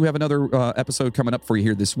 And so we do have another episode coming up for you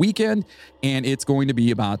here this weekend, and it's going to be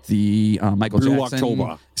about the Michael Blue Jackson.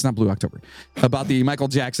 October. It's not Blue October. About the Michael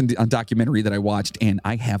Jackson documentary that I watched, and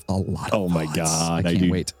I have a lot of Oh my thoughts. God. I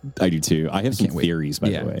can't wait. I do too. I have some can't wait. theories, by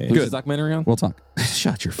Yeah. the way. Who's Good. this documentary on? We'll talk.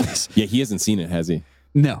 Shut your face. Yeah, he hasn't seen it, has he?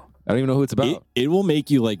 No. I don't even know who it's about. It will make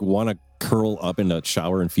you like want to curl up in a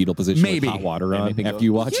shower in fetal position Maybe. with hot water And on maybe after go,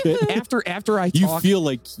 you watch it. After I You talk, feel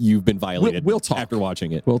like you've been violated We'll talk. after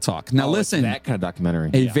watching it. we'll talk. Now Oh, it's listen. that kind of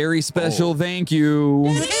documentary. A very special thank you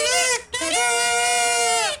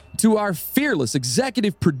to our fearless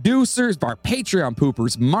executive producers, our Patreon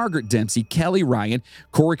poopers, Margaret Dempsey, Kelly Ryan,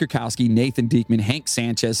 Corey Krakowski, Nathan Diekman, Hank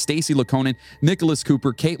Sanchez, Stacy Laconin, Nicholas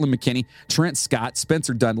Cooper, Caitlin McKinney, Trent Scott,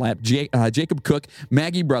 Spencer Dunlap, Jacob Cook,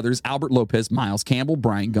 Maggie Brothers, Albert Lopez, Miles Campbell,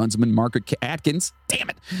 Brian Gunsman, Margaret Atkins,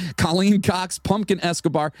 damn it, Colleen Cox, Pumpkin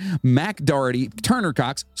Escobar, Mac Doherty, Turner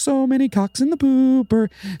Cox, so many cocks in the pooper,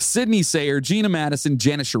 Sydney Sayer, Gina Madison,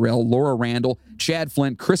 Janet Sherrill, Laura Randall, Chad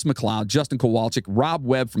Flint, Chris McLeod, Justin Kowalczyk, Rob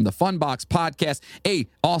Webb from the Funbox Podcast. Hey,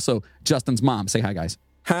 also Justin's mom. Say hi, guys.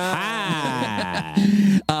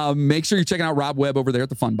 Make sure you're checking out Rob Webb over there at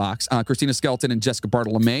the Funbox. Christina Skelton and Jessica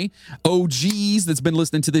Bartolome, OGs that's been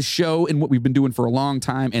listening to this show and what we've been doing for a long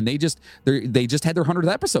time, and they just had their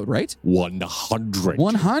 100th episode, right? 100.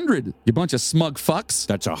 100. You bunch of smug fucks.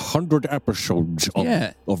 That's 100 episodes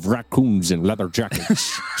Yeah. of raccoons in leather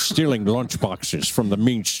jackets stealing lunchboxes from the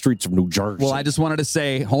mean streets of New Jersey. Well, I just wanted to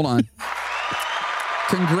say, hold on.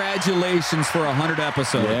 Congratulations for 100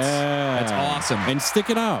 episodes. yeah, That's awesome. And stick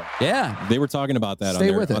it out. Yeah. They were talking about that Stay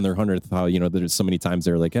on with it. their 100th. How there's so many times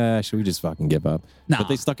they're like, should we just fucking give up? Nah. But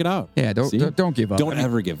they stuck it out. Yeah, don't See? give up. Don't I mean,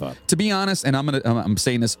 ever give up. to be honest, and I'm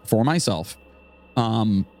saying this for myself,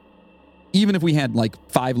 even if we had like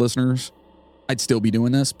 5 listeners, I'd still be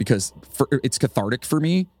doing this because it's cathartic for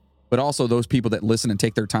me, but also those people that listen and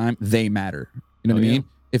take their time, they matter. You know what I yeah. mean?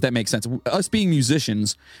 If that makes sense. Us being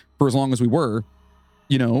musicians for as long as we were,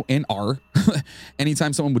 and are,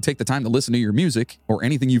 anytime someone would take the time to listen to your music or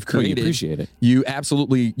anything you've Oh, you created, appreciate it. you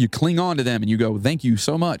absolutely, you cling on to them and you go, thank you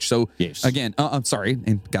so much. So Yes. again, I'm sorry,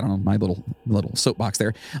 and got on my little soapbox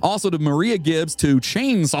there. Also to Maria Gibbs, to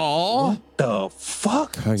Chainsaw, The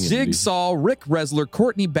fuck? Jigsaw, Rick Resler,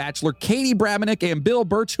 Courtney Batchelor, Katie Brabenick, and Bill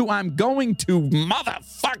Birch, who I'm going to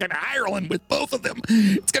motherfucking Ireland with both of them.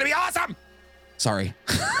 It's going to be awesome. Sorry.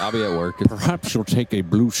 I'll be at work. Perhaps you'll take a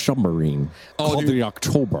blue submarine called dude. the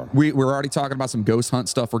October. We're already talking about some ghost hunt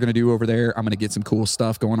stuff we're going to do over there. I'm going to get some cool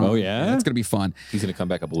stuff going on. Oh, yeah? It's going to be fun. He's going to come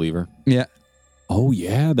back a believer. Yeah. Oh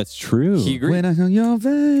yeah, that's true. He agreed. When I hear your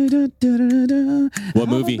voice, What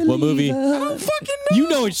movie? What movie? I don't fucking know. You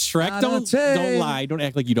know it's Shrek. I Don't don't lie. Don't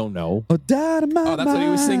act like you don't know. Oh, that's what he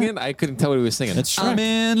was singing? I couldn't tell what he was singing. That's Shrek. I'm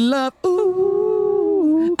in love.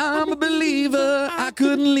 Ooh, I'm a believer. I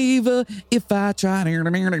couldn't leave her if I tried. I am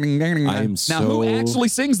Now, who so actually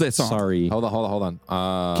sings this song? Sorry. Hold on.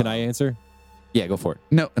 Can I answer? Yeah, go for it.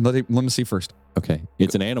 No, let me see first. Okay.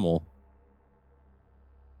 It's an animal.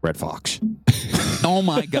 Red Fox. Oh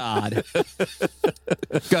my God.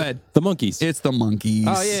 Go ahead. The monkeys. It's the Monkeys.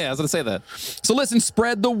 Oh, yeah, I was going to say that. So listen,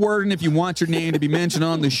 spread the word, and if you want your name to be mentioned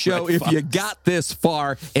on the show, if you got this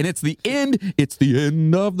far, and it's the end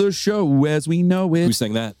of the show as we know it. Who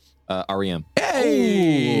sang that? REM.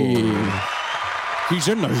 Hey! He's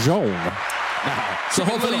in the zone. So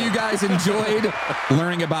hopefully you guys enjoyed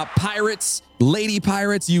learning about pirates, lady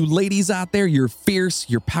pirates. You ladies out there, you're fierce,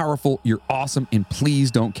 you're powerful, you're awesome, and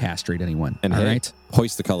please don't castrate anyone. And all hey, right?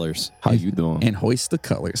 Hoist the colors. How you doing? And hoist the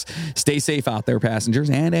colors. Stay safe out there, passengers.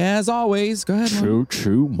 And as always, go ahead. Mom.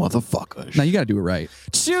 Choo motherfuckers. Now you got to do it right.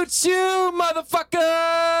 Choo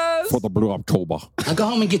motherfuckers. For the Blue October. Now go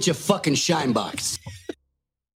home and get your fucking shine box.